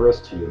being generous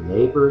to your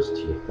neighbors,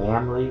 to your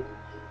family,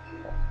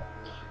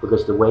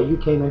 because the way you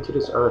came into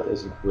this earth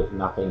is with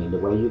nothing, and the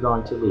way you're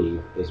going to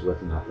leave is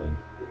with nothing.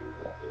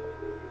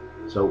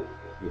 So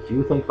if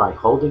you think by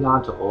holding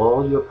on to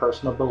all your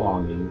personal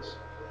belongings,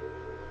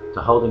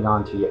 to holding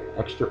on to your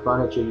extra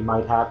furniture you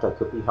might have that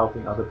could be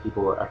helping other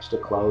people, or extra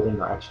clothing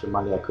or extra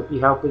money that could be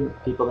helping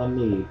people in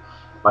need,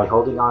 by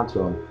holding on to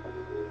them,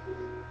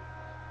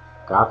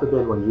 God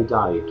forbid when you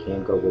die it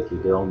can't go with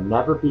you. There'll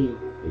never be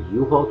a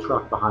U-Haul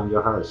truck behind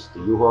your hearse.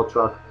 The U-Haul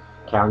truck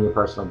carrying your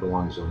personal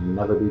belongings will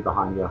never be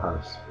behind your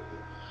hearse.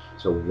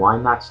 So why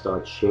not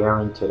start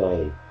sharing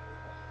today?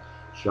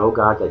 Show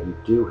God that you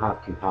do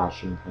have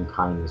compassion and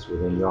kindness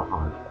within your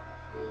heart.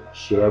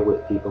 Share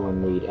with people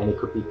in need, and it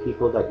could be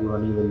people that you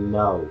don't even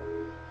know.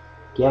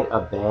 Get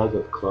a bag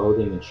of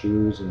clothing and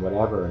shoes and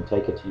whatever and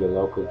take it to your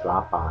local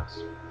drop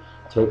box.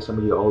 Take some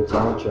of your old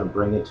furniture and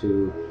bring it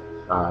to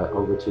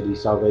over to the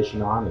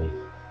Salvation Army.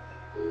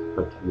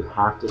 But you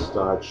have to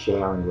start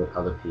sharing with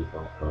other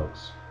people,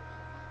 folks.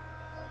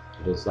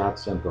 It is that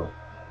simple.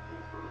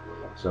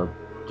 So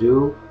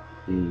do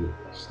the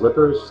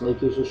slippers,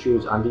 sneakers, or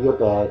shoes under your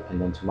bed,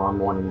 and then tomorrow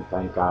morning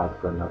thank God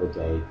for another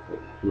day that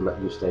He let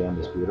you stay on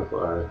this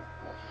beautiful earth.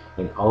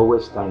 And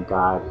always thank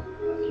God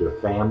for your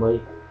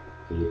family,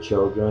 for your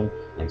children,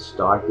 and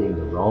start being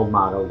the role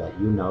model that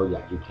you know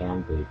that you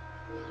can be.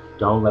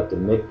 Don't let the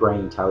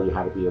midbrain tell you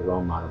how to be a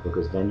role model,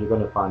 because then you're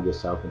going to find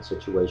yourself in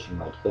situations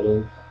like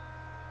hitting,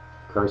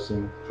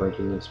 cursing,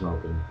 drinking, and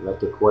smoking. Let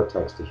the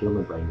cortex, the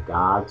human brain,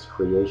 God's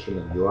creation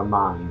in your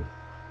mind,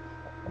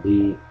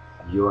 be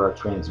your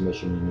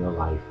transmission in your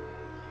life.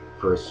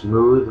 For a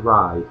smooth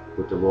ride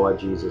with the Lord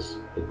Jesus,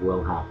 it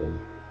will happen.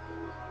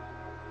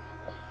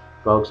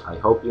 Folks, I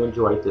hope you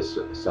enjoyed this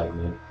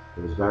segment.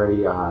 It was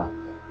very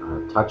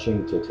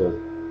touching to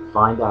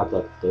find out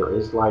that there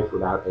is life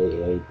without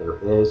AA. There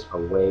is a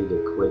way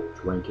to quit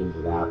drinking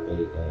without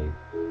AA.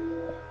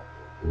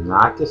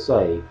 Not to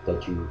say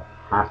that you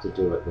have to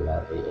do it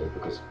without AA,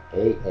 because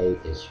AA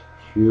is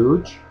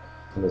huge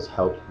and has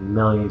helped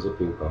millions of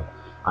people.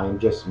 I am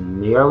just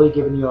merely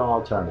giving you an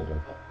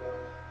alternative.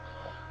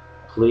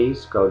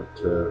 Please go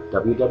to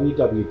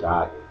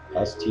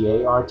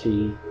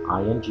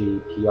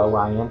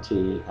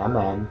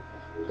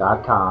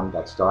www.startingpointmn.com.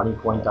 That's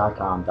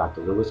startingpoint.com.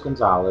 Dr. Luis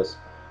Gonzalez,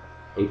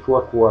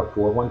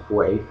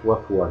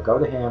 844-414-8444. Go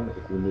to him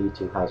if you need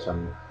to have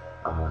some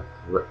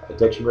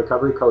addiction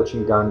recovery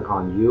coaching done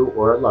on you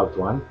or a loved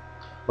one.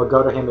 Or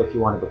go to him if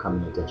you want to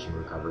become an addiction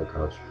recovery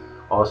coach.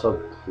 Also,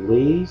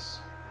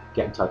 please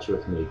get in touch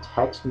with me.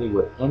 Text me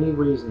with any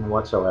reason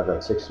whatsoever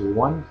at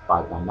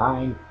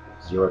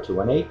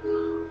 631-519-0218.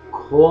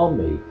 Call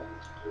me,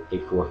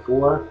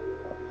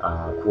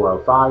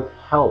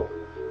 844-405-HELP.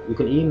 You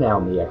can email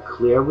me at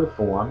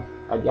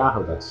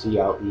clearreform@yahoo. That's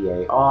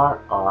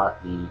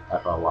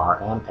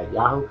CLEARREFORM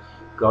 @yahoo.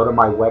 Go to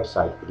my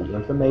website for the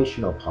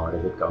informational part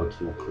of it. Go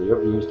to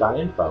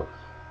clearviews.info.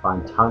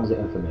 Find tons of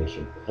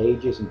information,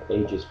 pages and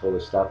pages full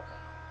of stuff,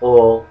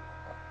 all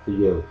for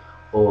you,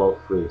 all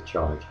free of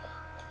charge.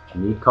 If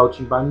you need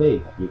coaching by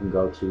me, you can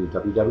go to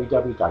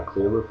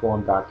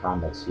www.clearreform.com.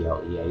 That's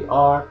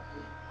CLEARREFORM.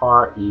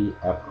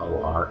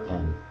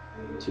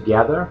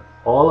 Together,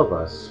 all of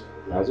us,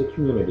 as a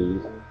community,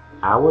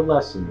 our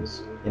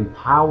lessons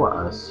empower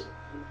us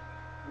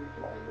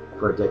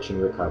for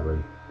addiction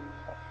recovery.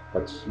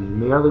 That's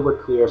merely what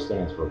CLEAR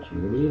stands for.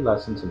 Community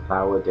Lessons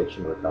Empower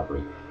Addiction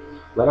Recovery.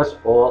 Let us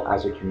all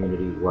as a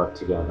community work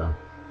together.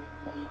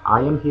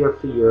 I am here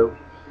for you.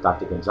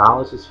 Dr.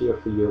 Gonzalez is here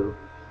for you.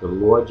 The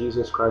Lord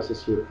Jesus Christ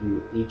is here for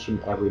you each and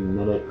every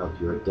minute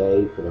of your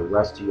day for the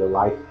rest of your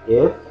life,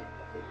 if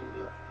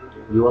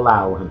you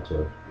allow Him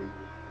to.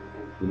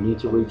 You need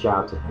to reach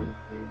out to Him.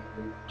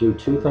 Do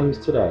two things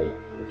today,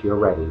 if you're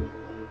ready,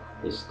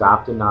 is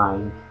stop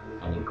denying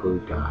and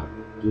include God.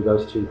 Do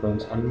those two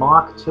things and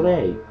mark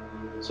today,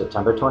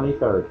 September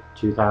 23rd,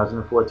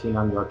 2014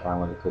 on your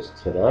calendar, because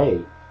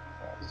today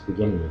is the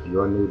beginning of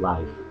your new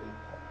life.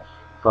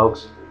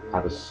 Folks,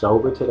 have a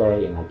sober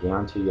today, and I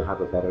guarantee you'll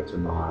have a better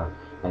tomorrow.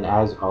 And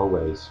as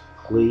always,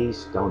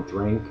 please don't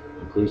drink,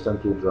 and please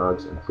don't do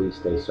drugs, and please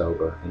stay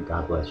sober, and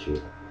God bless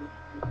you.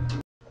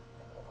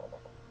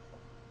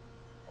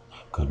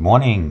 Good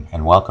morning,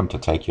 and welcome to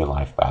Take Your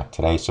Life Back.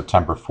 Today is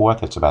September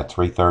 4th. It's about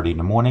 3:30 in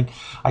the morning.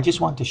 I just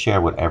want to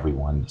share with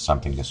everyone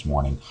something this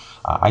morning.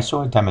 I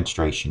saw a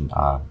demonstration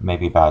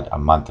maybe about a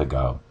month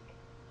ago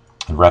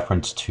in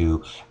reference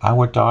to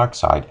our dark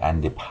side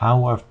and the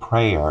power of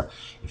prayer.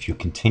 If you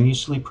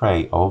continuously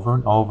pray over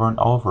and over and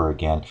over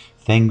again,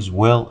 things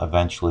will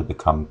eventually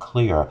become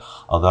clear.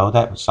 Although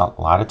that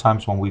a lot of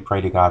times when we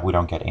pray to God, we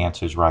don't get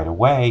answers right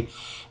away.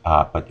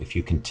 But if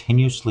you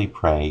continuously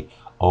pray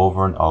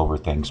over and over,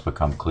 things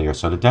become clear.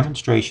 So the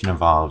demonstration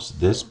involves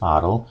this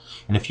bottle,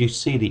 and if you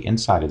see, the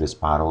inside of this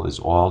bottle is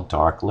all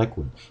dark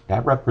liquid.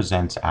 That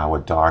represents our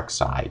dark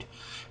side,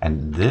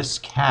 and this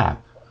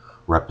cap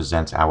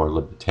represents our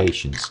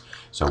limitations.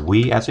 So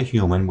we as a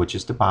human, which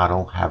is the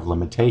bottle, have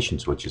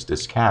limitations, which is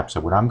this cap. So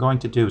what I'm going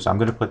to do is I'm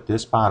going to put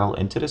this bottle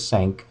into the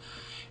sink,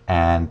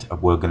 and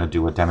we're going to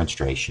do a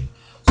demonstration.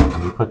 So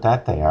let me put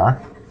that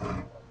there.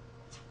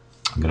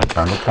 I'm going to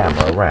turn the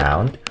camera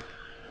around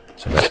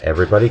so that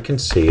everybody can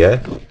see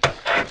it.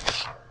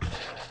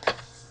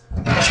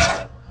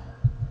 And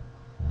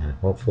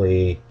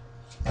hopefully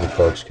you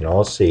folks can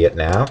all see it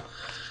now.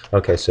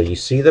 Okay, so you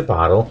see the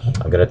bottle.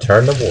 I'm going to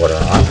turn the water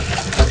on.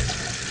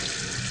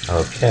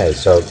 Okay,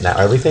 so now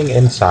everything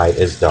inside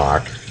is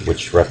dark,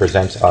 which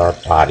represents our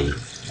body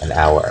and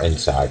our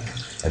inside.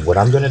 And what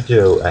I'm going to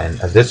do, and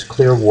this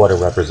clear water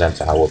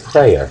represents our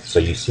prayer. So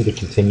you see the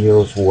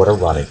continuous water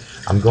running.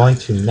 I'm going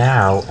to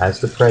now, as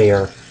the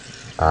prayer,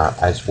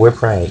 as we're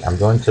praying, I'm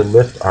going to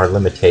lift our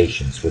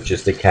limitations, which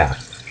is the cap.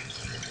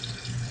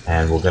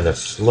 And we're going to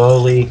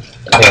slowly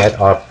add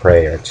our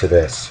prayer to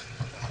this.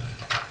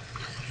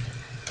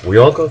 We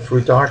all go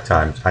through dark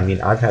times. I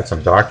mean, I've had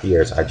some dark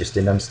years. I just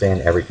didn't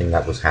understand everything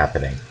that was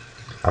happening.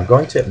 I'm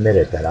going to admit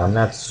it that I'm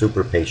not a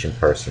super patient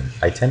person.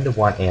 I tend to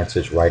want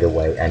answers right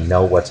away and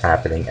know what's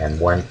happening and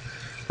when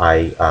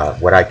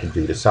what I can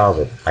do to solve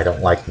it. I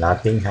don't like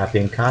not being happy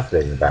and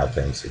confident about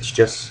things. It's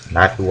just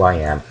not who I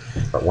am.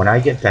 But when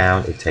I get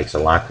down, it takes a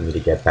lot for me to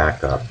get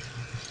back up.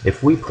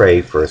 If we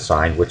pray for a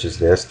sign, which is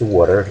this, the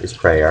water is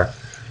prayer,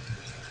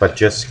 but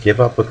just give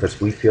up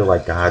because we feel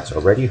like God's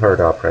already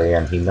heard our prayer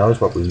and He knows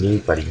what we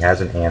need, but He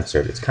hasn't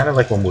answered. It's kind of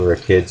like when we were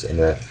kids in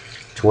the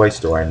toy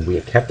store and we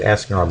kept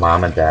asking our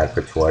mom and dad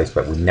for toys,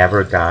 but we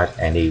never got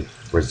any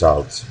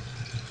results.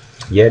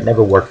 Yeah, it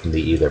never worked for me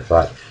either,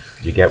 but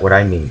you get what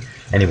I mean.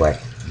 Anyway,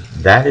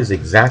 that is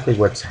exactly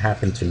what's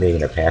happened to me in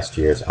the past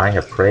years. I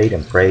have prayed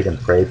and prayed and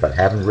prayed, but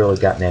haven't really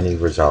gotten any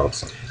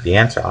results. The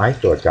answer I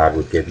thought God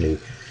would give me,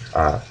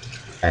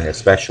 and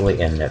especially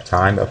in the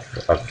time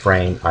of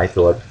praying, I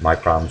thought my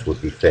problems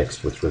would be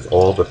fixed, which was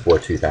all before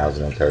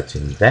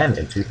 2013. Then,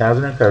 in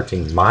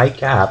 2013, my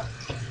cap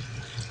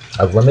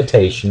of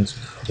limitations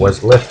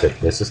was lifted.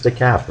 This is the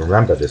cap,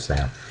 remember this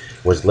now,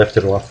 was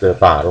lifted off the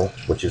bottle,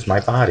 which is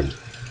my body.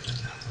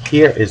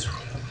 Here is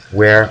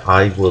where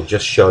I will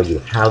just show you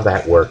how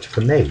that worked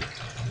for me.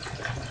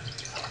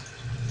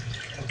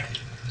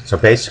 So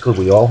basically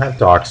we all have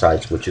dark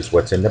sides, which is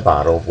what's in the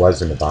bottle,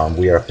 was in the bottle.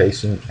 We are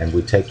facing, and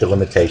we take the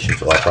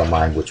limitations off our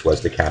mind, which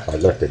was the cap I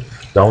lifted.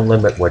 Don't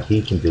limit what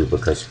He can do,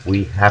 because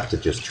we have to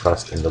just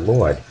trust in the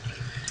Lord.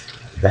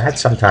 That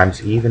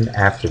sometimes even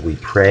after we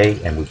pray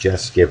and we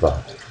just give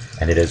up,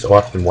 and it is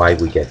often why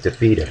we get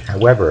defeated.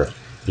 However,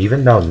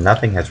 even though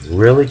nothing has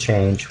really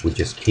changed, we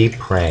just keep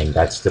praying.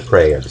 That's the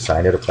prayer, the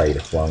sign of the prayer, the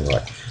flowing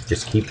Lord.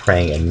 Just keep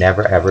praying and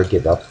never ever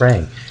give up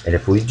praying. And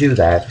if we do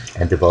that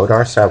and devote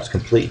ourselves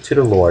completely to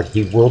the Lord,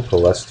 He will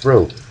pull us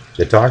through.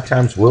 The dark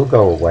times will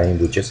go away, and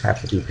we just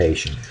have to be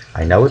patient.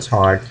 I know it's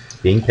hard.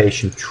 Being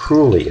patient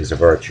truly is a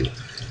virtue.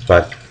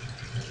 But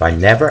by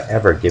never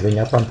ever giving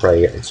up on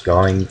prayer, it's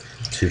going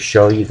to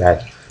show you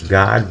that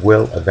God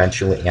will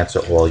eventually answer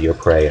all your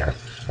prayer.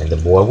 And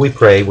the more we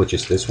pray, which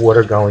is this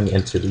water going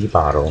into the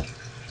bottle,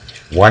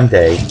 one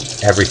day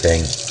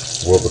everything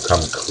will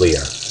become clear.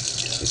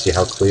 You see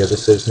how clear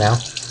this is now?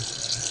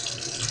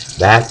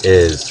 That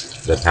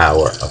is the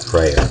power of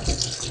prayer.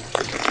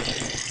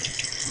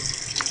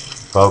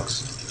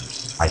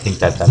 Folks, I think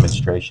that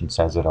demonstration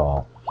says it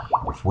all.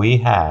 If we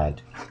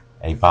had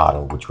a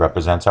bottle which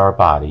represents our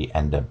body,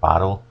 and the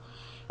bottle,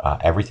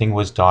 everything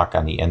was dark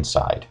on the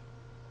inside,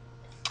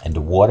 and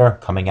the water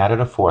coming out of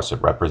the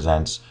faucet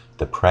represents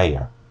the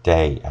prayer,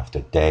 day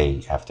after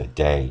day after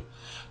day,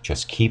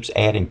 just keeps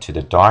adding to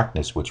the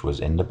darkness which was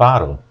in the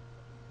bottle.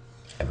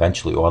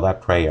 Eventually all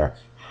that prayer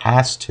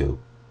has to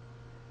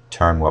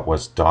turn what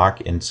was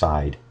dark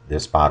inside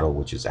this bottle,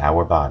 which is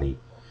our body,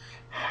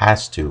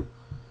 has to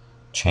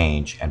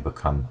change and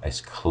become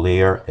as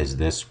clear as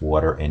this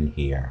water in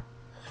here.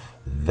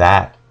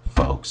 That,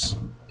 folks,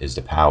 is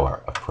the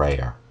power of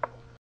prayer.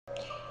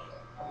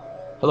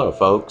 Hello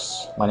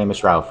folks, my name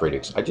is Ralf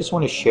Friedrichs. I just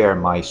want to share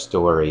my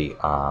story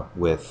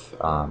with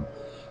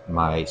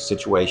my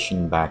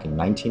situation back in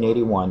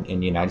 1981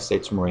 in the United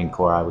States Marine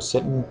Corps. I was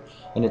sitting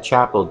in a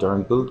chapel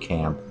during boot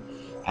camp,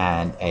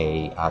 and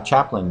a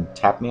chaplain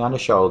tapped me on the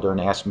shoulder and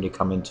asked me to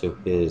come into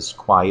his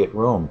quiet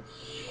room.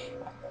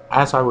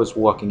 As I was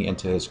walking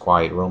into his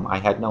quiet room, I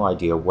had no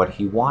idea what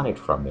he wanted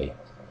from me.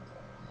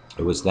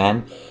 It was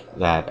then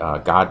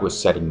that God was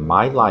setting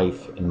my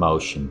life in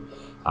motion.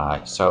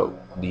 So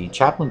the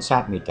chaplain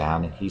sat me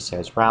down and he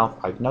says, "Ralph,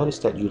 I've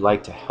noticed that you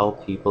like to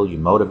help people, you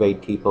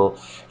motivate people,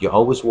 you're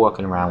always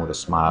walking around with a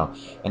smile.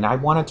 And I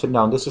wanted to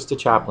know," this is the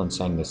chaplain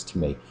saying this to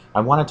me,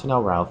 "I wanted to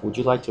know, Ralph, would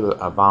you like to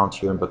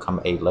volunteer and become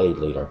a lay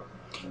leader?"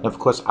 And of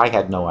course, I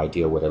had no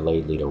idea what a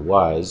lay leader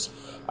was.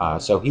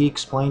 So he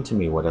explained to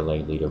me what a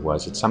lay leader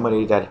was. It's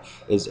somebody that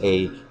is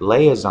a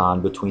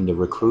liaison between the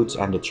recruits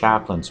and the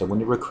chaplain. So when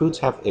the recruits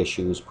have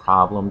issues,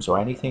 problems, or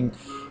anything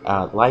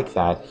like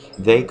that,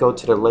 they go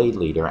to the lay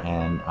leader,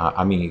 and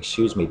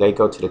they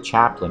go to the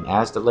chaplain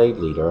as the lay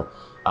leader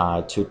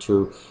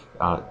to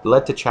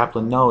let the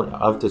chaplain know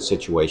of the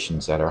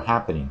situations that are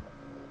happening.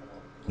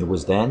 It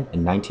was then,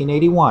 in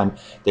 1981,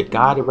 that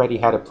God already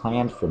had a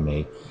plan for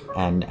me,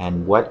 and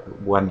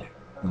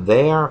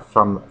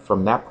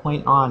from that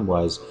point on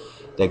was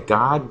that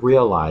God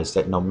realized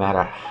that no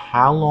matter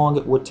how long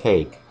it would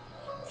take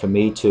for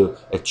me to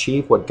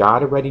achieve what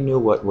God already knew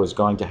what was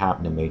going to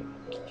happen to me,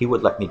 He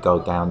would let me go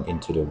down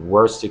into the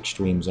worst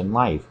extremes in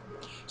life.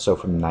 So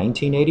from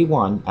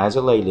 1981, as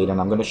a lay leader,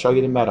 and I'm going to show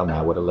you the medal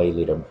now with a lay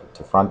leader,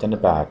 the front and the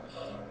back.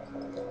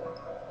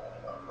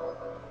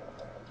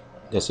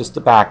 This is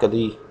the back of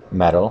the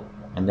medal,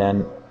 and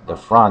then the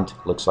front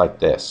looks like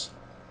this.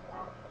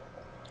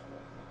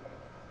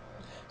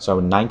 So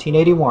in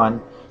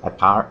 1981, at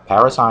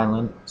Paris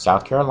Island,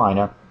 South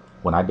Carolina,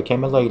 when I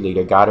became a lay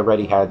leader, God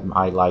already had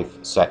my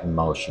life set in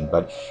motion.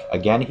 But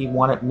again, He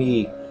wanted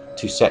me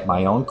to set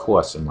my own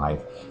course in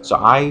life. So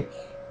I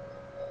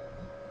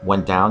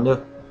went down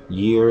the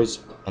years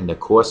and the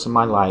course of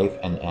my life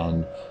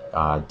and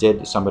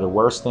did some of the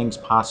worst things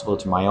possible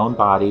to my own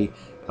body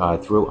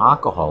through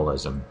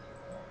alcoholism.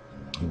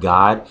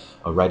 God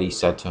already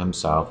said to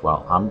Himself,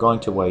 well, I'm going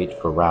to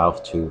wait for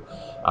Ralph to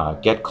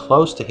get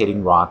close to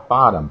hitting rock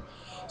bottom.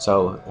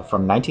 So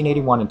from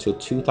 1981 until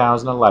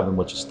 2011,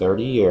 which is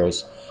 30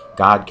 years,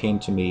 God came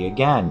to me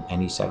again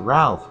and He said,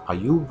 Ralph, are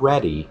you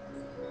ready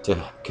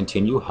to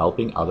continue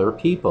helping other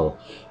people?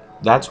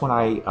 That's when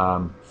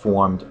I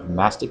formed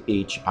Mastic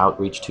Beach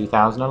Outreach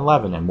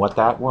 2011, and what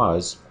that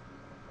was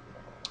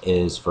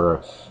is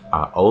for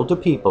older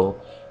people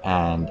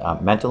and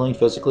mentally and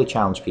physically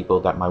challenged people,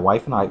 that my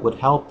wife and I would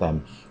help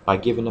them by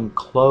giving them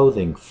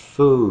clothing,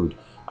 food,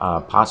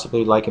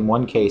 possibly, like in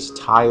one case,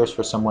 tires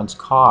for someone's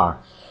car.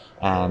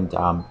 And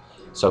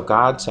so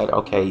God said,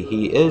 okay,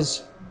 he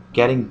is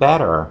getting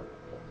better,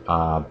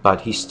 but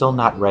he's still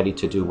not ready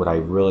to do what I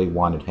really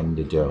wanted him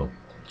to do.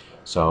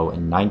 So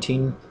in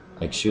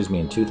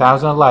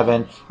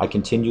 2011, I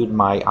continued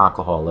my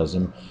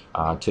alcoholism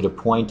to the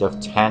point of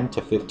 10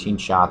 to 15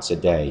 shots a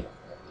day.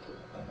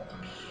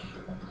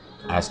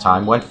 As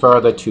time went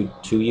further, two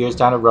years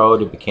down the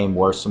road, it became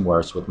worse and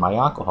worse with my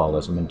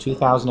alcoholism. In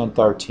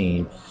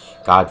 2013,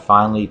 God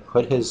finally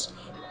put His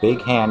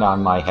big hand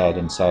on my head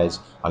and says,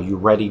 are you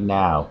ready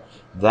now?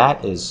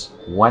 That is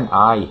when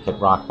I hit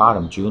rock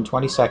bottom. June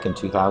 22nd,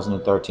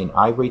 2013,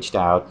 I reached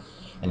out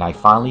and I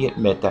finally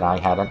admit that I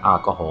had an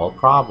alcohol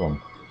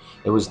problem.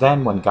 It was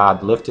then when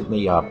God lifted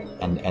me up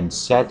and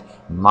set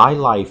my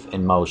life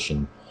in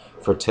motion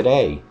for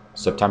today,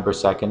 September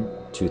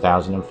 2nd,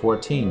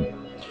 2014.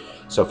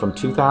 So from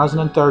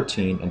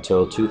 2013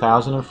 until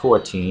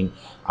 2014,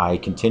 I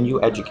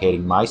continue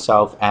educating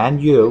myself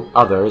and you,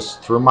 others,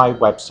 through my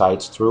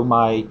websites, through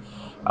my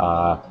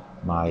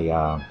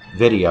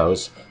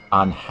videos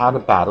on how to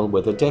battle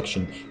with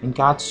addiction. And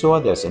God saw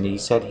this, and He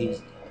said He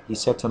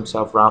said to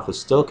Himself, Ralph is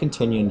still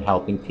continuing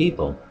helping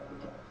people.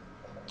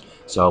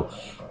 So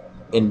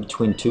in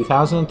between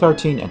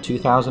 2013 and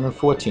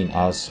 2014,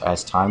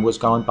 as time was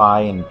going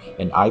by,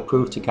 and I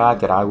proved to God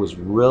that I was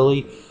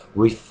really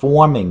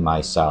reforming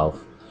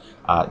myself,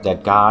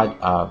 that God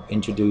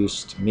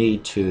introduced me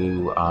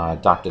to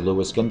Dr.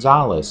 Luis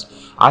Gonzalez.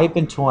 I had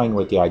been toying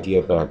with the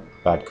idea about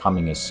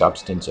becoming a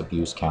substance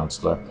abuse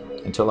counselor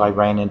until I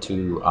ran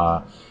into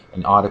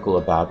an article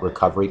about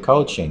recovery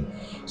coaching.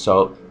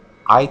 So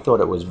I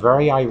thought it was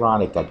very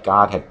ironic that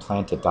God had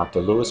planted Dr.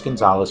 Luis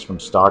Gonzalez from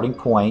Starting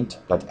Point,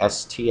 that's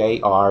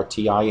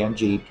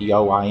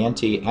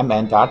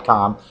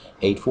StartingPointMN.com,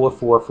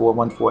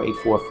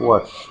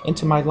 844-414-844,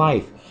 into my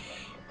life.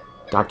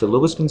 Dr.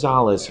 Luis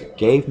Gonzalez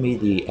gave me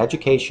the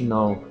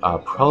educational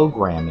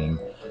programming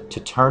to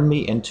turn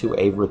me into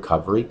a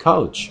recovery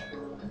coach.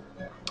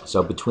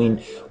 So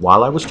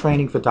while I was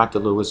training for Dr.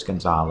 Luis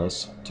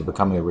Gonzalez to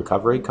become a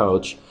recovery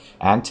coach,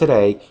 and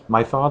today,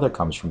 my father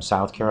comes from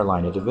South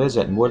Carolina to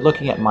visit, and we're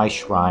looking at my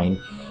shrine,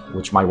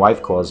 which my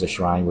wife calls a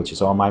shrine, which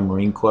is all my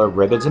Marine Corps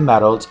ribbons and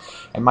medals.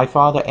 And my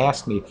father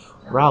asked me,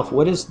 Ralph,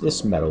 what is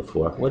this medal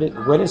for?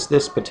 What is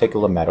this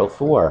particular medal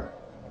for?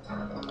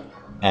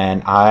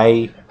 And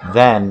I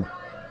then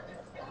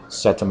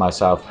said to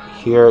myself,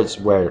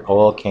 here's where it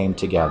all came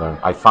together.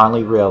 I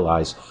finally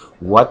realized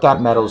what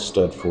that medal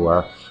stood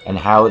for and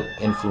how it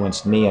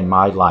influenced me in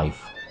my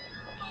life.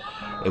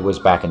 It was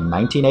back in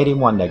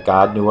 1981 that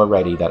God knew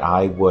already that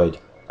I would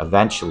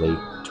eventually,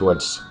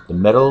 towards the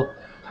middle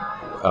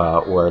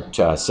or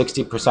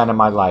 60% of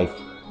my life,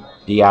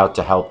 be out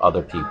to help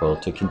other people,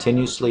 to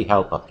continuously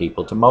help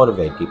people, to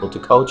motivate people, to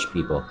coach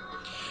people.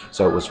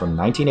 So it was from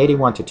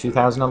 1981 to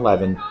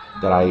 2011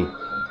 that I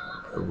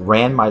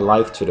ran my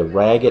life to the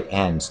ragged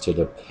ends, to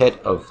the pit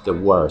of the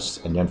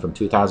worst. And then from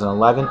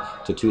 2011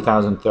 to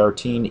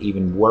 2013,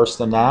 even worse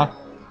than that.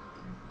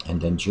 And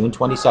then June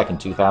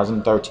 22nd,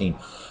 2013,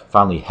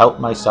 finally helped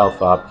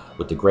myself up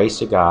with the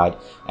grace of God,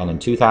 and in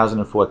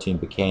 2014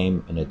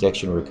 became an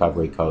addiction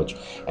recovery coach.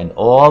 And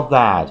all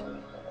that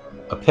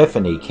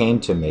epiphany came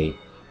to me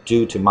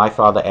due to my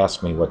father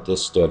asking me what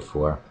this stood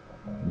for.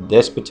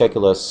 This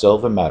particular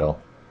silver medal,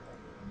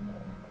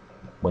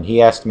 when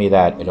he asked me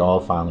that, it all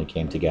finally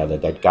came together,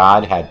 that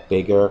God had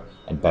bigger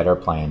and better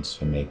plans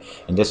for me.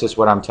 And this is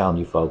what I'm telling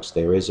you, folks.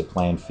 There is a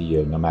plan for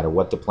you. No matter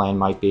what the plan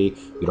might be,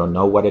 you don't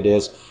know what it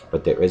is,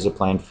 but there is a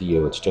plan for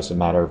you. It's just a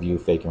matter of you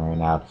figuring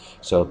it out.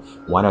 So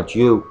why don't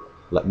you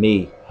let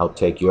me help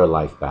take your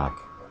life back?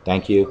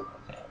 Thank you.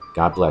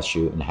 God bless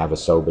you, and have a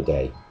sober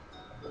day.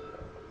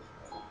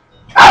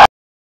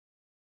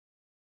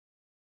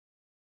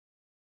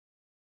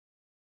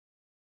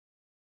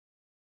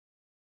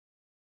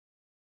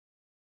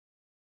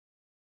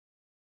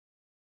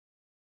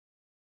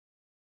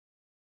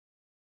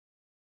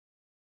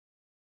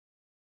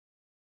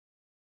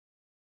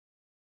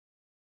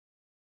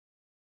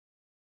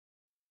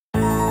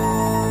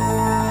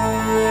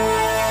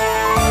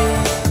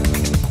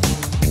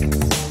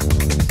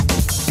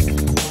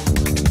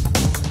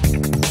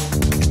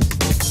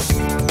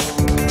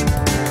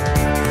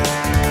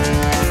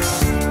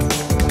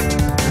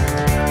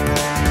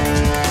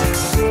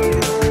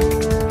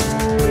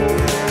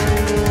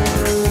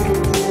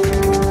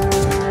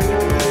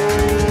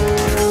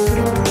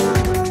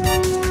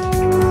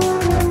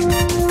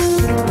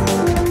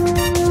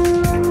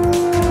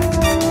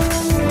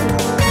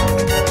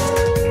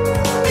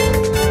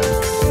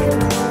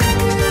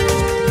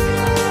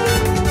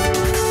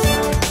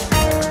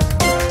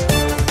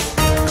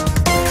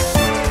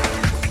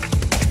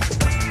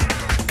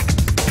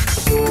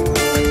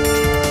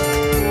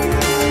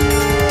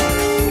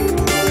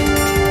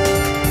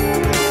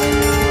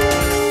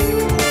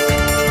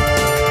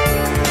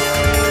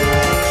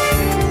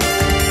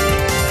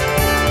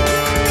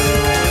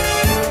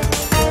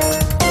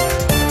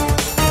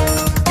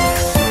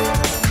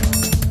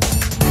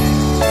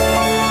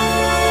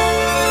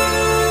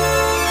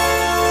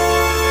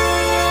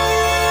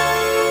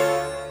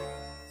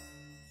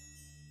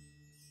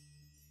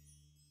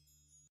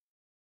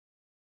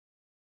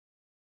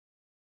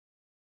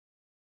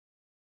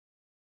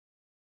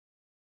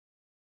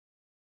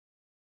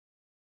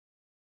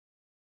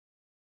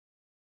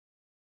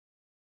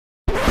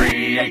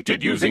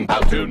 Created using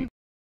Powtoon.